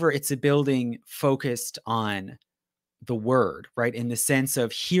moreover, it's a building focused on the word, right? In the sense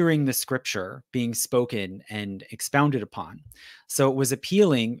of hearing the scripture being spoken and expounded upon. So it was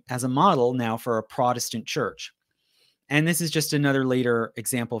appealing as a model now for a Protestant church. And this is just another later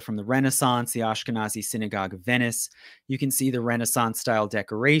example from the Renaissance, the Ashkenazi Synagogue of Venice. You can see the Renaissance style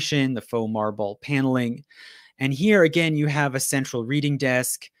decoration, the faux marble paneling. And here again, you have a central reading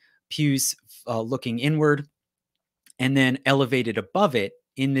desk, pews looking inward, and then elevated above it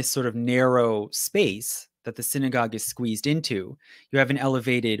in this sort of narrow space that the synagogue is squeezed into, you have an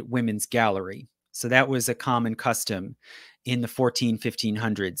elevated women's gallery. So that was a common custom in the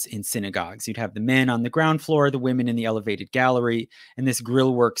 1500s in synagogues. You'd have the men on the ground floor, the women in the elevated gallery, and this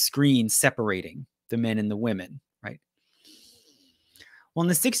grillwork screen separating the men and the women, right? Well, in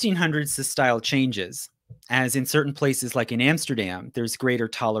the 1600s, the style changes, as in certain places like in Amsterdam, there's greater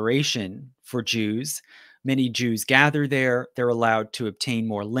toleration for Jews. Many Jews gather there. They're allowed to obtain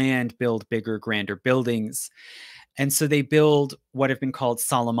more land, build bigger, grander buildings. And so they build what have been called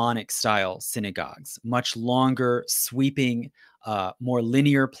Solomonic style synagogues, much longer, sweeping, more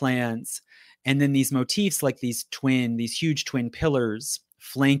linear plans. And then these motifs like these huge twin pillars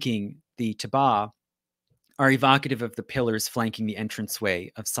flanking the Tabah are evocative of the pillars flanking the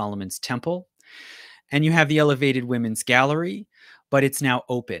entranceway of Solomon's temple. And you have the elevated women's gallery, but it's now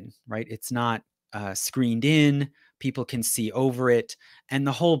open, right? It's not screened in. People can see over it. And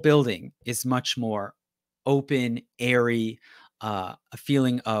the whole building is much more open, airy, a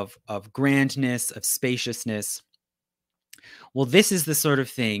feeling of grandness, of spaciousness. Well, this is the sort of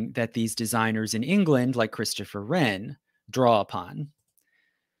thing that these designers in England, like Christopher Wren, draw upon.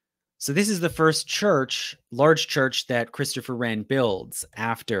 So this is the first church, large church, that Christopher Wren builds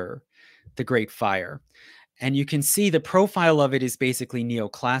after the Great Fire. And you can see the profile of it is basically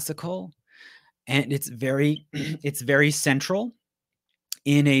neoclassical, and it's very central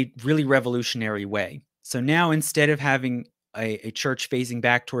in a really revolutionary way. So now, instead of having a church facing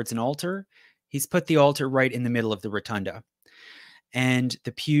back towards an altar, he's put the altar right in the middle of the rotunda. And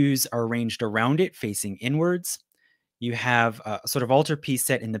the pews are arranged around it, facing inwards. You have a sort of altarpiece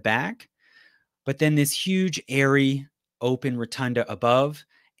set in the back, but then this huge, airy, open rotunda above,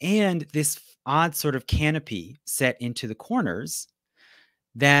 and this odd sort of canopy set into the corners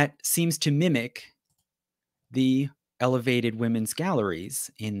that seems to mimic the elevated women's galleries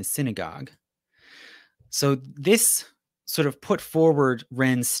in the synagogue. So this sort of put forward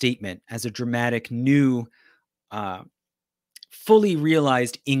Wren's statement as a dramatic, new, fully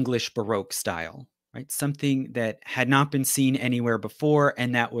realized English Baroque style, right? Something that had not been seen anywhere before,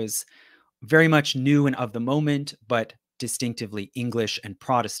 and that was very much new and of the moment, but distinctively English and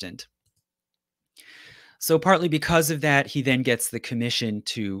Protestant. So partly because of that, he then gets the commission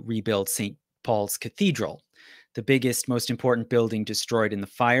to rebuild St. Paul's Cathedral, the biggest, most important building destroyed in the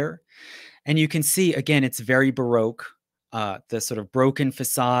fire. And you can see, again, it's very Baroque, the sort of broken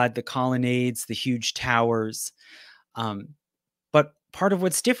facade, the colonnades, the huge towers. But part of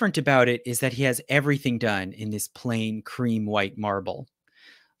what's different about it is that he has everything done in this plain cream white marble,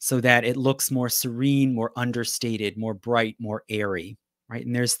 so that it looks more serene, more understated, more bright, more airy, right?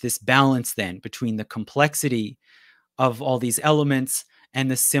 And there's this balance then between the complexity of all these elements and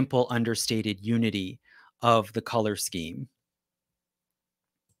the simple, understated unity of the color scheme.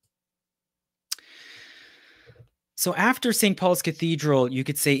 So after St. Paul's Cathedral, you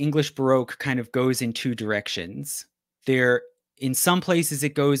could say English Baroque kind of goes in two directions. In some places,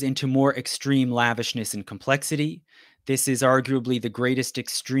 it goes into more extreme lavishness and complexity. This is arguably the greatest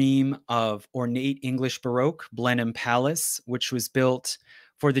extreme of ornate English Baroque, Blenheim Palace, which was built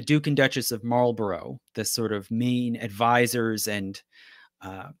for the Duke and Duchess of Marlborough, the sort of main advisors and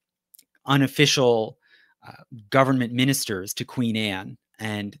unofficial government ministers to Queen Anne.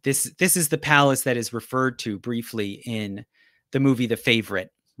 And this is the palace that is referred to briefly in the movie The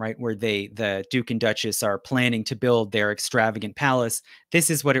Favorite, right? Where the Duke and Duchess are planning to build their extravagant palace.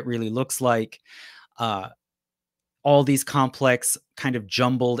 This is what it really looks like. all these complex kind of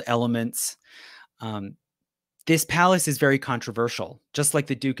jumbled elements. Um, this palace is very controversial, just like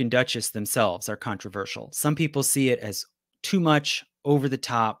the Duke and Duchess themselves are controversial. Some people see it as too much, over the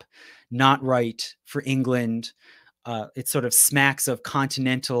top, not right for England. It sort of smacks of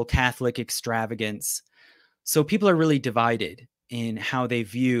continental Catholic extravagance. So people are really divided in how they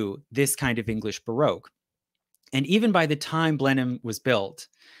view this kind of English Baroque. And even by the time Blenheim was built,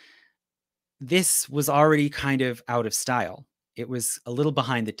 this was already kind of out of style. It was a little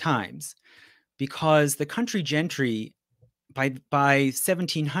behind the times because the country gentry by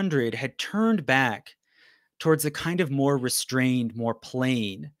 1700 had turned back towards a kind of more restrained, more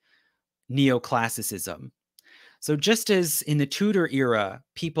plain neoclassicism. So just as in the Tudor era,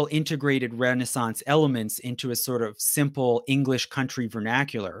 people integrated Renaissance elements into a sort of simple English country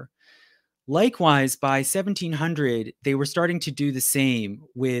vernacular, likewise, by 1700, they were starting to do the same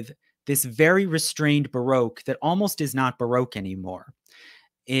with this very restrained Baroque that almost is not Baroque anymore.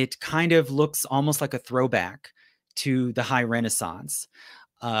 It kind of looks almost like a throwback to the High Renaissance,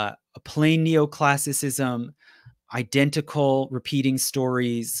 a plain neoclassicism, identical repeating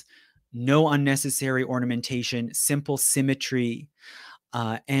stories, no unnecessary ornamentation, simple symmetry,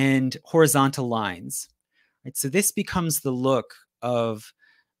 and horizontal lines. Right? So this becomes the look of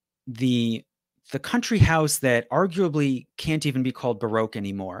the country house that arguably can't even be called Baroque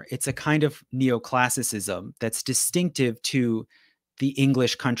anymore. It's a kind of neoclassicism that's distinctive to the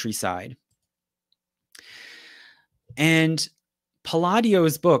English countryside. And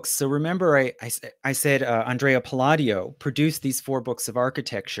Palladio's books, so remember I said Andrea Palladio produced these 4 books of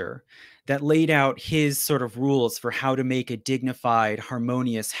architecture that laid out his sort of rules for how to make a dignified,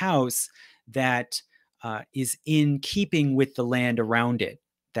 harmonious house that is in keeping with the land around it,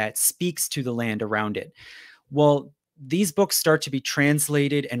 that speaks to the land around it. Well, these books start to be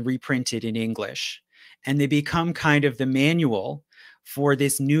translated and reprinted in English, and they become kind of the manual for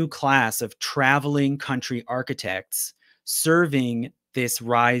this new class of traveling country architects serving this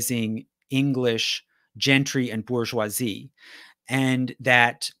rising English gentry and bourgeoisie, and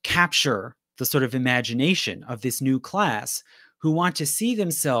that capture the sort of imagination of this new class who want to see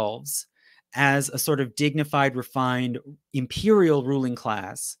themselves as a sort of dignified, refined, imperial ruling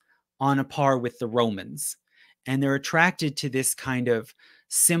class on a par with the Romans. And they're attracted to this kind of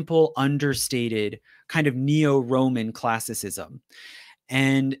simple, understated, kind of neo-Roman classicism.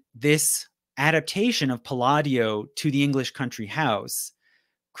 And this adaptation of Palladio to the English country house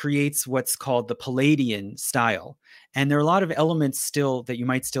creates what's called the Palladian style. And there are a lot of elements still that you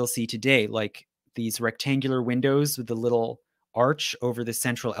might still see today, like these rectangular windows with the little arch over the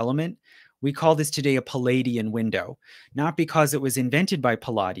central element. We call this today a Palladian window, not because it was invented by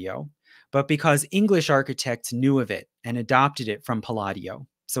Palladio, but because English architects knew of it and adopted it from Palladio.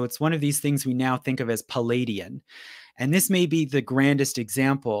 So it's one of these things we now think of as Palladian. And this may be the grandest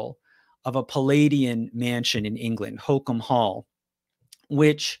example of a Palladian mansion in England, Holkham Hall,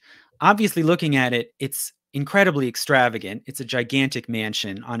 which obviously looking at it, it's incredibly extravagant. It's a gigantic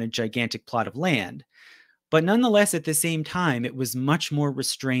mansion on a gigantic plot of land. But nonetheless, at the same time, it was much more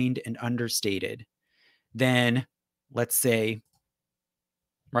restrained and understated than, let's say,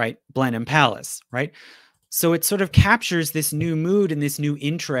 right, Blenheim Palace, right? So it sort of captures this new mood and this new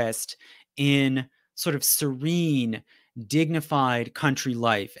interest in sort of serene, dignified country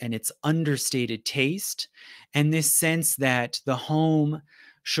life and its understated taste, and this sense that the home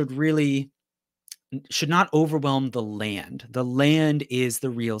should not overwhelm the land. The land is the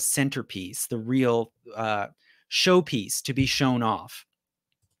real centerpiece, the real showpiece to be shown off.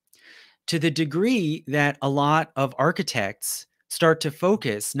 To the degree that a lot of architects start to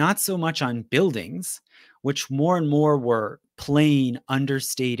focus not so much on buildings, which more and more were plain,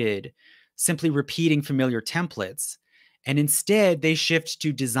 understated, simply repeating familiar templates, and instead they shift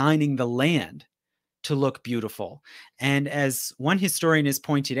to designing the land to look beautiful. And as one historian has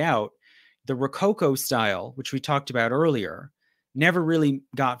pointed out, the Rococo style, which we talked about earlier, never really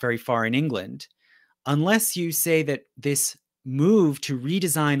got very far in England, unless you say that this move to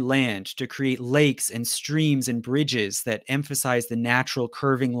redesign land to create lakes and streams and bridges that emphasize the natural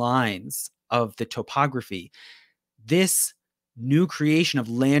curving lines of the topography, this new creation of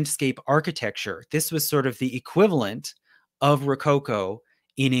landscape architecture, this was sort of the equivalent of Rococo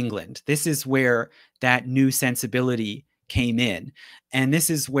in England. This is where that new sensibility came in. And this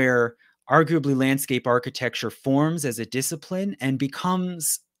is where arguably landscape architecture forms as a discipline and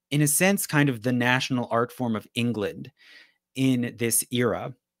becomes, in a sense, kind of the national art form of England in this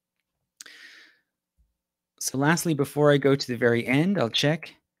era. So lastly, before I go to the very end, I'll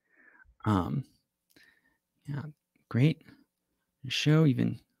check. Yeah, great. Show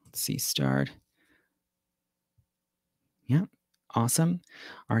even, let's see, start. Yeah. Awesome.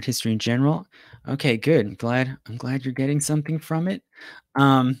 Art history in general. Okay, good. I'm glad you're getting something from it.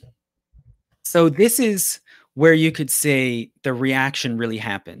 Um, so this is where you could say the reaction really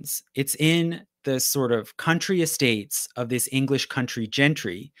happens. It's in the sort of country estates of this English country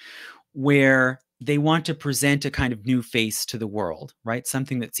gentry where they want to present a kind of new face to the world, right?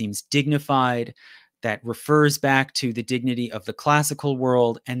 Something that seems dignified, that refers back to the dignity of the classical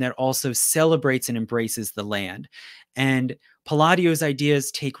world, and that also celebrates and embraces the land. And Palladio's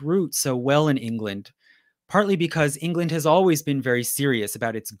ideas take root so well in England, partly because England has always been very serious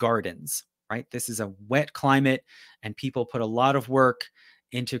about its gardens, right? This is a wet climate, and people put a lot of work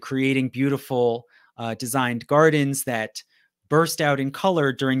into creating beautiful designed gardens that burst out in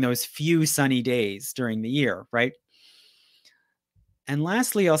color during those few sunny days during the year, right? And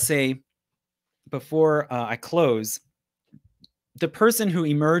lastly, I'll say before I close, the person who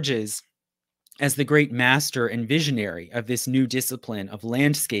emerges as the great master and visionary of this new discipline of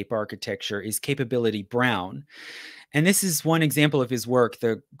landscape architecture is Capability Brown. And this is one example of his work,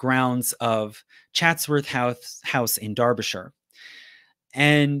 the grounds of Chatsworth House in Derbyshire.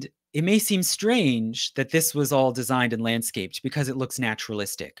 And it may seem strange that this was all designed and landscaped because it looks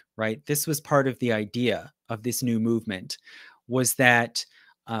naturalistic, right? This was part of the idea of this new movement, was that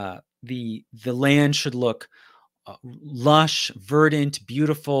the land should look lush, verdant,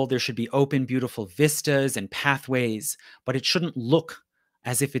 beautiful. There should be open, beautiful vistas and pathways, but it shouldn't look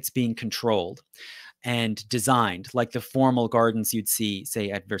as if it's being controlled and designed like the formal gardens you'd see, say,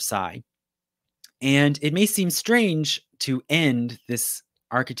 at Versailles. And it may seem strange to end this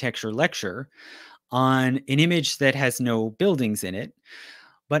architecture lecture on an image that has no buildings in it.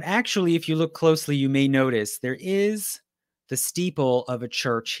 But actually, if you look closely, you may notice there is the steeple of a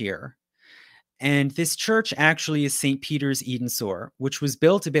church here. And this church actually is St. Peter's Edensor, which was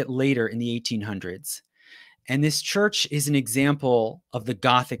built a bit later in the 1800s. And this church is an example of the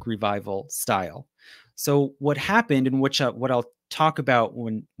Gothic revival style. So what happened, and what I'll talk about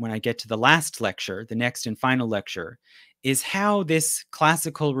when I get to the last lecture, the next and final lecture, is how this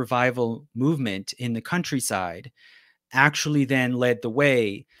classical revival movement in the countryside actually then led the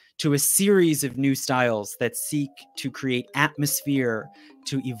way to a series of new styles that seek to create atmosphere,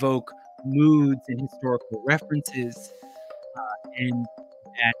 to evoke moods and historical references, and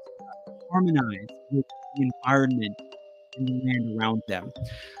that harmonize with the environment and the land around them.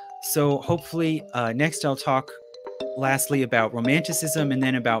 So hopefully next I'll talk lastly about Romanticism and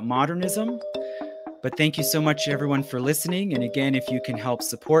then about modernism. But thank you so much everyone for listening. And again, if you can help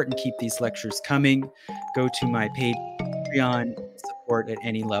support and keep these lectures coming, go to my page Patreon, support at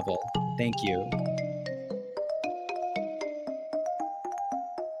any level. Thank you.